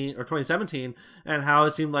 2018 or 2017, and how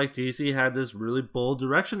it seemed like DC had this really bold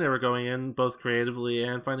direction they were going in, both creatively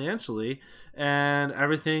and financially, and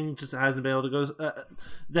everything just hasn't been able to go.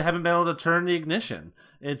 They haven't been able to turn the ignition.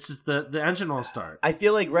 It's just the engine won't start. I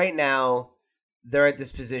feel like right now they're at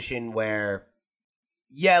this position where,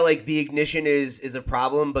 yeah, like, the ignition is a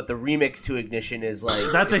problem, but the remix to ignition is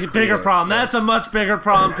like, That's a bigger problem. Yeah. That's a much bigger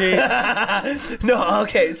problem, Pete. No,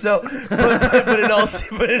 okay, so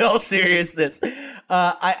but in all seriousness,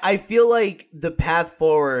 I feel like the path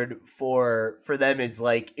forward for them is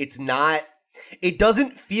like, it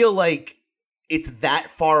doesn't feel like it's that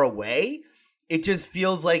far away. It just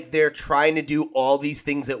feels like they're trying to do all these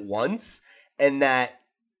things at once, and that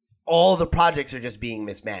all the projects are just being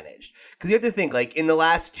mismanaged. Because you have to think, like, in the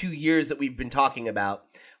last 2 years that we've been talking about,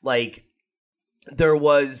 like, there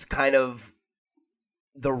was kind of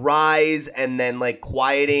the rise and then, like,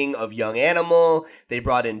 quieting of Young Animal. They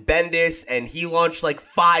brought in Bendis, and he launched, like,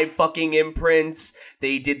 5 fucking imprints.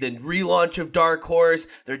 They did the relaunch of Dark Horse.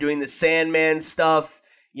 They're doing the Sandman stuff.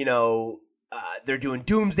 You know, they're doing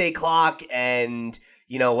Doomsday Clock and,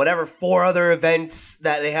 you know, whatever 4 other events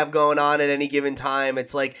that they have going on at any given time.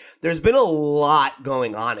 It's like, there's been a lot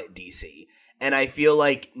going on at DC. And I feel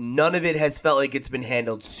like none of it has felt like it's been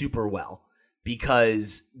handled super well,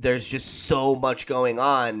 because there's just so much going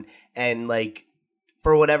on. And, like,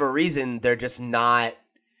 for whatever reason, they're just not,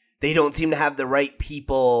 they don't seem to have the right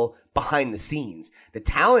people behind the scenes. The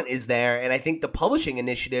talent is there, and I think the publishing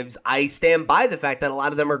initiatives, I stand by the fact that a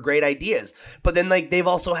lot of them are great ideas. But then, like, they've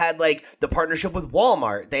also had, like, the partnership with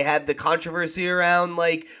Walmart. They had the controversy around,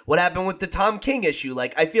 like, what happened with the Tom King issue.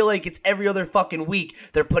 Like, I feel like it's every other fucking week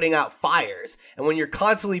they're putting out fires. And when you're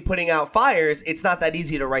constantly putting out fires, it's not that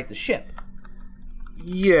easy to right the ship.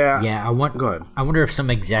 Yeah. Yeah, Go ahead. I wonder if some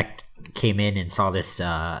exec came in and saw this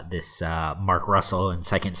Mark Russell and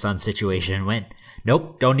Second Son situation and went,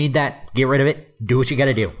 nope, don't need that. Get rid of it. Do what you got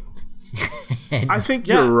to do. I think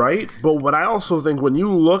you're right, but I also think when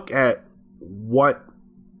you look at what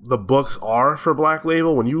the books are for Black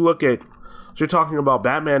Label, when you look at, so you're talking about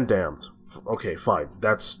Batman Damned. Okay, fine,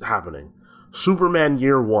 that's happening. Superman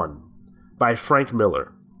Year One by Frank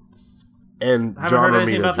Miller and I haven't John heard Romita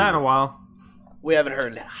anything about that in Jr. a while. We haven't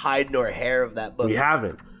heard hide nor hair of that book. We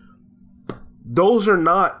haven't. Those are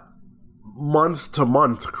not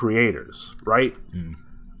month-to-month creators, right?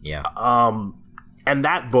 Yeah. And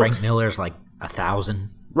that book... Frank Miller's like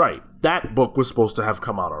 1,000. Right. That book was supposed to have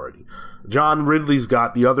come out already. John Ridley's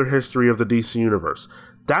got The Other History of the DC Universe.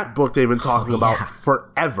 That book they've been talking about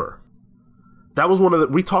forever. That was one of the...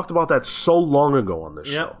 We talked about that so long ago on this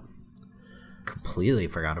show. Completely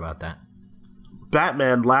forgot about that.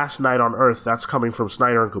 Batman Last Night on Earth, that's coming from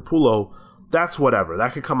Snyder and Capullo. That's whatever.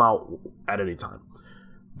 That could come out at any time.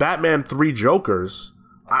 Batman 3 Jokers,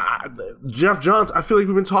 Jeff Johns, I feel like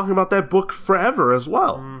we've been talking about that book forever as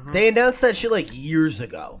well. Mm-hmm. They announced that shit like years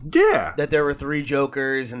ago. Yeah. That there were 3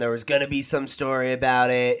 Jokers and there was gonna be some story about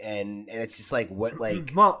it, and it's just like what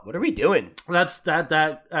are we doing?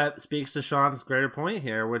 That speaks to Sean's greater point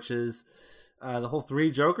here, which is the whole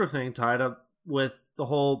 3 Joker thing tied up with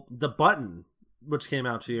the button, which came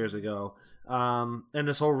out 2 years ago, and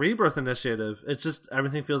this whole Rebirth initiative. It's just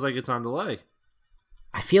everything feels like it's on delay.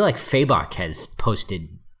 I feel like Fabok has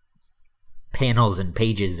posted panels and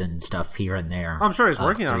pages and stuff here and there. I'm sure he's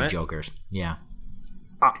working on it. Jokers, yeah.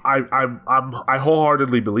 I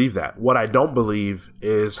wholeheartedly believe that. What I don't believe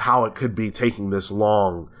is how it could be taking this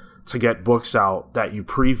long to get books out that you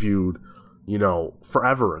previewed,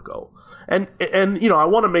 forever ago. And I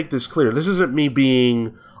want to make this clear. This isn't me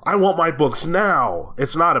being, I want my books now.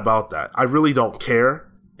 It's not about that. I really don't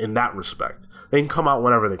care in that respect. They can come out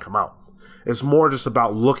whenever they come out. It's more just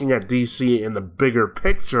about looking at DC in the bigger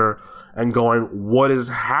picture and going, what is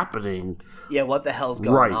happening? Yeah, what the hell's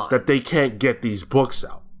going on? That they can't get these books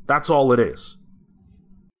out. That's all it is.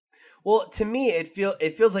 Well, to me, it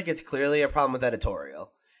feels like it's clearly a problem with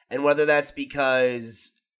editorial. And whether that's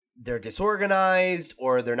because they're disorganized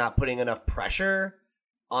or they're not putting enough pressure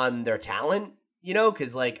on their talent,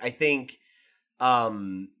 because I think a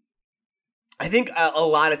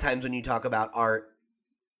lot of times when you talk about art,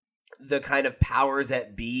 the kind of powers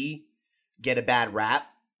that be get a bad rap,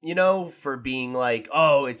 for being like,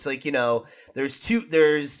 oh, it's like, there's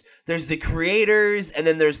the creators and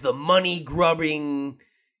then there's the money grubbing,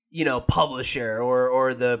 publisher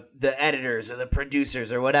or the editors or the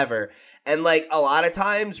producers or whatever. And like a lot of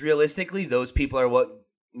times, realistically, those people are what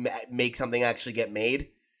make something actually get made.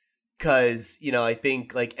 Because, I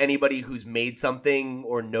think, like, anybody who's made something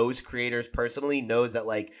or knows creators personally knows that,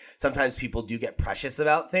 like, sometimes people do get precious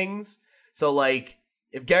about things. So, like,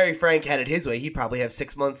 if Gary Frank had it his way, he'd probably have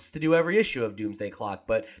 6 months to do every issue of Doomsday Clock.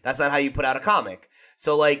 But that's not how you put out a comic.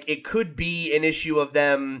 So, like, it could be an issue of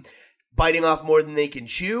them biting off more than they can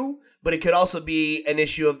chew. But it could also be an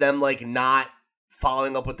issue of them, like, not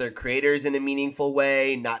following up with their creators in a meaningful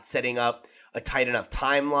way, not setting up a tight enough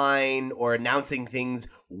timeline or announcing things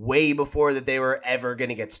way before that they were ever going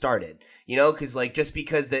to get started, because like just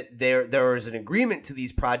because that there was an agreement to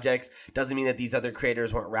these projects doesn't mean that these other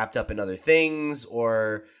creators weren't wrapped up in other things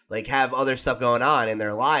or like have other stuff going on in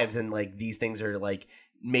their lives. And like these things are like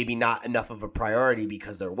maybe not enough of a priority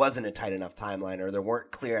because there wasn't a tight enough timeline or there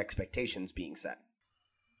weren't clear expectations being set.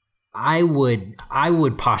 I would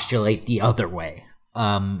postulate the other way.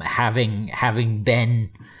 Having been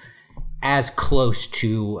as close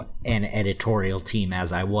to an editorial team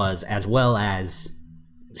as I was, as well as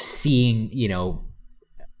seeing,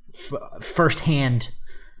 firsthand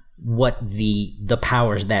what the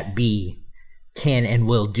powers that be can and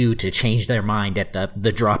will do to change their mind at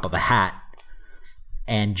the drop of a hat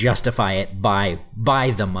and justify it by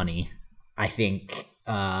the money, I think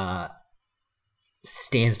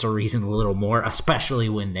stands to reason a little more, especially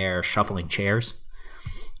when they're shuffling chairs,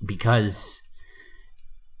 because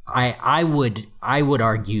I would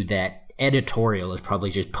argue that editorial is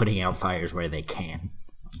probably just putting out fires where they can.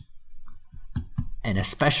 And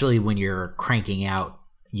especially when you're cranking out,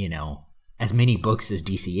 as many books as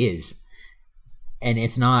DC is. And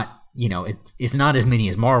it's not, it's not as many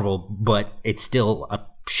as Marvel, but it's still a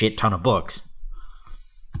shit ton of books.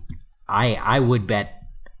 I would bet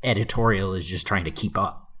editorial is just trying to keep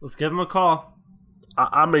up. Let's give them a call.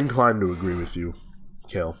 I'm inclined to agree with you,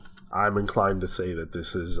 Kale. I'm inclined to say that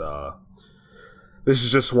this is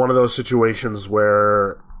just one of those situations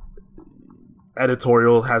where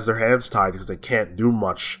editorial has their hands tied because they can't do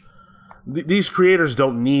much. These creators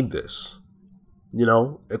don't need this.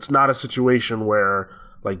 It's not a situation where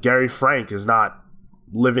like Gary Frank is not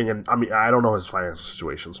living in. I mean, I don't know his financial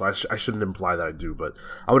situation, so I shouldn't imply that I do, but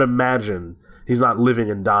I would imagine he's not living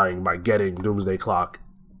and dying by getting Doomsday Clock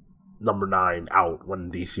 #9 out when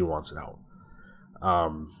DC wants it out.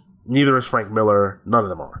 Neither is Frank Miller. None of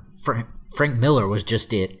them are. Frank Miller was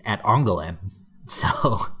just at Angoulême,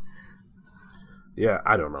 so yeah,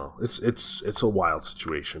 I don't know. It's a wild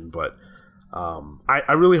situation, but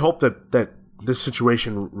I really hope that this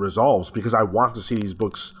situation resolves because I want to see these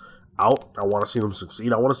books out. I want to see them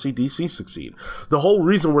succeed. I want to see DC succeed. The whole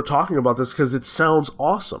reason we're talking about this because it sounds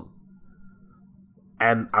awesome,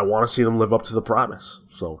 and I want to see them live up to the promise.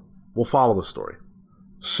 So we'll follow the story.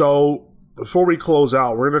 So before we close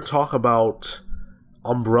out, we're going to talk about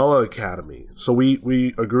Umbrella Academy. So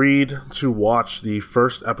we agreed to watch the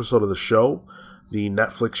first episode of the show, the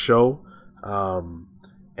Netflix show.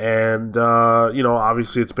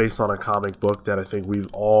 Obviously it's based on a comic book that I think we've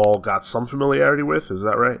all got some familiarity with. Is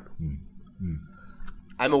that right?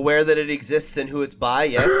 I'm aware that it exists and who it's by.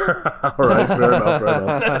 Yes. All right, fair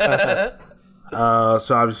enough.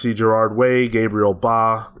 So obviously Gerard Way, Gabriel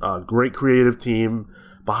Ba, great creative team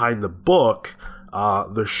behind the book.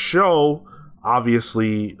 The show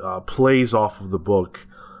obviously plays off of the book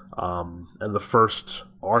and the first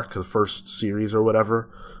arc, the first series or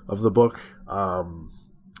whatever of the book. And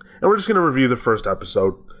we're just going to review the first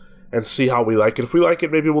episode and see how we like it. If we like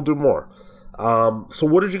it, maybe we'll do more. So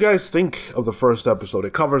what did you guys think of the first episode?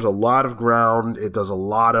 It covers a lot of ground. It does a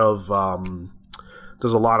lot of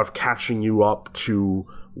catching you up to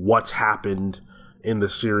what's happened in the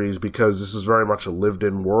series, because this is very much a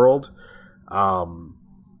lived-in world.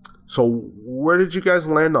 So where did you guys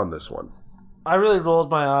land on this one? I really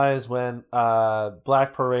rolled my eyes when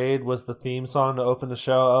Black Parade was the theme song to open the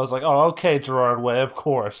show. I was like, oh, okay, Gerard Way, of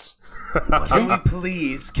course.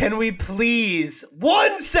 Can we please?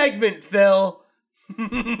 One segment, Phil!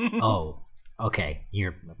 Oh, okay.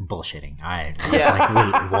 You're bullshitting. I was like,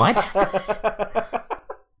 wait, what?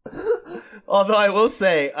 Although I will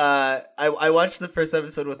say, I watched the first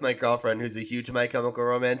episode with my girlfriend, who's a huge My Chemical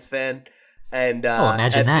Romance fan. And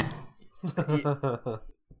imagine that.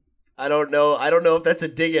 I don't know if that's a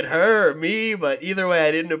dig at her or me, but either way,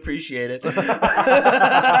 I didn't appreciate it.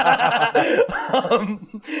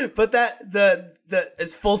 But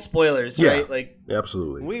it's full spoilers, right? Like,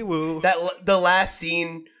 absolutely. Wee woo. The last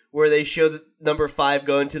scene where they show number 5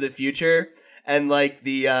 go into the future, and like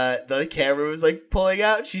the camera was like pulling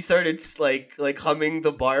out. She started like humming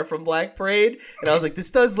the bar from Black Parade, and I was like, this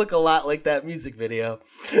does look a lot like that music video.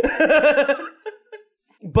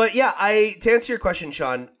 But yeah, to answer your question,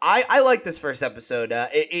 Sean, I like this first episode.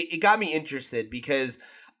 It got me interested because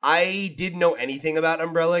I didn't know anything about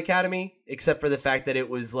Umbrella Academy except for the fact that it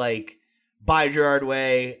was like by Gerard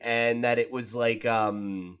Way and that it was like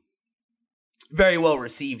very well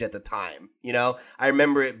received at the time. You know, I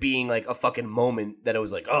remember it being like a fucking moment that it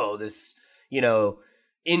was like, oh, this, you know,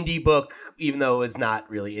 indie book, even though it was not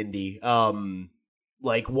really indie.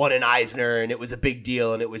 Like won an Eisner and it was a big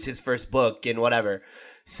deal and it was his first book and whatever.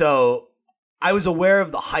 So I was aware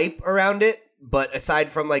of the hype around it, but aside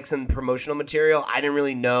from like some promotional material, I didn't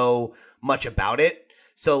really know much about it.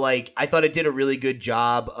 So like I thought it did a really good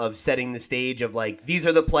job of setting the stage of like, these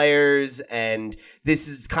are the players and this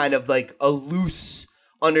is kind of like a loose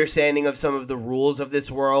understanding of some of the rules of this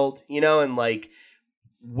world, you know, and like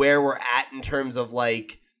where we're at in terms of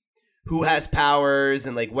like who has powers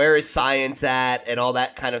and like where is science at and all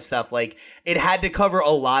that kind of stuff. Like it had to cover a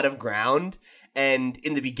lot of ground. And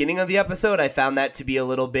in the beginning of the episode, I found that to be a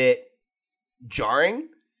little bit jarring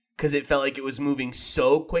because it felt like it was moving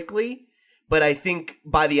so quickly. But I think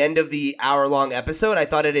by the end of the hour-long episode, I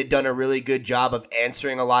thought it had done a really good job of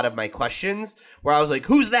answering a lot of my questions where I was like,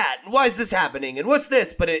 who's that? Why is this happening? And what's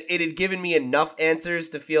this? But it had given me enough answers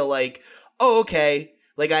to feel like, oh, okay.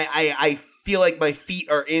 Like I feel like my feet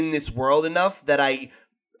are in this world enough that I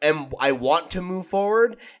want to move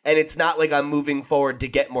forward, and it's not like I'm moving forward to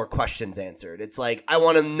get more questions answered. It's like I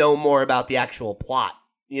want to know more about the actual plot,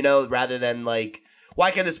 you know, rather than like,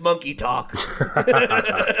 why can this monkey talk?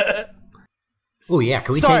 Oh yeah,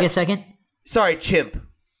 can we take a second? Sorry, chimp.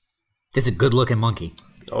 That's a good-looking monkey.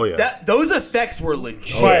 Oh yeah, those effects were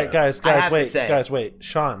legit. All right, guys, wait.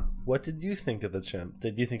 Sean, what did you think of the chimp?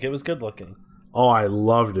 Did you think it was good looking? Oh, I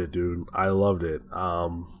loved it, dude. I loved it.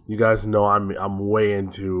 You guys know I'm way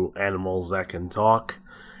into animals that can talk,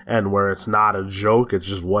 and where it's not a joke, it's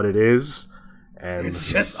just what it is. And it's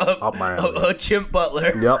just a chimp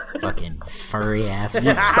butler. Yep. Fucking furry ass.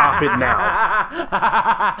 Stop it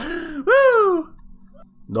now. Woo!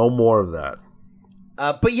 No more of that.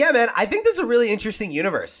 But yeah, man, I think this is a really interesting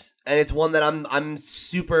universe, and it's one that I'm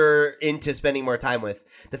super into spending more time with.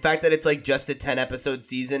 The fact that it's like just a 10-episode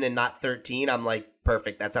season and not 13, I'm like,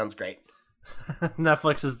 perfect. That sounds great. The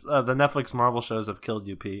Netflix Marvel shows have killed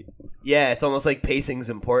you, Pete. Yeah, it's almost like pacing's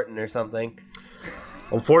important or something.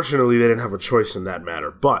 Unfortunately, they didn't have a choice in that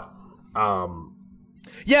matter, but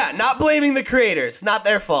yeah, not blaming the creators, not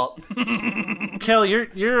their fault. Kel,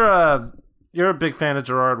 you're a big fan of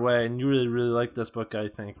Gerard Way, and you really, really like this book, I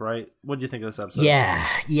think, right? What do you think of this episode? Yeah.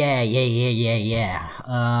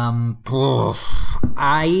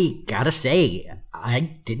 I gotta say, I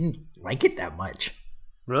didn't like it that much.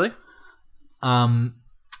 Really? I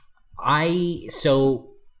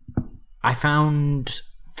found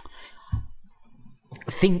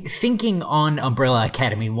thinking on Umbrella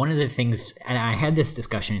Academy, one of the things, and I had this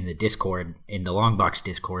discussion in the Discord, in the Longbox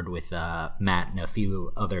Discord with Matt and a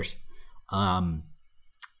few others.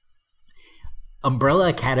 Umbrella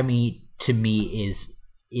Academy to me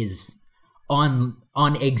is on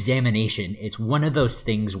examination. It's one of those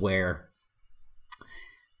things where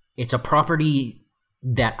it's a property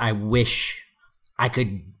that I wish I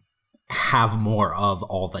could have more of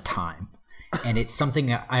all the time. And it's something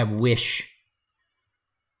that I wish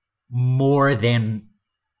more than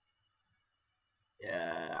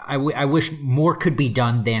I wish more could be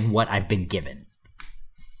done than what I've been given.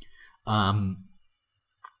 And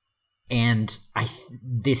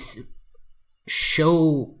this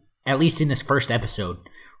show, at least in this first episode,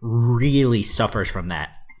 really suffers from that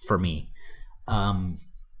for me.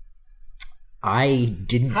 I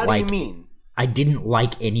didn't How do you mean? I didn't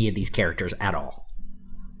like any of these characters at all.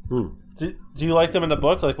 Do you like them in the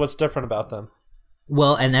book? Like, what's different about them?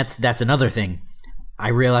 Well, and that's another thing. I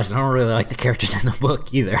realized I don't really like the characters in the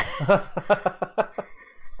book either.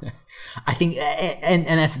 I think, and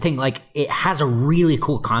that's the thing, like, it has a really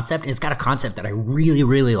cool concept, and it's got a concept that I really,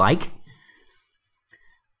 really like,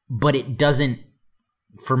 but it doesn't,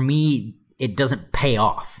 for me, it doesn't pay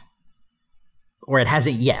off. Or it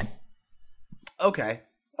hasn't yet. Okay.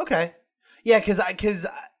 Yeah, because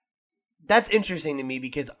that's interesting to me,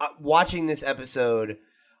 because watching this episode,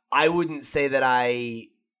 I wouldn't say that I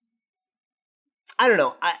don't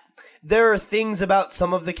know. There are things about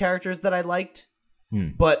some of the characters that I liked,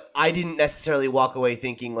 but I didn't necessarily walk away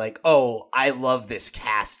thinking like, oh, I love this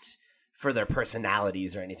cast for their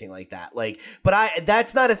personalities or anything like that. Like, but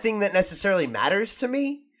that's not a thing that necessarily matters to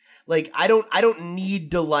me. Like, I don't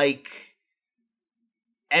need to like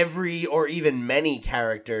every or even many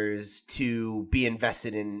characters to be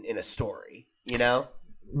invested in a story, you know?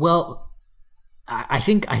 Well, I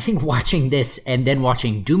think watching this and then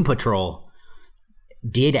watching Doom Patrol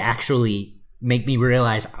did actually make me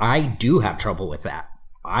realize I do have trouble with that.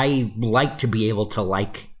 I like to be able to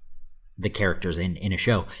like the characters in a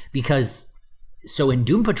show, because so in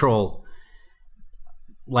Doom Patrol,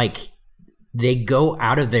 like, they go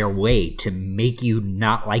out of their way to make you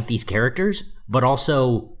not like these characters, but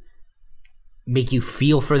also make you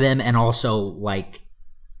feel for them, and also like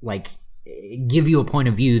give you a point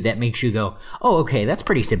of view that makes you go, oh, okay, that's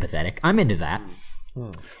pretty sympathetic. I'm into that.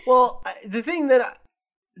 Well, the thing that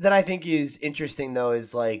I think is interesting, though,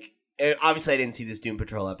 is like, obviously I didn't see this Doom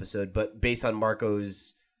Patrol episode, but based on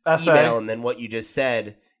Marco's email and then what you just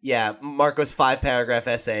said, yeah, Marco's 5-paragraph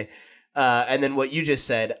essay, and then what you just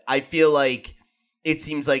said, I feel like it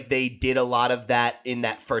seems like they did a lot of that in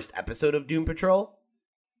that first episode of Doom Patrol,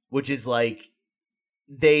 which is like,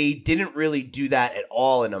 they didn't really do that at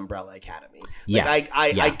all in Umbrella Academy. Like,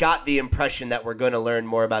 I got the impression that we're going to learn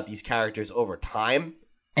more about these characters over time.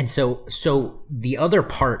 And so the other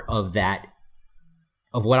part of that,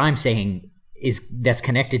 of what I'm saying, is that's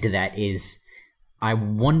connected to that, is I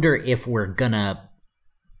wonder if we're gonna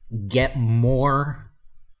get more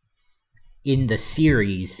in the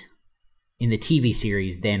series, in the TV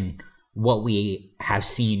series, than what we have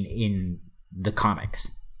seen in the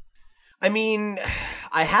comics. I mean,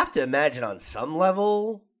 I have to imagine on some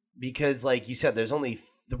level, because like you said,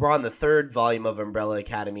 we're on the 3rd volume of Umbrella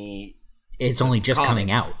Academy. It's only just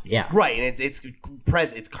coming out, yeah. Right, and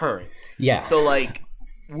it's current. Yeah. So like,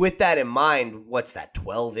 with that in mind, what's that,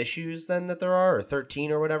 12 issues then that there are, or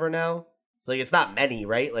 13 or whatever now? It's like, it's not many,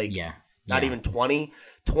 right? Like, yeah. Not even 20.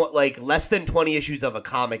 Like, less than 20 issues of a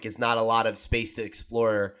comic is not a lot of space to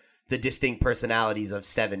explore the distinct personalities of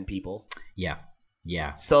 7 people. Yeah.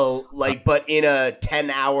 Yeah. So, like, but in a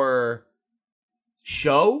 10-hour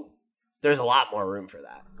show, there's a lot more room for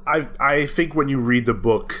that. I think when you read the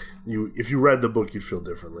book, if you read the book, you'd feel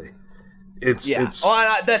differently.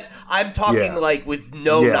 I'm talking like with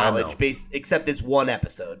no knowledge based, except this one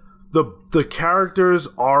episode. The characters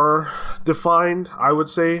are defined, I would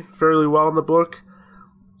say, fairly well in the book,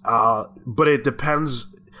 but it depends.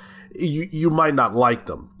 You might not like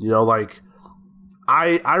them, you know. Like,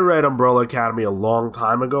 I read Umbrella Academy a long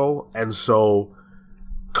time ago, and so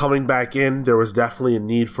coming back in, there was definitely a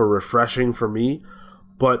need for refreshing for me.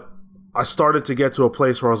 But I started to get to a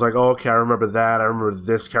place where I was like, oh, okay, I remember that. I remember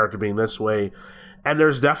this character being this way. And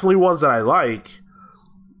there's definitely ones that I like,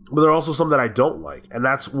 but there are also some that I don't like. And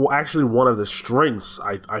that's actually one of the strengths,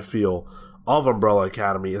 I feel, of Umbrella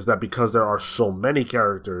Academy, is that because there are so many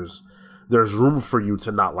characters, there's room for you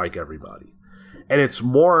to not like everybody. And it's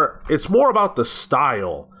more about the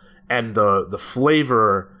style and the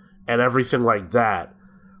flavor and everything like that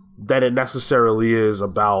than it necessarily is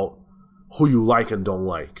about who you like and don't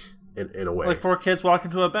like, in a way. Like 4 kids walk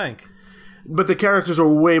into a bank. But the characters are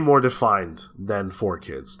way more defined than 4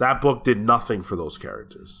 kids. That book did nothing for those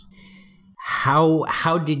characters.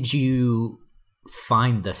 How did you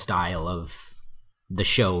find the style of the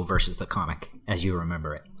show versus the comic, as you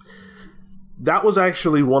remember it? That was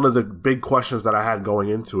actually one of the big questions that I had going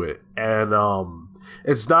into it. And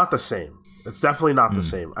it's not the same. It's definitely not the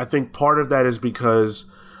same. I think part of that is because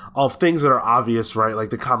of things that are obvious, right? Like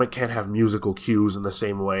the comic can't have musical cues in the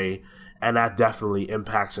same way, and that definitely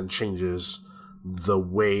impacts and changes the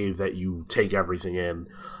way that you take everything in.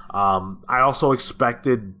 I also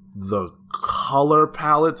expected the color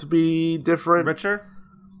palette to be different. Richer?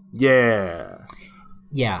 Yeah.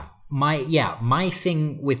 Yeah. My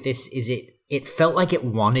thing with this is it felt like it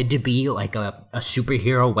wanted to be like a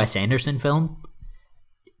superhero Wes Anderson film,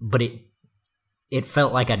 but it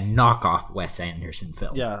felt like a knockoff Wes Anderson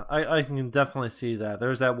film. Yeah, I can definitely see that.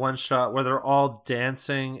 There's that one shot where they're all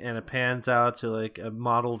dancing and it pans out to like a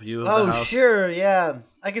model view of the house. Sure, yeah.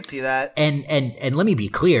 I could see that. And let me be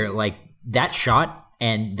clear, like that shot,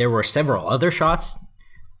 and there were several other shots,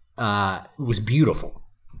 was beautiful.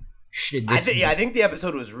 I think the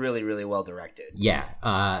episode was really, really well directed. Yeah,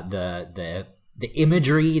 the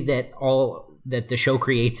imagery that the show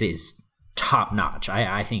creates is top notch.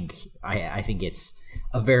 I think it's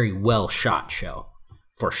a very well shot show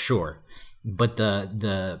for sure. But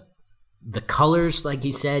the colors, like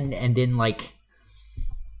you said, and then like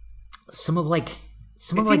it seemed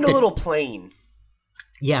a little plain.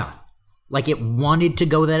 Yeah, like it wanted to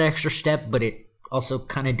go that extra step, but it also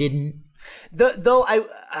kind of didn't.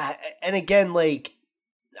 And again, like,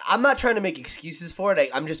 I'm not trying to make excuses for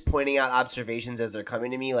it. I'm just pointing out observations as they're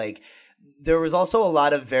coming to me. Like, there was also a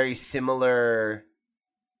lot of very similar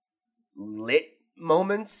lit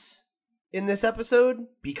moments in this episode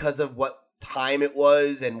because of what time it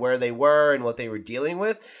was and where they were and what they were dealing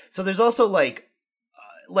with. So there's also like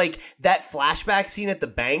that flashback scene at the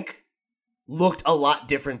bank looked a lot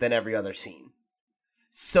different than every other scene.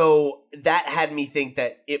 So that had me think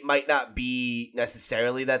that it might not be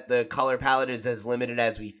necessarily that the color palette is as limited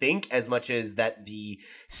as we think, as much as that the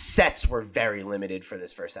sets were very limited for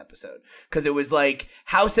this first episode. Because it was like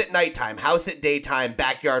house at nighttime, house at daytime,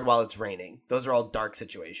 backyard while it's raining. Those are all dark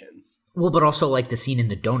situations. Well, but also like the scene in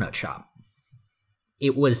the donut shop.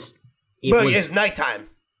 But it's nighttime.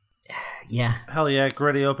 Yeah. Hell yeah,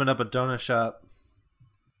 Gritty opened up a donut shop.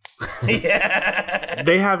 Yeah.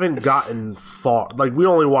 They haven't gotten far. Like, we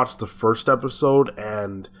only watched the first episode,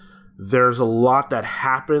 and there's a lot that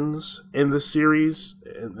happens in the series,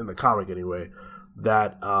 in the comic anyway,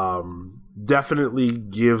 that definitely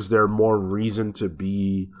gives there more reason to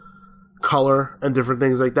be color and different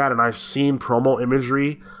things like that. And I've seen promo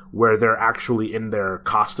imagery where they're actually in their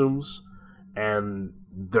costumes, and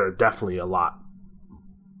they're definitely a lot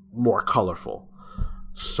more colorful.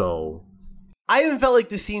 So I even felt like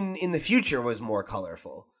the scene in the future was more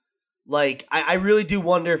colorful. Like, I really do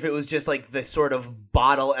wonder if it was just like the sort of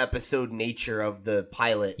bottle episode nature of the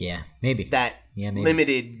pilot. Yeah, maybe. Maybe.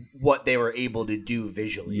 Limited what they were able to do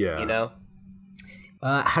visually, you know?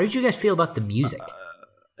 How did you guys feel about the music?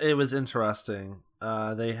 It was interesting.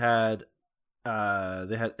 They had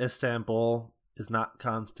Istanbul is not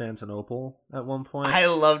Constantinople at one point. I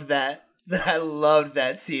loved that. I loved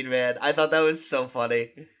that scene, man. I thought that was so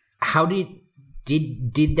funny. How did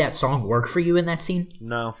that song work for you in that scene?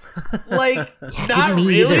 No. Like, Yeah, not me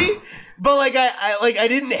really. either. But like I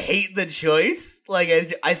didn't hate the choice. Like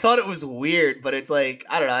I thought it was weird, but it's like,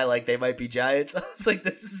 I don't know, I like They Might Be Giants. I was like,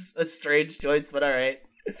 this is a strange choice, but all right.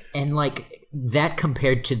 And like that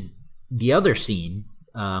compared to the other scene,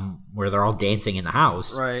 where they're all dancing in the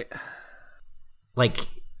house. Right. Like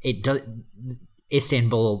it does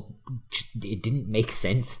Istanbul, it didn't make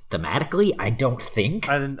sense thematically, I don't think.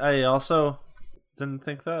 I also didn't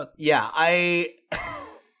think that. Yeah, I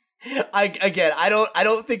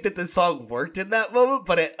don't think that the song worked in that moment,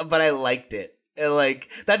 but I liked it. And like,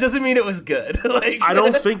 that doesn't mean it was good. Like, I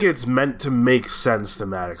don't think it's meant to make sense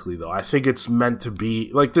thematically, though. I think it's meant to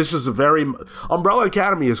be like, this is a very Umbrella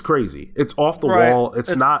Academy is crazy. It's off the wall.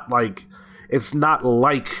 It's not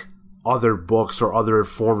like other books or other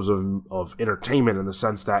forms of entertainment, in the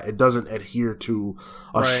sense that it doesn't adhere to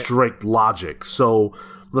a strict logic. So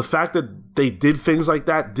the fact that they did things like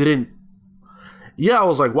that didn't. Yeah, I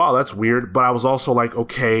was like, wow, that's weird. But I was also like,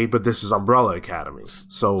 okay, but this is Umbrella Academy.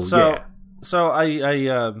 So yeah. So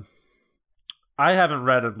I haven't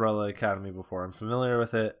read Umbrella Academy before. I'm familiar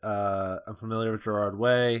with it. I'm familiar with Gerard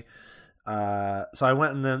Way. So I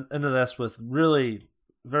went into this with really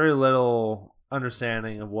very little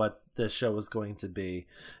understanding of what this show was going to be.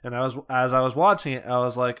 And as I was watching it, I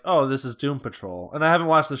was like, oh, this is Doom Patrol. And I haven't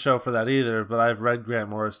watched the show for that either, but I've read Grant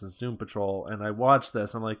Morrison's Doom Patrol, and I watched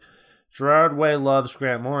this. I'm like, Gerard Way loves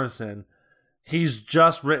Grant Morrison. He's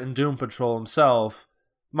just written Doom Patrol himself.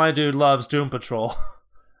 My dude loves Doom Patrol,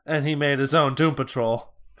 and he made his own Doom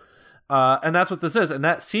Patrol. And that's what this is. And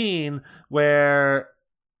that scene where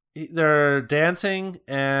they're dancing,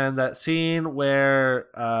 and that scene where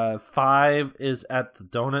 5 is at the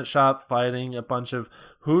donut shop fighting a bunch of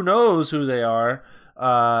who knows who they are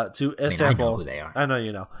to Istanbul. I know who they are. I know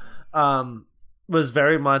you know. Was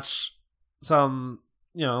very much some,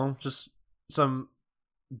 just some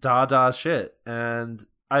Dada shit, and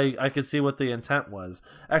I could see what the intent was.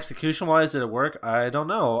 Execution wise, did it work? I don't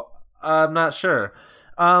know. I'm not sure.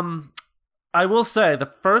 I will say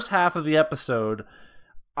the first half of the episode,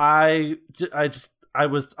 I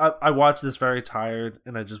watched this very tired,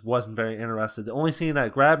 and I just wasn't very interested. The only scene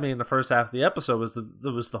that grabbed me in the first half of the episode was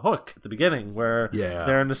the hook at the beginning, where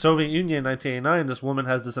they're in the Soviet Union in 1989. This woman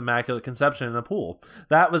has this immaculate conception in a pool.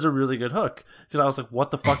 That was a really good hook, because I was like,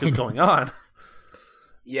 "What the fuck is going on?"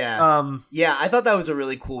 Yeah. Yeah, I thought that was a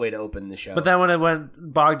really cool way to open the show. But then when it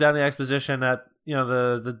went bogged down the exposition that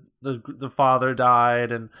the father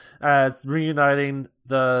died, and it's reuniting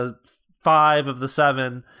the 5 of the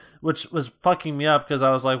 7, which was fucking me up, because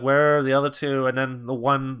I was like, where are the other 2? And then the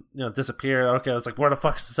one disappeared. Okay, I was like, where the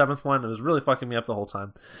fuck's the 7th one? It was really fucking me up the whole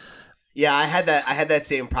time. Yeah, I had that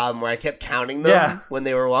same problem where I kept counting them when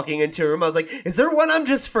they were walking into a room. I was like, is there one I'm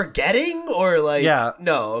just forgetting? Or like,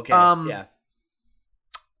 no, okay, yeah.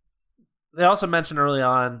 They also mentioned early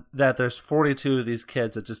on that there's 42 of these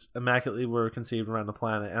kids that just immaculately were conceived around the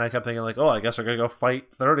planet, and I kept thinking like, oh, I guess we're gonna go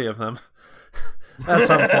fight 30 of them at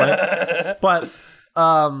some point. But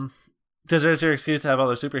because there's your excuse to have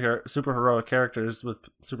other super heroic characters with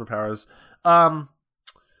superpowers.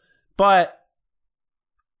 But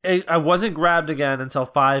I wasn't grabbed again until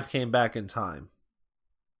 5 came back in time.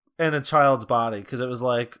 In a child's body, because it was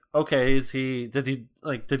like, okay, did he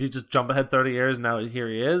just jump ahead 30 years and now here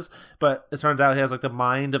he is? But it turns out he has like the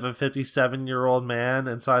mind of a 57-year-old man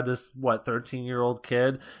inside this 13-year-old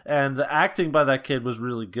kid, and the acting by that kid was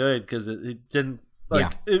really good, because it didn't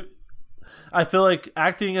I feel like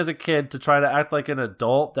acting as a kid to try to act like an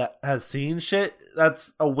adult that has seen shit,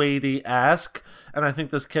 that's a weighty ask, and I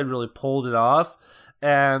think this kid really pulled it off.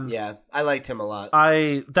 And yeah, I liked him a lot.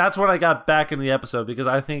 That's when I got back in the episode, because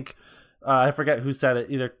I think I forget who said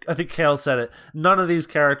it. I think Kale said it. None of these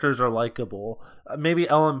characters are likable. Maybe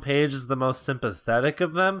Ellen Page is the most sympathetic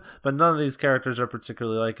of them, but none of these characters are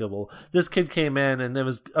particularly likable. This kid came in, and it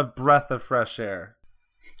was a breath of fresh air.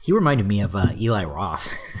 He reminded me of Eli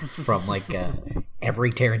Roth from like every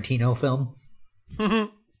Tarantino film.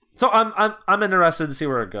 So I'm interested to see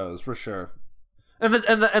where it goes, for sure. And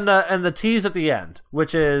the tease at the end,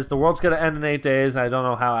 which is the world's gonna end in 8 days, and I don't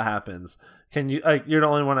know how it happens. Can you? You're the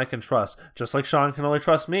only one I can trust. Just like Sean can only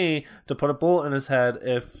trust me to put a bullet in his head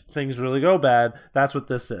if things really go bad. That's what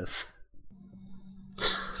this is.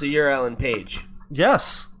 So you're Ellen Page.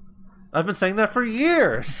 Yes, I've been saying that for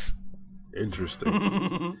years.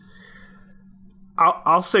 Interesting.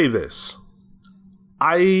 I'll say this: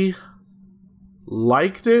 I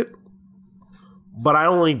liked it, but I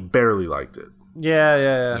only barely liked it.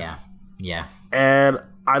 Yeah. And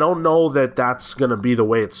I don't know that that's going to be the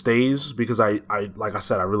way it stays, because I like I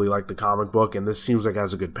said, I really like the comic book, and this seems like it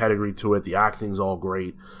has a good pedigree to it. The acting's all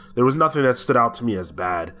great. There was nothing that stood out to me as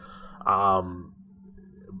bad.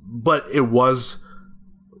 But it was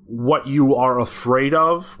what you are afraid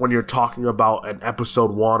of when you're talking about an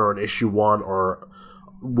episode 1 or an issue 1 or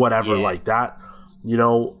whatever like that,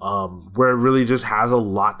 where it really just has a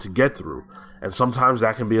lot to get through. And sometimes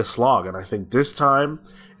that can be a slog. And I think this time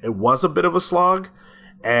it was a bit of a slog.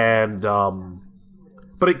 And,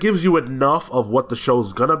 but it gives you enough of what the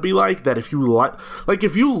show's gonna be like that if you like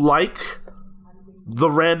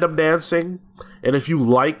the random dancing, and if you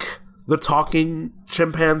like the talking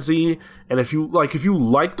chimpanzee, and if you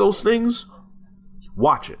like those things,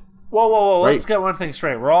 watch it. Whoa. Right? Let's get one thing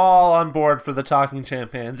straight. We're all on board for the talking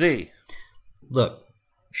chimpanzee. Look,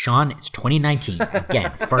 Sean, it's 2019.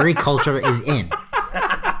 Again, furry culture is in.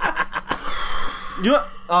 You know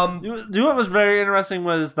what was very interesting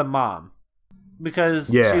was the mom. Because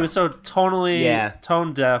she was so tonally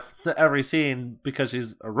tone deaf to every scene, because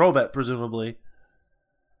she's a robot, presumably.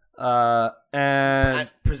 And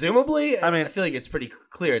presumably? I mean, I feel like it's pretty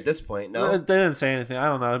clear at this point, no? They didn't say anything. I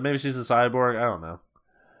don't know. Maybe she's a cyborg. I don't know.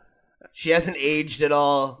 She hasn't aged at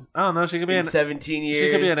all. I don't know. She could be 17 years.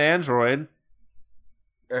 She could be an android.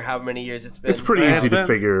 Or how many years it's been. It's pretty easy to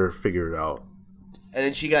figure it out. And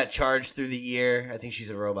then she got charged through the ear. I think she's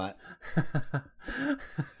a robot.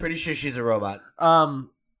 Pretty sure she's a robot.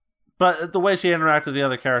 But the way she interacted with the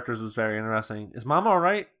other characters was very interesting. Is Mom all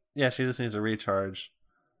right? Yeah, she just needs a recharge.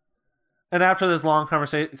 And after this long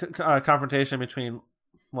confrontation between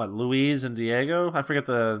Louise and Diego, I forget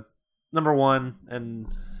the number 1 and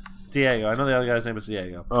Diego. I know the other guy's name is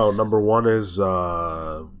Diego. Oh, number 1 is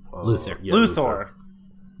Luthor. Yeah, Luthor.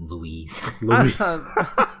 Louise. Louis.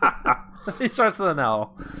 He starts with an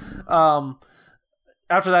L.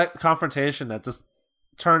 After that confrontation that just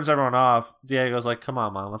turns everyone off, Diego's like, come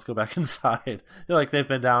on, Mom, let's go back inside. They're like, they've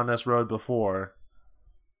been down this road before.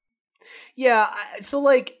 Yeah, so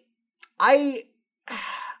like I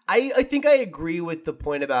think I agree with the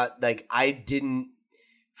point about like I didn't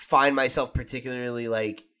find myself particularly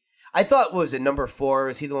like I thought, what was it, number 4?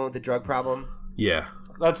 Was he the one with the drug problem? Yeah.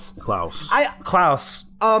 That's Klaus. Klaus.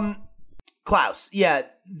 Klaus. Yeah,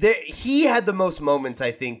 he had the most moments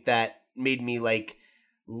I think that made me like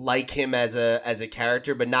him as a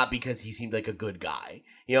character, but not because he seemed like a good guy.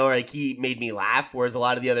 You know, like he made me laugh, whereas a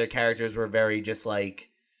lot of the other characters were very just like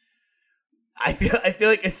I feel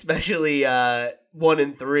like especially 1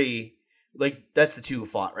 and 3, like that's the 2 who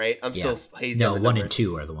fought, right? I'm still hazy on the 1 numbers. and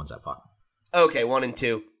 2 are the ones that fought. Okay, 1 and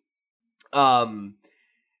 2.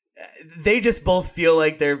 They just both feel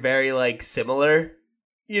like they're very like similar,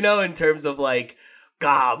 you know, in terms of like,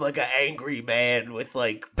 God, I'm like an angry man with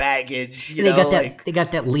like baggage. You know, They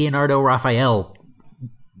got that Leonardo Raphael.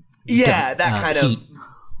 Yeah, that kind heat.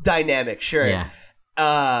 of dynamic. Sure. Yeah.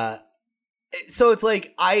 So it's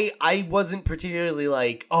like I wasn't particularly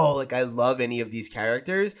like, oh, like I love any of these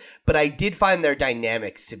characters, but I did find their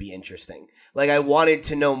dynamics to be interesting. Like I wanted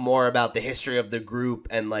to know more about the history of the group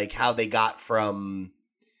and like how they got from,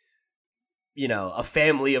 you know, a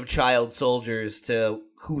family of child soldiers to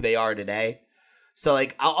who they are today. So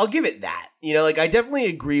like I'll give it that. You know, like I definitely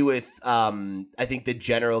agree with I think the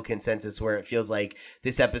general consensus where it feels like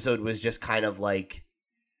this episode was just kind of like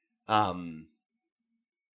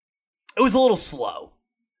it was a little slow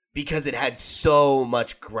because it had so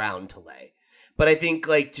much ground to lay. But I think,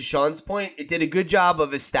 like, to Sean's point, it did a good job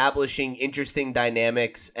of establishing interesting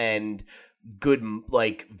dynamics and good,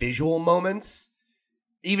 like, visual moments,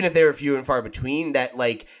 even if they were few and far between, that,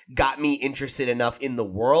 like, got me interested enough in the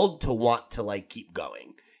world to want to, like, keep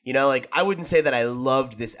going. You know, like, I wouldn't say that I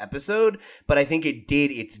loved this episode, but I think it did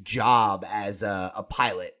its job as a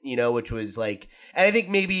pilot, you know, which was, like, and I think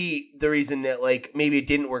maybe the reason that, like, maybe it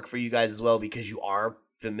didn't work for you guys as well because you are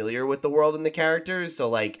familiar with the world and the characters, so,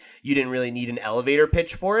 like, you didn't really need an elevator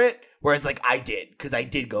pitch for it, whereas, like, I did, because I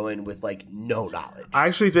did go in with, like, no knowledge. I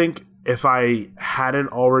actually think if I hadn't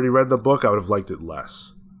already read the book, I would have liked it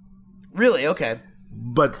less. Really? Okay.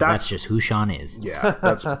 But That's just who Sean is. Yeah,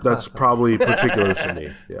 that's probably particular to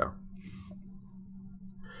me. Yeah.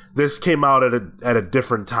 This came out at a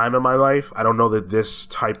different time in my life. I don't know that this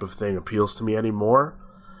type of thing appeals to me anymore.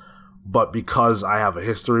 But because I have a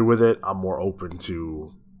history with it, I'm more open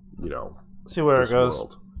to, you know, see where it goes.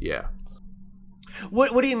 World. Yeah.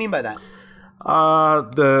 What do you mean by that?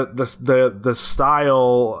 The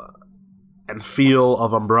style and feel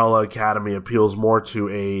of Umbrella Academy appeals more to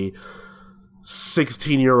a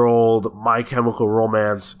 16-year-old My Chemical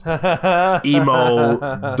Romance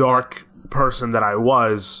emo dark person that I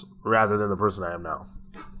was rather than the person I am now.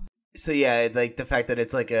 So yeah, like the fact that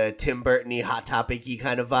it's like a Tim Burton-y, Hot Topic-y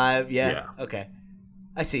kind of vibe. Yeah. Okay.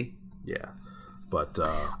 I see. Yeah. But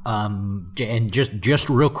and just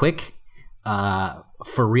real quick,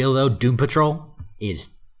 for real though, Doom Patrol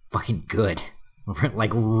is fucking good.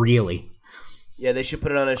 Like really. Yeah, they should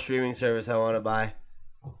put it on a streaming service I want to buy.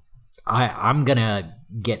 I'm gonna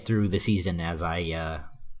get through the season as I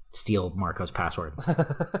steal Marco's password.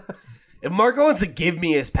 If Marco wants to give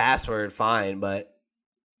me his password, fine, but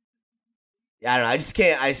yeah, I don't know. I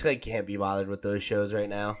just like can't be bothered with those shows right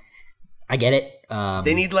now. I get it.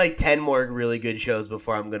 They need like 10 more really good shows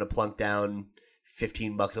before I'm gonna plunk down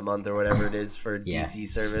 $15 a month or whatever it is for DC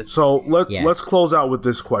service. So let's close out with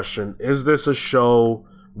this question: is this a show?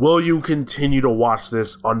 Will you continue to watch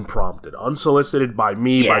this unprompted, unsolicited by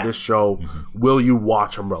me, by this show? Will you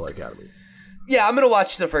watch Umbrella Academy? Yeah, I'm going to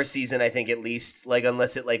watch the first season, I think, at least, like,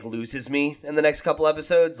 unless it, like, loses me in the next couple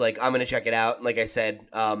episodes. Like, I'm going to check it out. And like I said,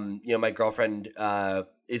 you know, my girlfriend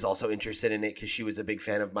is also interested in it because she was a big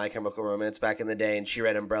fan of My Chemical Romance back in the day, and she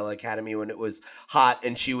read Umbrella Academy when it was hot,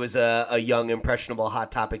 and she was a young, impressionable,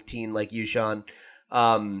 Hot Topic teen like you, Sean.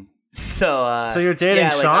 So you're dating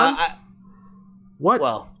yeah, like, Sean? What?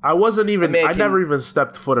 Well, I wasn't even. I can... never even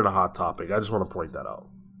stepped foot in a Hot Topic. I just want to point that out.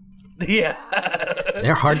 Yeah,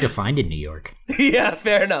 they're hard to find in New York. Yeah,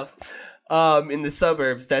 fair enough. In the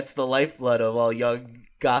suburbs, that's the lifeblood of all young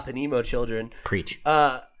goth and emo children. Preach.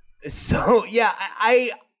 So yeah,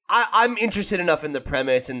 I'm interested enough in the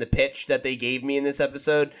premise and the pitch that they gave me in this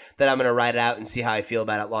episode that I'm gonna write it out and see how I feel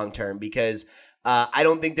about it long term, because I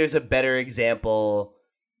don't think there's a better example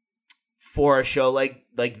for a show like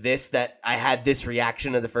this that I had this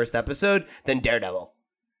reaction to the first episode than Daredevil.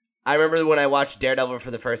 I remember when I watched Daredevil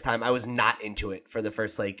for the first time, I was not into it for the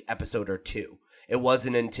first like episode or two. It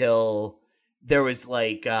wasn't until there was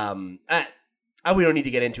like, we don't need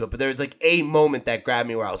to get into it, but there was like a moment that grabbed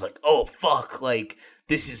me where I was like, oh, fuck, like,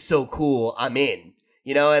 this is so cool, I'm in.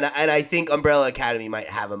 You know, and I think Umbrella Academy might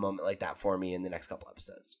have a moment like that for me in the next couple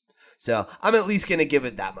episodes. So I'm at least going to give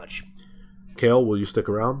it that much. Kale, will you stick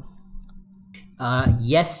around?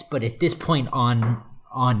 Yes, but at this point on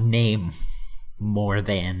name more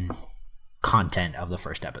than content of the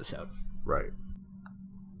first episode. Right.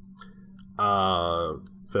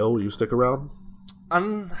 Phil, will you stick around?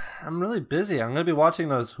 I'm really busy. I'm going to be watching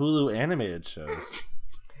those Hulu animated shows.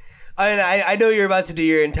 I know you're about to do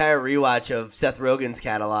your entire rewatch of Seth Rogen's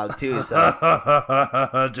catalog too. So,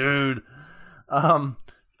 dude,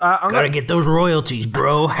 gotta get those royalties,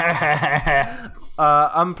 bro. I'm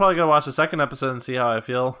probably gonna watch the second episode and see how I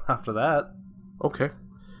feel after that. Okay.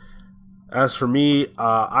 As for me,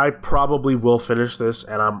 I probably will finish this,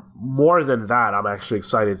 and I'm more than that. I'm actually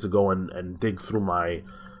excited to go and dig through my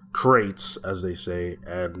crates, as they say,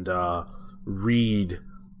 and read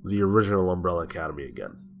the original Umbrella Academy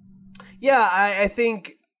again. Yeah, I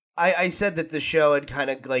think I said that the show had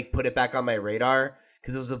kind of like put it back on my radar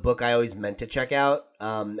because it was a book I always meant to check out.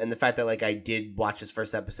 And the fact that like I did watch this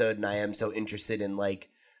first episode and I am so interested in like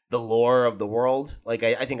the lore of the world, like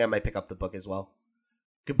I think I might pick up the book as well.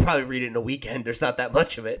 Could probably read it in a weekend. There's not that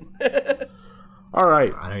much of it. All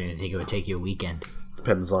right. I don't even think it would take you a weekend.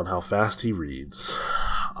 Depends on how fast he reads.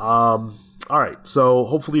 All right. So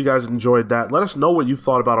hopefully you guys enjoyed that. Let us know what you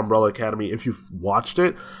thought about Umbrella Academy if you've watched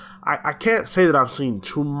it. I can't say that I've seen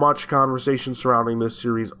too much conversation surrounding this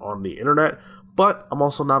series on the internet, but I'm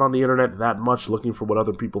also not on the internet that much looking for what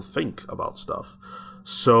other people think about stuff.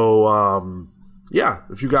 So, yeah,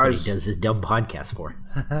 if you guys... That's what he does his dumb podcast for.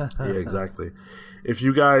 Yeah, exactly. If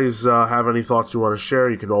you guys have any thoughts you want to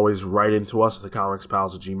share, you can always write into us at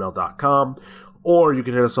thecomicspals@gmail.com, or you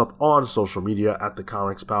can hit us up on social media at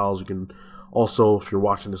thecomicspals. You can also, if you're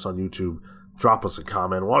watching this on YouTube, drop us a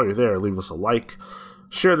comment. While you're there, leave us a like.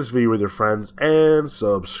 Share this video with your friends, and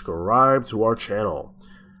subscribe to our channel.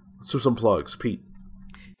 Let's do some plugs. Pete.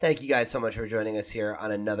 Thank you guys so much for joining us here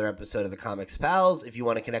on another episode of the Comics Pals. If you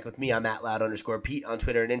want to connect with me, I'm @loud_Pete on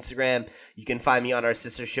Twitter and Instagram. You can find me on our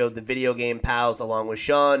sister show, The Video Game Pals, along with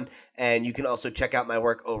Sean. And you can also check out my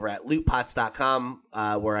work over at lootpots.com,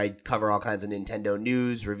 where I cover all kinds of Nintendo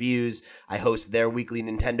news, reviews. I host their weekly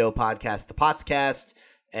Nintendo podcast, The Potscast.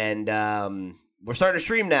 And we're starting to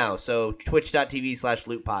stream now, so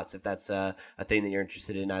twitch.tv/lootpots. If that's a thing that you're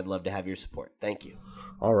interested in, I'd love to have your support. Thank you.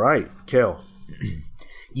 All right. Kale.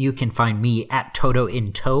 You can find me at Toto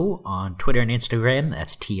in Tow on Twitter and Instagram.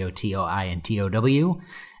 That's TOTOINTOW.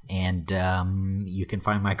 And you can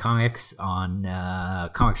find my comics on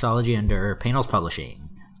Comixology under Panels Publishing.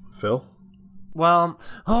 Phil. Well,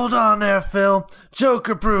 hold on there, Phil.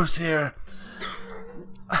 Joker Bruce here.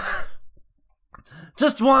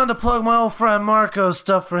 Just wanted to plug my old friend Marco's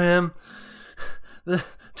stuff for him.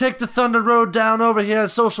 Take the Thunder Road down over here on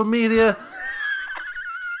social media.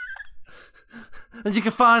 And you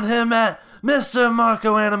can find him at Mr.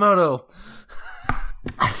 Marco Animoto.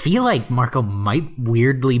 I feel like Marco might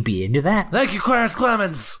weirdly be into that. Thank you, Clarence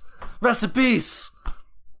Clemens. Rest in peace.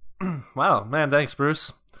 Wow, man, thanks,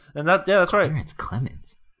 Bruce. And that's right. Clarence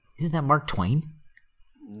Clemens. Isn't that Mark Twain?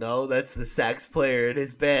 No, that's the sax player in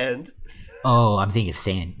his band. Oh, I'm thinking of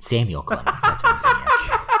Samuel Clemens. That's what I'm thinking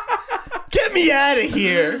of. Get me out of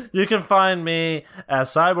here! You can find me at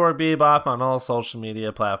Cyborg Bebop on all social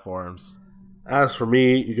media platforms. As for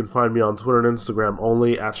me, you can find me on Twitter and Instagram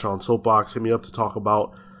only at Sean Soapbox. Hit me up to talk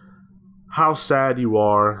about how sad you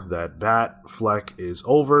are that Batfleck is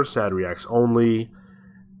over. Sad Reacts only.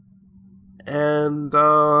 And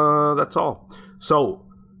that's all. So,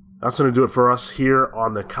 that's going to do it for us here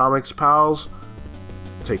on the Comics Pals.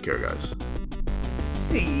 Take care, guys.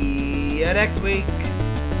 See you next week.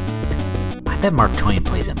 I bet Mark Twain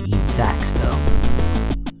plays a mean sax, though.